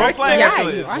in a character? Role playing, I feel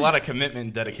like it's a lot of commitment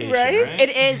and dedication, right? It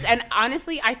is, and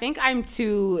honestly, I think I'm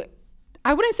too.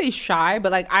 I wouldn't say shy,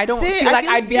 but like I don't feel like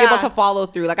I'd be able to follow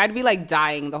through. Like I'd be like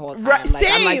dying the whole time.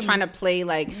 Like I'm like trying to play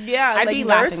like I'd be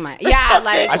laughing like like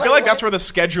I feel like that's where the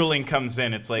scheduling comes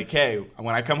in. It's like, hey,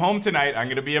 when I come home tonight, I'm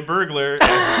gonna be a burglar.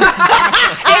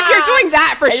 If you're doing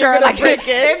that for sure, like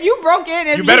if you broke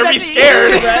in, you better be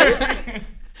scared.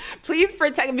 Please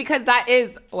protect, because that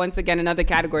is once again another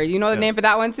category. You know the name for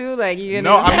that one too? Like I'm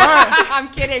not. I'm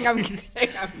kidding.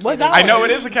 What's that? I know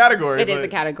it is a category. It is a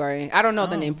category. I don't know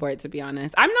the name for it, to be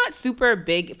honest. I'm not super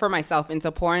big for myself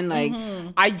into porn. Like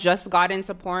I just got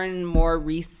into porn more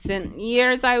recent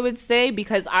years, I would say,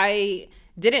 because I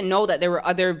didn't know that there were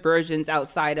other versions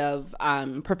outside of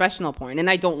professional porn, and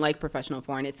I don't like professional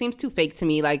porn. It seems too fake to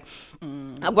me. Like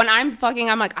when I'm fucking,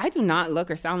 I'm like, I do not look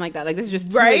or sound like that. Like this is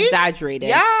just too exaggerated.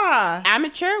 Yeah.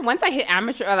 Amateur. Once I hit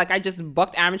amateur, like I just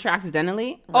booked amateur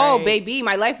accidentally. Right. Oh baby,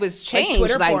 my life was changed.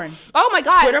 Like Twitter porn. Oh my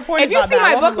god. Twitter porn. If you see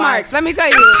my bookmarks, let me tell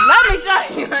you,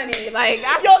 honey. Like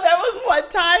yo, there was one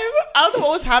time, I don't know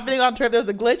what was happening on Twitter. There was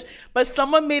a glitch, but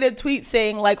someone made a tweet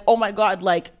saying like, oh my god,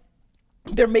 like,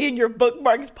 they're making your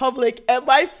bookmarks public, and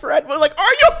my friend was like, "Are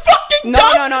you fucking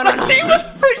dumb?" No. He was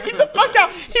freaking the fuck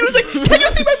out. He was like, "Can you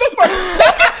see my bookmarks?"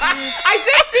 I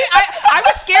did see. I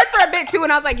was scared for a bit too,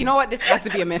 and I was like, "You know what? This has to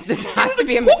be a myth. This has to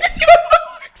be a myth." Who can see my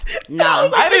bookmarks?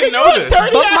 No, I didn't know this.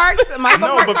 My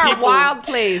bookmarks are a wild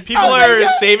place. People are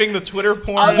saving the Twitter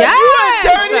porn. Yes.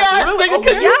 Dirty ass nigga,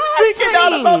 because you freaking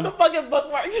out honey. about the fucking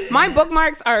bookmarks. My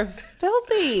bookmarks are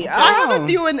filthy. I have a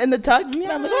few in the tuck.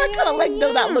 Yeah, I'm like, I kind of like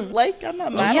them that look like. I'm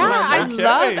not mad. Yeah, I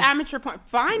love amateur porn.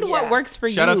 Find what works for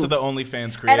you. Shout out to the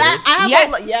OnlyFans creators. And I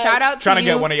shout out to trying to you.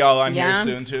 get one of y'all on here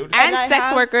soon too. And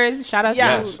sex workers. Shout out to you.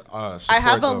 I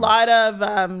have a lot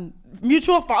of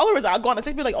mutual followers. I'll go on a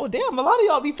sex page like, oh damn, a lot of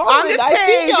y'all be following. I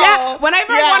see y'all. Yeah.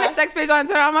 Whenever I go on a sex page on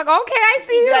Twitter, I'm like, okay, I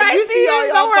see you. I see you.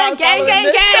 Don't worry,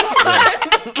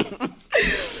 gang.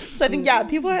 So I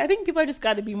think people are just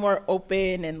got to be more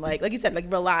open and like you said, like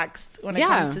relaxed when it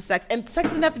comes to sex. And sex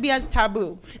doesn't have to be as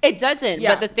taboo. It doesn't.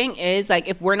 Yeah. But the thing is, like,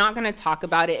 if we're not going to talk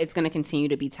about it, it's going to continue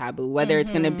to be taboo. Whether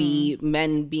it's going to be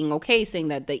men being okay saying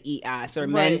that they eat ass, or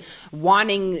men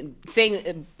vocalizing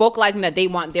that they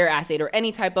want their ass ate, or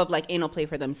any type of like anal play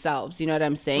for themselves. You know what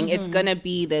I'm saying? It's going to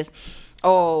be this,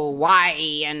 why?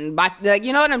 And like,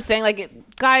 you know what I'm saying? Like,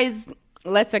 guys,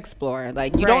 let's explore.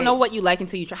 Like, you don't know what you like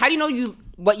until you try. How do you know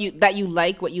what you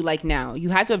like now? You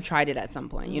had to have tried it at some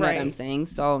point. You know what I'm saying?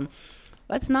 So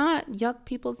let's not yuck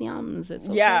people's yums. It's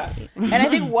okay. Yeah. And I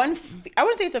think I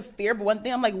wouldn't say it's a fear, but one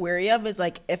thing I'm like wary of is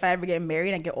like if I ever get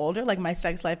married and get older, like my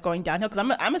sex life going downhill, because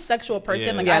I'm a sexual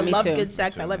person. I love good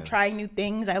sex. I love trying new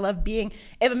things. I love being,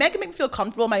 if a man can make me feel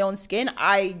comfortable in my own skin,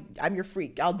 I'm your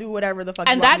freak. I'll do whatever the fuck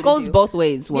you want me to do. And that goes both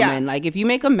ways, woman. Like if you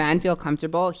make a man feel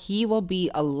comfortable, he will be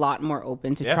a lot more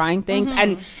open to trying things.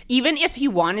 And even if he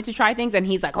wanted to try things and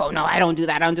he's like, oh no, I don't do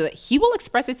that, he will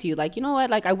express it to you. Like, you know what?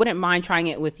 Like, I wouldn't mind trying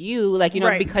it with you. Like, you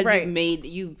know, because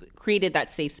you've created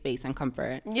that safe space and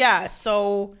comfort. Yeah.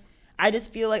 So I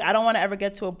just feel like I don't want to ever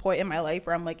get to a point in my life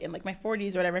where I'm like in like my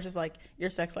 40s or whatever. It's just like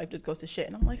your sex life just goes to shit,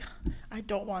 and I'm like, I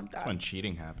don't want that. That's when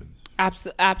cheating happens.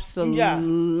 Absolutely. Yeah.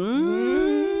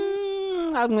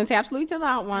 I'm gonna say absolutely to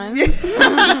that one.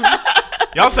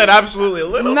 Y'all said absolutely a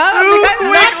little. No,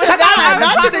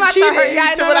 not to the cheating.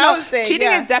 Yeah, to what I was saying. Cheating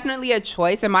is definitely a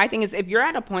choice, and my thing is, if you're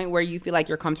at a point where you feel like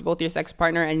you're comfortable with your sex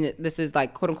partner and this is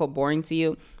like quote unquote boring to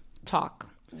you, talk.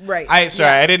 Right. I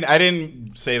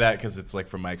didn't say that because it's like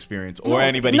from my experience or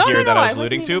anybody here that I was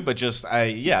alluding to, but just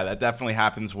that definitely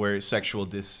happens where sexual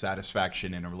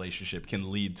dissatisfaction in a relationship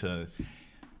can lead to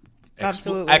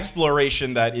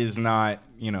exploration that is not,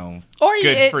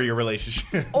 good for your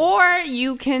relationship. Or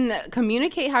you can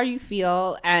communicate how you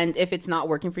feel, and if it's not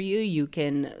working for you, you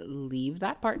can leave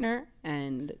that partner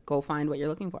and go find what you're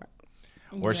looking for.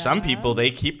 Or some people, they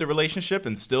keep the relationship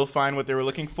and still find what they were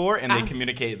looking for, and they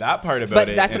communicate that part about it.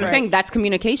 But that's what I'm saying. That's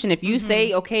communication. If you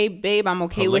say, okay, babe, I'm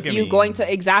okay with you going to...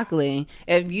 Exactly.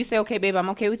 If you say, okay, babe, I'm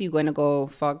okay with you going to go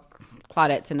fuck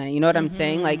Claudette tonight. You know what I'm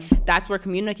saying? Like, that's where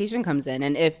communication comes in.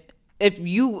 And if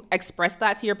you express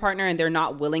that to your partner and they're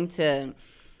not willing to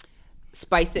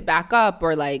spice it back up,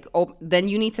 or like, then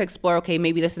you need to explore, okay,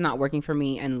 maybe this is not working for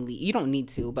me, and leave. You don't need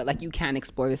to, but like, you can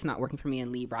explore this is not working for me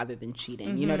and leave rather than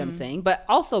cheating. You know what I'm saying? But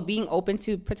also being open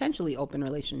to potentially open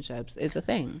relationships is a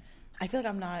thing. I feel like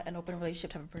I'm not an open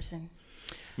relationship type of person.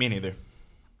 Me neither.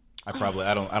 I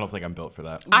don't think I'm built for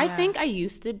that. I think I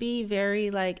used to be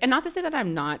very like, and not to say that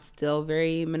I'm not still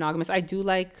very monogamous. I do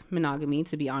like monogamy,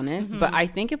 to be honest. But I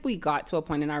think if we got to a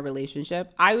point in our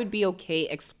relationship, I would be okay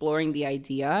exploring the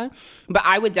idea. But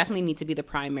I would definitely need to be the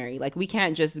primary. Like, we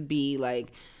can't just be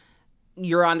like,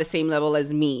 you're on the same level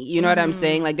as me. You know what I'm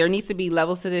saying? Like, there needs to be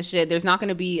levels to this shit. There's not going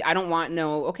to be, I don't want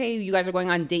okay, you guys are going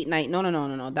on date night. No.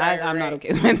 That I'm not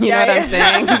okay with. You know what I'm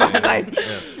saying? But like,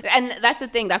 and that's the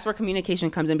thing. That's where communication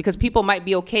comes in, because people might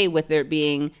be okay with there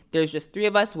being, there's just three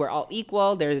of us. We're all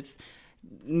equal. There's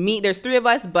three of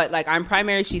us, but like, I'm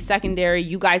primary, she's secondary.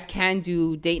 You guys can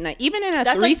do date night, even in a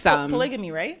threesome. That's like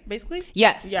polygamy, right? Basically?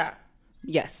 Yes. Yeah.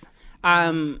 Yes.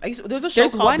 There was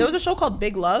a show called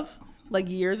Big Love, like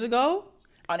years ago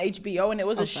on HBO, and it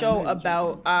was a show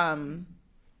about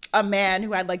a man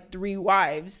who had like 3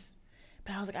 wives.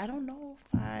 But I was like, I don't know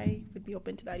if I would be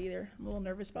open to that either. I'm a little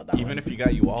nervous about that. Even if you got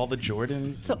all the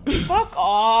Jordans. So, fuck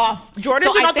off.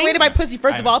 Jordans are not the way to my pussy.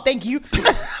 First of all, thank you.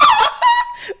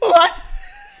 What?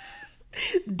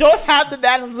 Don't have the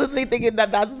man who's listening thinking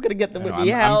that that's what's gonna get them with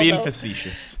me. I'm being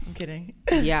facetious. I'm kidding.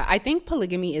 Yeah, I think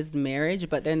polygamy is marriage,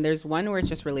 but then there's one where it's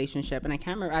just relationship, and I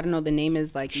can't remember. I don't know. The name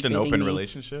is like just an open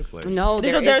relationship. Like, no,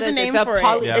 there's a name for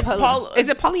it. Is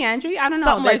it polyandry? I don't know.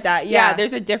 Something like that. Yeah,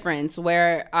 there's a difference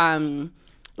where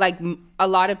like a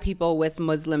lot of people with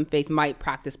Muslim faith might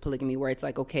practice polygamy, where it's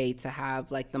like okay to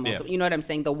have like the multiple, you know what I'm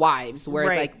saying, the wives, where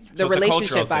it's like the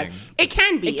relationship vibe. It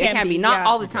can be, not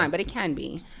all the time, but it can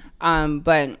be.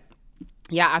 But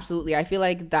yeah, absolutely. I feel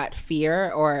like that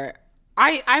fear, or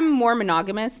I'm more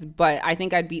monogamous, but I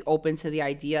think I'd be open to the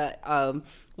idea of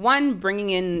one, bringing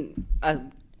in a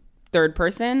third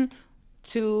person.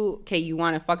 Two, okay, you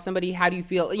want to fuck somebody. How do you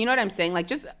feel? You know what I'm saying? Like,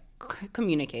 just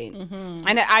communicate.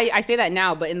 And I say that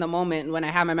now, but in the moment when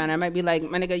I have my man, I might be like,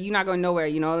 my nigga, you're not going nowhere,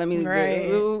 you know? Let me,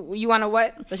 you want to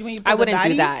what? I wouldn't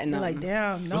do that. You're like,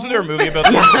 damn, no. Wasn't there a movie about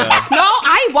this? No,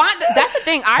 I want, that's the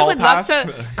thing. I would love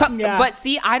to, but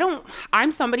see,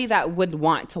 I'm somebody that would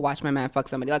want to watch my man fuck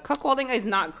somebody. Like, cuckolding is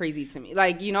not crazy to me.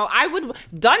 Like, you know, I would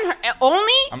done her,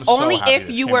 only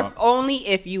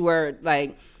if you were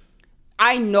like,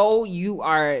 I know you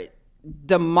are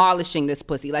demolishing this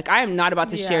pussy. Like, I am not about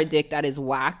to share dick that is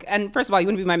whack. And first of all, you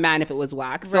wouldn't be my man if it was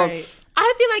whack. So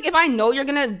I feel like if I know you're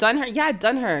gonna done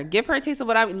her. Give her a taste of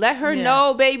what let her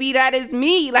know, baby, that is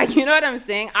me. Like, you know what I'm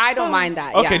saying? I don't mind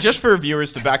that. Okay, just for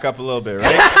viewers to back up a little bit, right?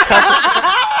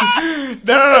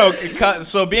 No.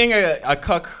 So being a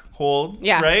cuck hold,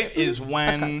 right, is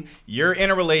when you're in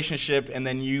a relationship and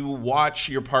then you watch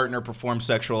your partner perform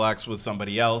sexual acts with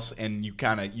somebody else and you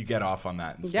get off on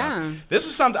that and stuff. This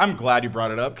is something I'm glad you brought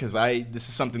it up because this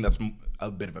is something that's a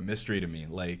bit of a mystery to me.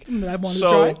 Like,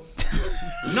 no,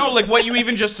 like what you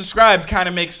even just described kind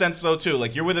of makes sense though too.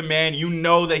 Like, you're with a man, you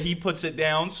know that he puts it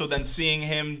down, so then seeing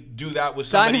him do that with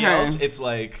somebody else, it's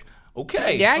like,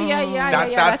 okay,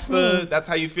 that's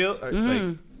how you feel. Like,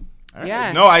 right.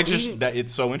 Yeah. No,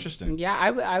 it's so interesting. Yeah,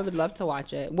 I would love to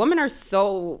watch it. Women are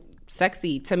so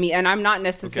sexy to me, and I'm not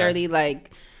necessarily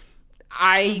like,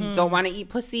 I don't want to eat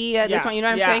pussy at this point. You know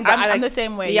what I'm saying? But I'm the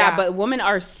same way. Yeah, but women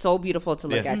are so beautiful to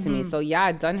look at to me. So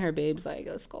done her, babes. Like,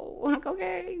 let's go. Like,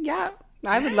 okay,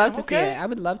 I would love to see it. I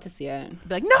would love to see it.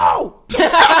 Be like, no!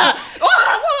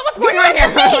 What's going on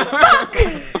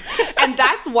here? And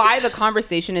that's why the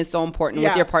conversation is so important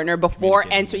with your partner before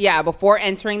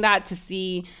entering that, to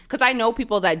see, because I know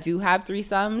people that do have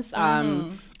threesomes,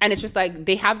 and it's just like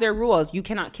they have their rules. You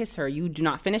cannot kiss her. You do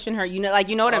not finish in her. You know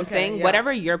what I'm saying? Yeah.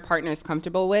 Whatever your partner is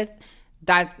comfortable with,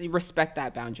 that respect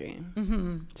that boundary.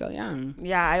 So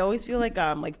yeah, I always feel like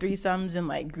threesomes and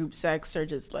like group sex are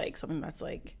just like something that's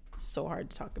like so hard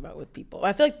to talk about with people.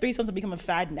 I feel like threesomes have become a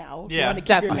fad now. Yeah, you want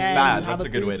to keep your man, that's a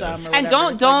good way to. And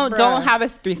don't have a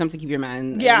threesome to keep your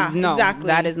man. Yeah, no, exactly.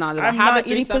 That is not. I'm not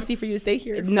eating pussy for you to stay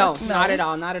here. No, not at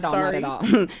all. Not at all. Sorry. Not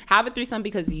at all. Have a threesome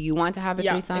because you want to have a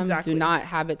threesome. Exactly. Do not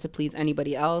have it to please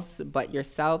anybody else but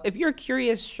yourself. If you're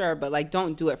curious, sure, but like,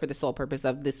 don't do it for the sole purpose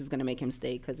of this is gonna make him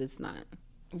stay, because it's not.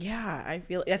 Yeah, I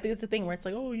think it's the thing where it's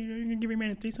like, oh, you're gonna give your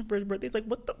man a threesome for his birthday. It's like,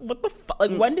 what the fuck?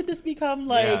 Like, when did this become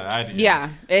like? It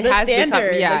has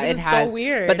standard. become. Yeah, like, it has. So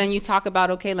weird. But then you talk about,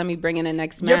 okay, let me bring in the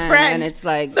next your man, friend, and it's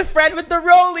like the friend with the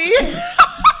rollie.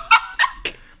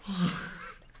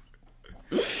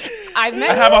 I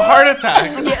have a heart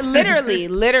attack. Yeah,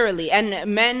 literally.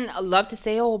 And men love to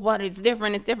say, oh, but it's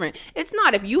different. It's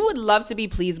not. If you would love to be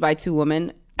pleased by two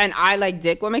women, and I like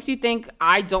dick, what makes you think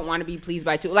I don't want to be pleased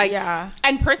by two? Like,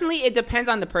 and personally, it depends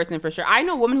on the person for sure. I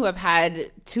know women who have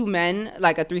had two men,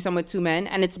 like a threesome with two men,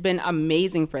 and it's been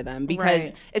amazing for them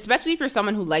because, especially if you're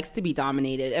someone who likes to be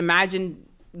dominated, imagine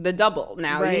the double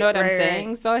now. You know what I'm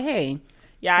saying? So, hey.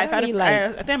 Yeah, I think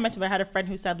I mentioned I had a friend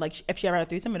who said, like, if she ever had a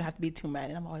threesome, it would have to be two men.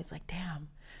 And I'm always like, damn.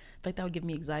 Like, that would give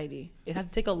me anxiety. It'd have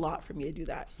to take a lot for me to do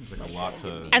that. Seems like a lot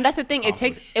to. And that's the thing.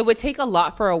 It would take a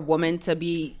lot for a woman to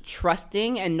be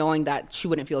trusting and knowing that she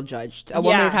wouldn't feel judged. A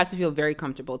woman would have to feel very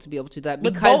comfortable to be able to do that,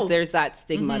 because there's that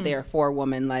stigma there for a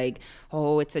woman. Like,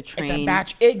 oh, it's a train. It's a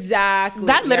batch. Exactly.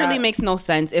 That literally makes no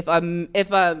sense. If a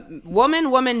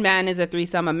woman man is a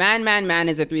threesome, a man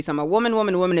is a threesome, a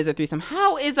woman is a threesome.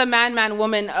 How is a man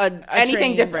woman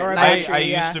anything different? I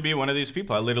used to be one of these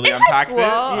people. I literally unpacked it.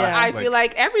 I feel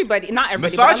like everybody. Not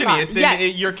everybody.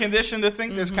 Misogyny. You're conditioned to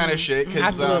think this kind of shit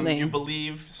because you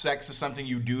believe sex is something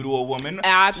you do to a woman,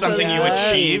 something you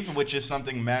achieve, which is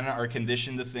something men are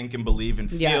conditioned to think and believe and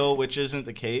feel, which isn't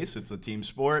the case. It's a team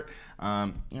sport.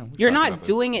 You're not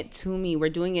doing it to me. We're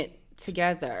doing it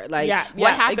together. Like,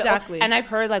 what happens? Exactly. And I've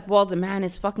heard like, well, the man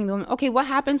is fucking the woman. Okay, what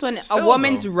happens when a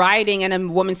woman's riding and a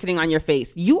woman's sitting on your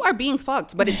face? You are being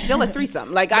fucked, but it's still a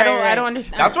threesome. Like, I don't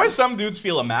understand. That's why some dudes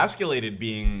feel emasculated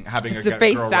having a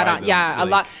face girl sat ride on. Yeah, a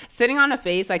lot sitting on a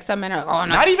face. Like, some men are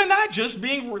not even that, just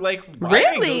being like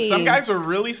riding. Really. Some guys are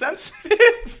really sensitive.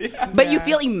 But you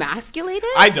feel emasculated?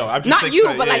 I don't. I'm just not you,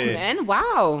 but like men.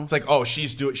 Wow. It's like, oh,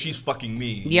 she's fucking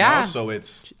me. Yeah. You know? So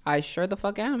it's. I sure the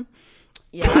fuck am.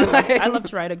 Yeah, I love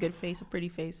to ride a good face, a pretty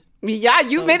face. Yeah,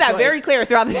 you made that very clear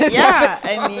throughout this. Yeah,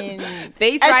 episode. I mean,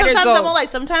 face riders go.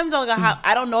 Sometimes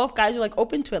I don't know if guys are like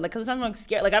open to it. Like, cause sometimes I'm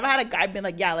scared. Like, I've had a guy been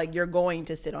like, yeah, like, you're going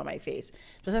to sit on my face.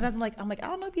 But sometimes I'm like, I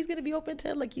don't know if he's gonna be open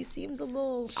to it. Like, he seems a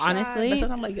little shy. Honestly. But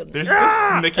sometimes I'm like, there's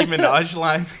this Nicki Minaj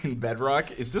line in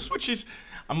Bedrock. Is this what she's?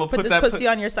 I'm gonna put this pussy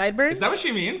on your sideburns. Is that what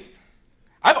she means?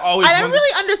 I've always. I never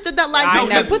really understood that line.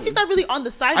 The pussy's not really on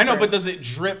the side. I know, but does it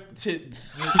drip to?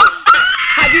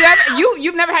 Have you ever?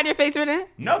 You've never had your face written?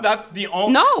 No, that's the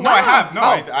only. No, wow. I have. No,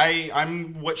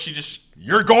 I'm what she just.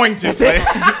 You're going to say.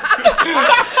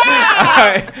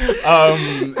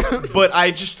 But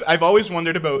I've always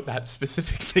wondered about that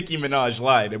specific Nicki Minaj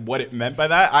line and what it meant by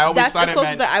that. I always thought it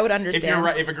meant that I would understand.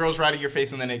 If a girl's riding your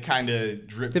face and then it kind of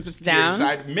drips down.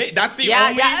 Side, that's the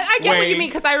only. Yeah, I get what you mean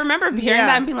because I remember hearing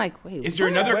that and being like, wait. Is there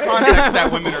another context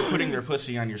that women are putting their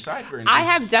pussy on your sideburns? I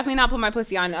have definitely not put my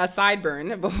pussy on a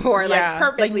sideburn before, like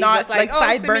perfectly, not just like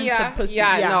sideburn to pussy.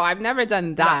 Yeah, no, I've never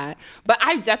done that. But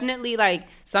I've definitely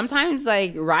sometimes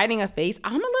riding a face,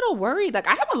 I'm a little worried. Like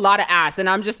I have a lot of ass, and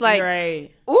I'm just like,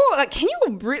 ooh, like can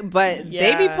you breathe? But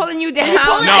they be pulling you down.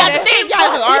 All right,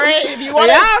 if you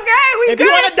want to, if you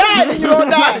want to die, then you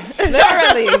gonna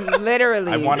die.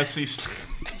 Literally. I want to see.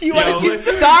 You want to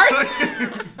see stars?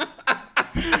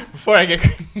 Before I get.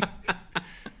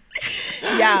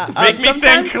 Make me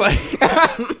think like.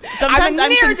 Sometimes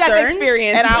I'm concerned,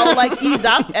 experience. And I'll ease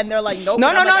up, and they're like, nope. No.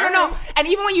 And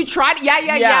even when you try,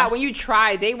 when you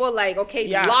try, they will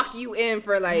lock you in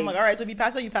for I'm like, all right, so if you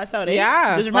pass out, you pass out. Eh?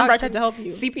 Yeah. Just remember, I tried to help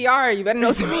you. CPR, you better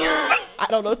know CPR. I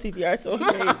don't know CPR, so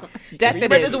Death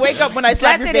it is. Just wake up when I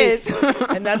slap your face,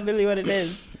 and that's literally what it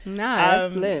is. Nah,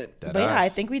 that's lit. But I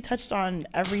think we touched on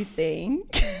everything.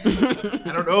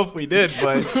 I don't know if we did,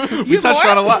 but we touched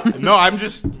on a lot. No, I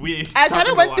kind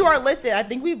of went through our list. I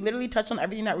think we've literally touched on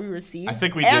everything that we received. I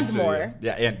think we did too. More.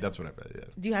 Yeah, and that's what I bet. Yeah.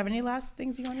 Do you have any last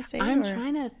things you want to say? I'm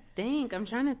trying to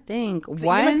think. So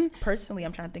one, personally,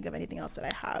 I'm trying to think of anything else that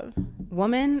I have.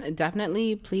 Woman,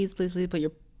 definitely, please put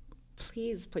your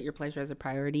pleasure as a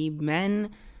priority. Men,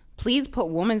 please put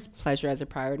woman's pleasure as a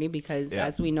priority because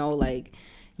as we know,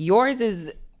 yours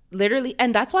is literally,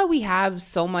 and that's why we have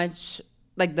so much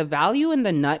the value in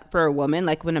the nut for a woman.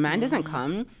 Like when a man doesn't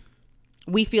come,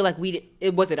 we feel like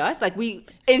was it us? Like we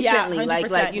instantly you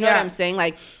know what I'm saying?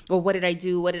 Like, well, what did I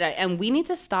do? And we need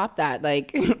to stop that.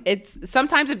 Like it's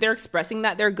sometimes if they're expressing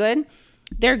that they're good,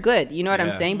 you know what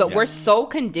I'm saying? But we're so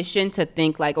conditioned to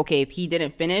think okay, if he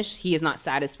didn't finish, he is not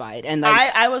satisfied. And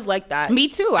I was like that. Me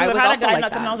too. I was also like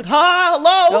that. And I was like,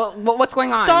 hello. Well, what's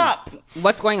going on? Stop.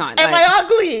 What's going on? Am I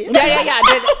ugly?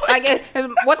 Yeah.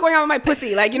 What's going on with my pussy?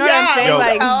 You know what I'm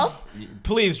saying?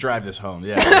 Please drive this home.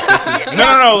 Yeah. This is,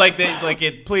 no.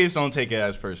 Please don't take it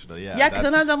as personal. Yeah. Yeah. Because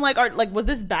sometimes I'm like, was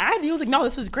this bad? And he was like, no,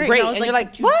 this is great. And I was and you're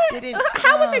like, what?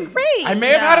 How was it great? I may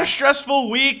have had a stressful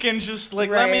week and just let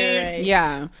me.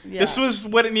 Yeah. This was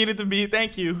what it needed to be.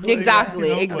 Thank you. Exactly.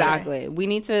 We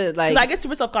need to Because I get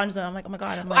super self-conscious and I'm like, oh my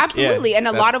God. Absolutely. And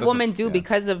a lot of women do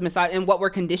because of misogyny and what we're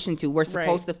conditioned to. We're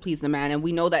supposed to please the man, and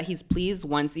we know that he's pleased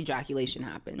once ejaculation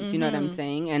happens. Mm-hmm. You know what I'm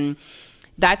saying? And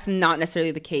that's not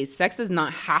necessarily the case. Sex does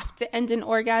not have to end in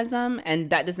orgasm, and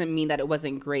that doesn't mean that it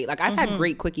wasn't great. I've had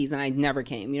great quickies and I never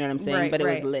came. You know what I'm saying? But it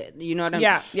was lit. You know what I'm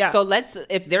saying? Yeah. So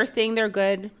if they're saying they're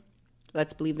good,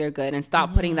 let's believe they're good and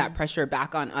stop putting that pressure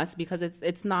back on us because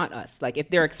it's not us. If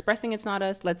they're expressing it's not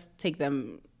us, let's take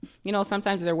them.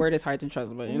 Sometimes their word is hard to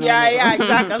trust, but exactly. I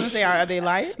was gonna say, are they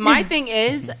lying? My thing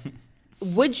is,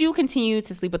 would you continue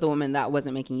to sleep with a woman that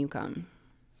wasn't making you come?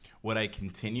 Would I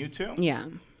continue to? Yeah.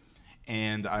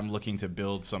 And I'm looking to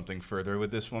build something further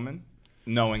with this woman,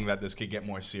 knowing that this could get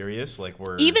more serious. You're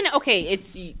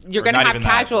gonna have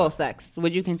casual sex.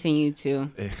 Would you continue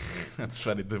to? That's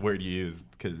funny, the word you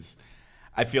used, because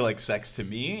I feel like sex to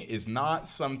me is not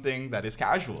something that is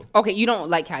casual. Okay, you don't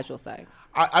like casual sex.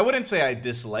 I wouldn't say I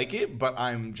dislike it, but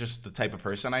I'm just the type of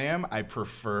person I am. I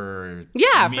prefer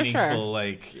meaningful,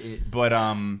 for sure. But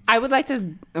I would like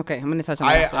to. Okay, I'm gonna touch on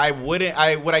that. Would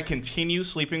I continue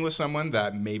sleeping with someone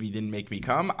that maybe didn't make me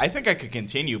come? I think I could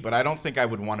continue, but I don't think I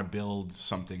would want to build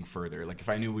something further. If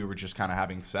I knew we were just kind of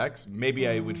having sex, maybe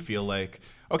I would feel like,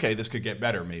 okay, this could get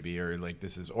better, maybe, or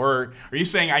this is. Or are you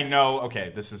saying I know?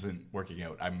 Okay, this isn't working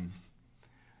out.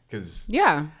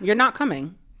 You're not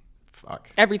coming.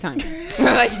 Fuck. Every time.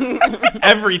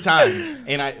 Every time.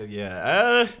 And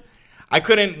I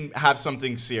couldn't have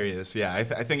something serious. Yeah, I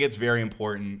think it's very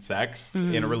important, sex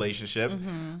in a relationship.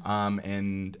 Mm-hmm.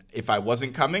 And if I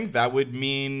wasn't coming, that would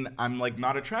mean I'm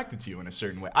not attracted to you in a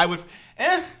certain way. I would,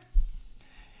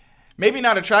 maybe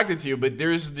not attracted to you, but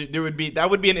that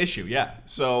would be an issue. Yeah.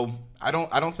 So I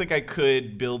don't think I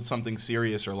could build something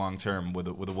serious or long term with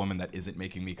a woman that isn't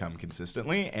making me come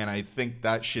consistently, and I think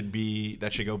that should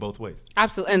go both ways.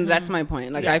 Absolutely, and that's my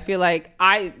point. I feel like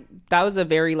that was a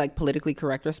very politically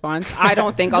correct response. I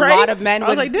don't think a lot of men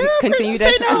would continue to.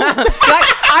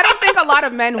 I don't think a lot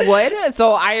of men would.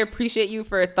 So I appreciate you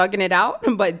for thugging it out,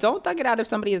 but don't thug it out if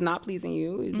somebody is not pleasing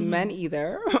you. Men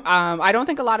either. I don't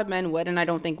think a lot of men would, and I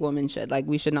don't think women should. Like,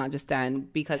 we should not just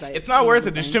stand because it's not worth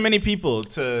it. There's too many people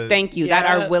to. Thank you. That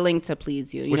are willing to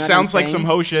please you. Which sounds like some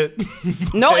hoe shit.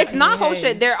 No, it's not hoe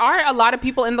shit. There are a lot of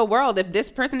people in the world. If this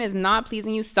person is not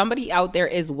pleasing you, somebody out there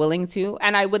is willing to.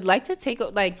 And I would like to take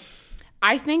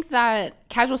I think that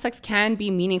casual sex can be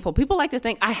meaningful. People like to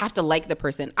think, I have to like the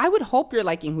person. I would hope you're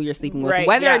liking who you're sleeping with,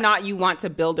 whether or not you want to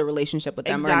build a relationship with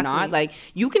them or not. Like,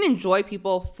 you can enjoy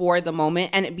people for the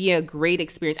moment and it be a great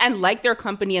experience and like their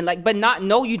company and but not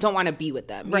know you don't want to be with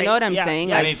them. You know what I'm saying?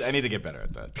 Yeah. I need to get better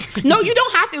at that. No, you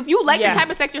don't have to. If you like the type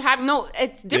of sex you're having, no,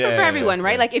 it's different for everyone,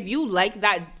 right? Like, if you like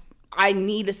that, I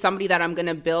need somebody that I'm going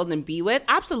to build and be with,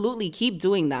 absolutely keep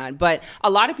doing that. But a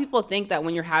lot of people think that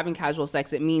when you're having casual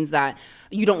sex, it means that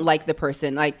you don't like the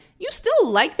person. Like, you still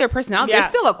like their personality. They're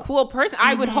still a cool person.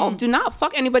 I would hope. Do not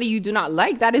fuck anybody you do not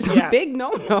like. That is a big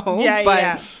no-no.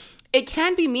 But it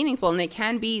can be meaningful, and it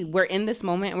can be, we're in this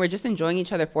moment and we're just enjoying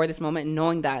each other for this moment,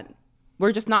 knowing that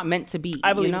we're just not meant to be.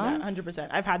 I believe in that 100%.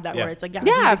 I've had that where it's like, he's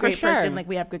a great person. Like,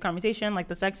 we have good conversation. Like,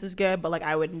 the sex is good, but like,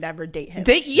 I would never date him.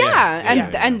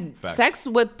 And sex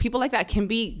with people like that can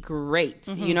be great.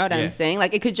 You know what I'm saying?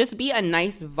 Like, it could just be a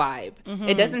nice vibe.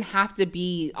 It doesn't have to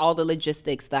be all the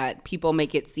logistics that people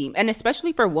make it seem. And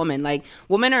especially for women, like,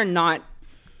 women are not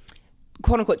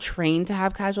quote unquote trained to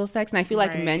have casual sex, and I feel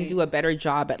like men do a better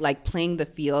job at like playing the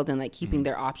field and like keeping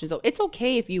their options. So it's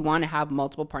okay if you want to have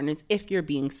multiple partners if you're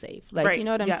being safe. Like, you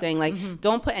know what I'm saying? Like,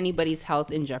 don't put anybody's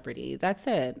health in jeopardy. That's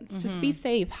it. Just be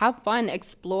safe, have fun,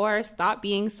 explore, stop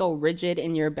being so rigid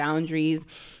in your boundaries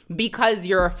because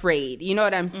you're afraid. You know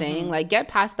what I'm saying? Like, get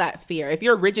past that fear. If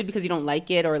you're rigid because you don't like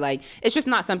it, or like it's just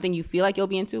not something you feel like you'll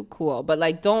be into, cool. But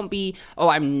like, don't be, oh,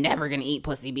 I'm never gonna eat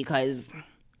pussy because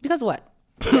what?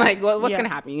 Like, what's gonna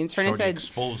happen? You can turn Shorty into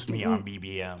exposed me on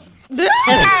BBM.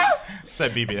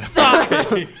 Said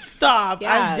BBM. Stop.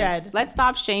 I'm dead. Let's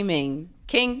stop shaming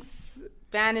kinks,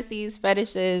 fantasies,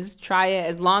 fetishes. Try it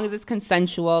as long as it's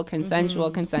consensual.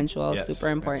 Yes, super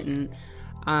important.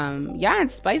 And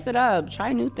spice it up.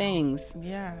 Try new things.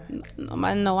 Yeah. No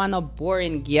man no want no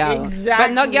boring girl. Exactly.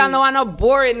 But no girl no want no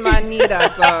boring man neither.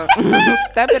 So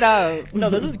step it up.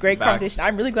 No, this is great conversation.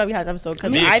 I'm really glad we had this episode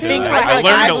because I think I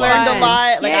learned a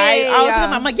lot. Like,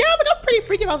 I'm like, I'm pretty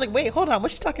freaking. I was like, wait, hold on,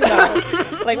 what's she talking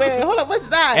about? Like, wait, hold on, what's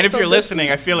that? And if you're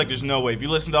listening, I feel like there's no way. If you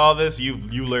listen to all this, you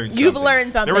learned something. You've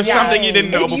learned something. There was something you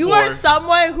didn't know before. If you are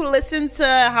someone who listens to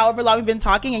however long we've been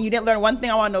talking and you didn't learn one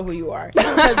thing, I want to know who you are.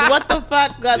 Because what the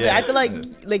fuck? I feel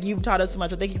like you've taught us so much.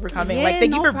 So thank you for coming.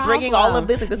 Thank you for bringing all of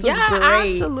this. Like, this was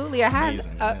great. Absolutely. I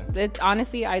had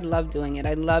honestly, I love doing it.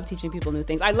 I love teaching people new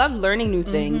things. I love learning new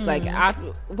things. Like,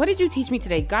 what did you teach me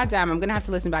today? Goddamn, I'm gonna have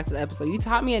to listen back to the episode. You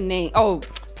taught me a name. Oh,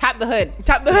 tap the hood.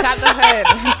 Tap the hood.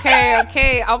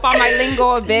 Okay. I'll find my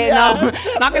lingo a bit. No,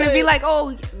 not gonna be like,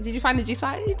 oh, did you find the G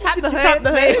spot? You tap the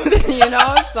hood. You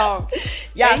know. So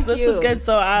this was good.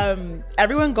 So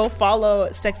everyone go follow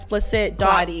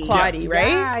sexplicit.Claudy,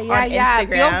 right? Yeah.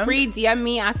 Instagram. Feel free, DM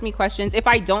me, ask me questions. If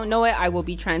I don't know it, I will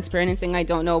be transparent and saying I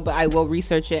don't know, but I will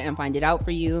research it and find it out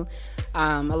for you.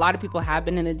 A lot of people have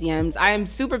been in the DMs. I am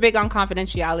super big on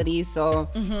confidentiality, so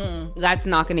that's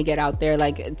not going to get out there.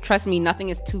 Like, trust me, nothing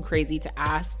is too crazy to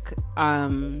ask.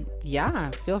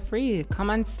 Feel free. Come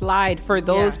on, slide for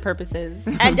those purposes.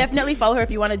 And definitely follow her if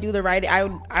you want to do the writing. I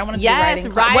want to do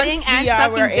writing once and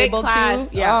sucking dick class.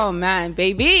 Oh man,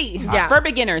 baby. For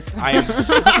beginners.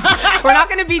 We're not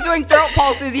going to be doing throat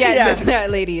pulses yet, just yet,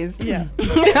 ladies.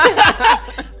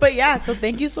 But so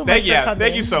thank you so much for coming.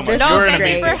 Thank you so much. You're an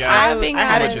amazing guest. I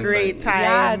had a great time.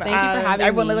 Yeah, thank you for having me.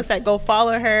 Everyone, like I said, go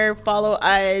follow her, follow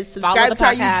us, subscribe to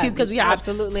our YouTube because we have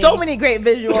so many great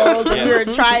visuals. And we're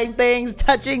trying things,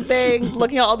 touching things,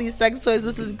 looking at all these sex toys.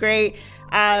 This is great.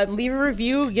 Leave a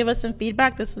review, give us some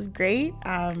feedback. This was great.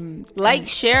 Like,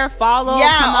 share, follow, all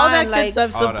that good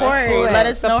stuff. Support. Let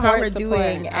us know how we're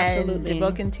doing, and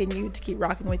we'll continue to keep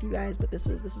rocking with you guys. But this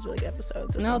is a really good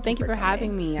episode. So thank you for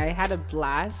having me. I had a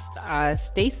blast.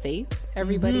 Stay safe,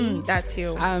 everybody. That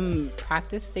too.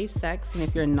 Practice safe sex, and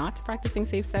if you're not practicing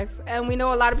safe sex, and we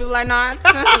know a lot of people are not,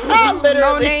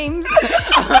 no names.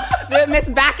 Miss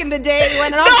back in the day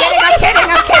when I'm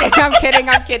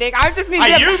kidding. I'm just being.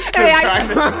 I used to.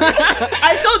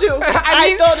 I still do.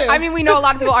 I still do. I mean, we know a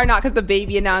lot of people are not because the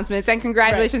baby announcements, and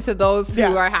congratulations to those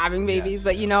who are having babies.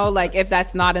 But, you know, like, if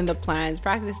that's not in the plans,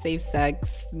 practice safe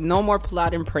sex. No more pull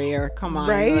out in prayer. Come on.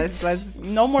 Right? Let's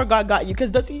no more God got you.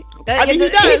 Because does he? I mean, he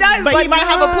does. But he might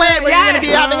have a plan where you're going to be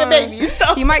having a baby.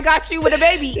 So. He might got you with a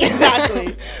baby.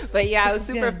 Exactly. But yeah, it was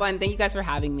super fun. Thank you guys for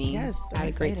having me. Yes. I had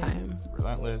a great time.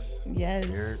 Relentless. Yes.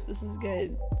 This is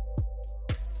good.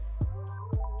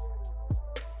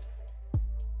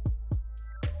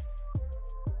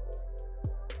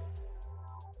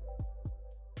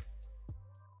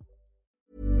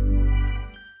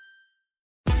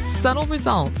 Subtle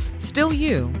results, still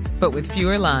you, but with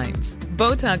fewer lines.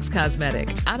 Botox Cosmetic,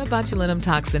 onabotulinum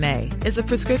toxin A, is a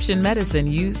prescription medicine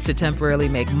used to temporarily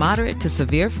make moderate to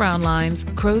severe frown lines,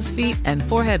 crow's feet, and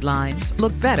forehead lines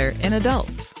look better in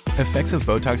adults. Effects of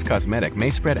Botox Cosmetic may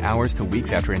spread hours to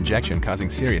weeks after injection, causing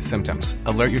serious symptoms.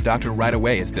 Alert your doctor right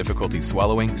away as difficulty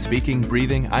swallowing, speaking,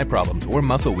 breathing, eye problems, or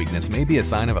muscle weakness may be a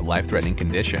sign of a life-threatening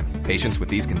condition. Patients with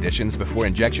these conditions before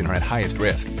injection are at highest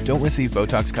risk. Don't receive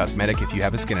Botox Cosmetic if you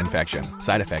have a skin infection.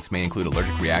 Side effects may include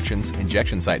allergic reactions,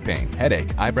 injection site pain, headache,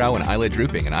 eyebrow and eyelid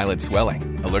drooping, and eyelid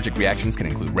swelling. Allergic reactions can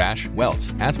include rash,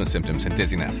 welts, asthma symptoms, and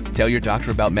dizziness. Tell your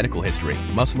doctor about medical history,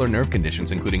 muscle or nerve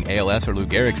conditions including ALS or Lou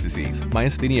Gehrig's disease,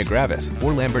 myasthenia gravis,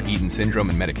 or Lambert-Eaton syndrome,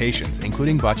 and medications,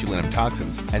 including botulinum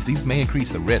toxins, as these may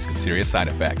increase the risk of serious side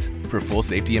effects. For full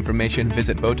safety information,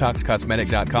 visit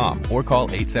BotoxCosmetic.com or call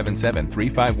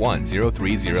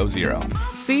 877-351-0300.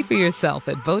 See for yourself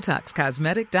at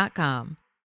BotoxCosmetic.com.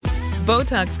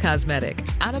 Botox Cosmetic,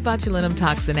 onabotulinum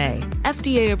toxin A,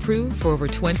 FDA approved for over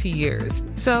 20 years.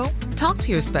 So, talk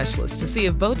to your specialist to see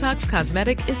if Botox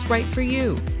Cosmetic is right for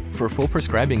you. For full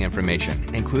prescribing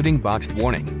information, including boxed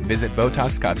warning, visit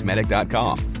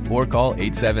BotoxCosmetic.com or call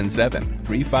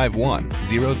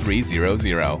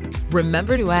 877-351-0300.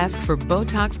 Remember to ask for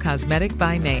Botox Cosmetic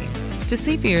by name. To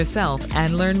see for yourself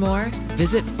and learn more,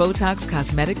 visit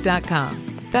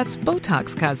BotoxCosmetic.com. That's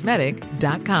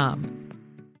BotoxCosmetic.com.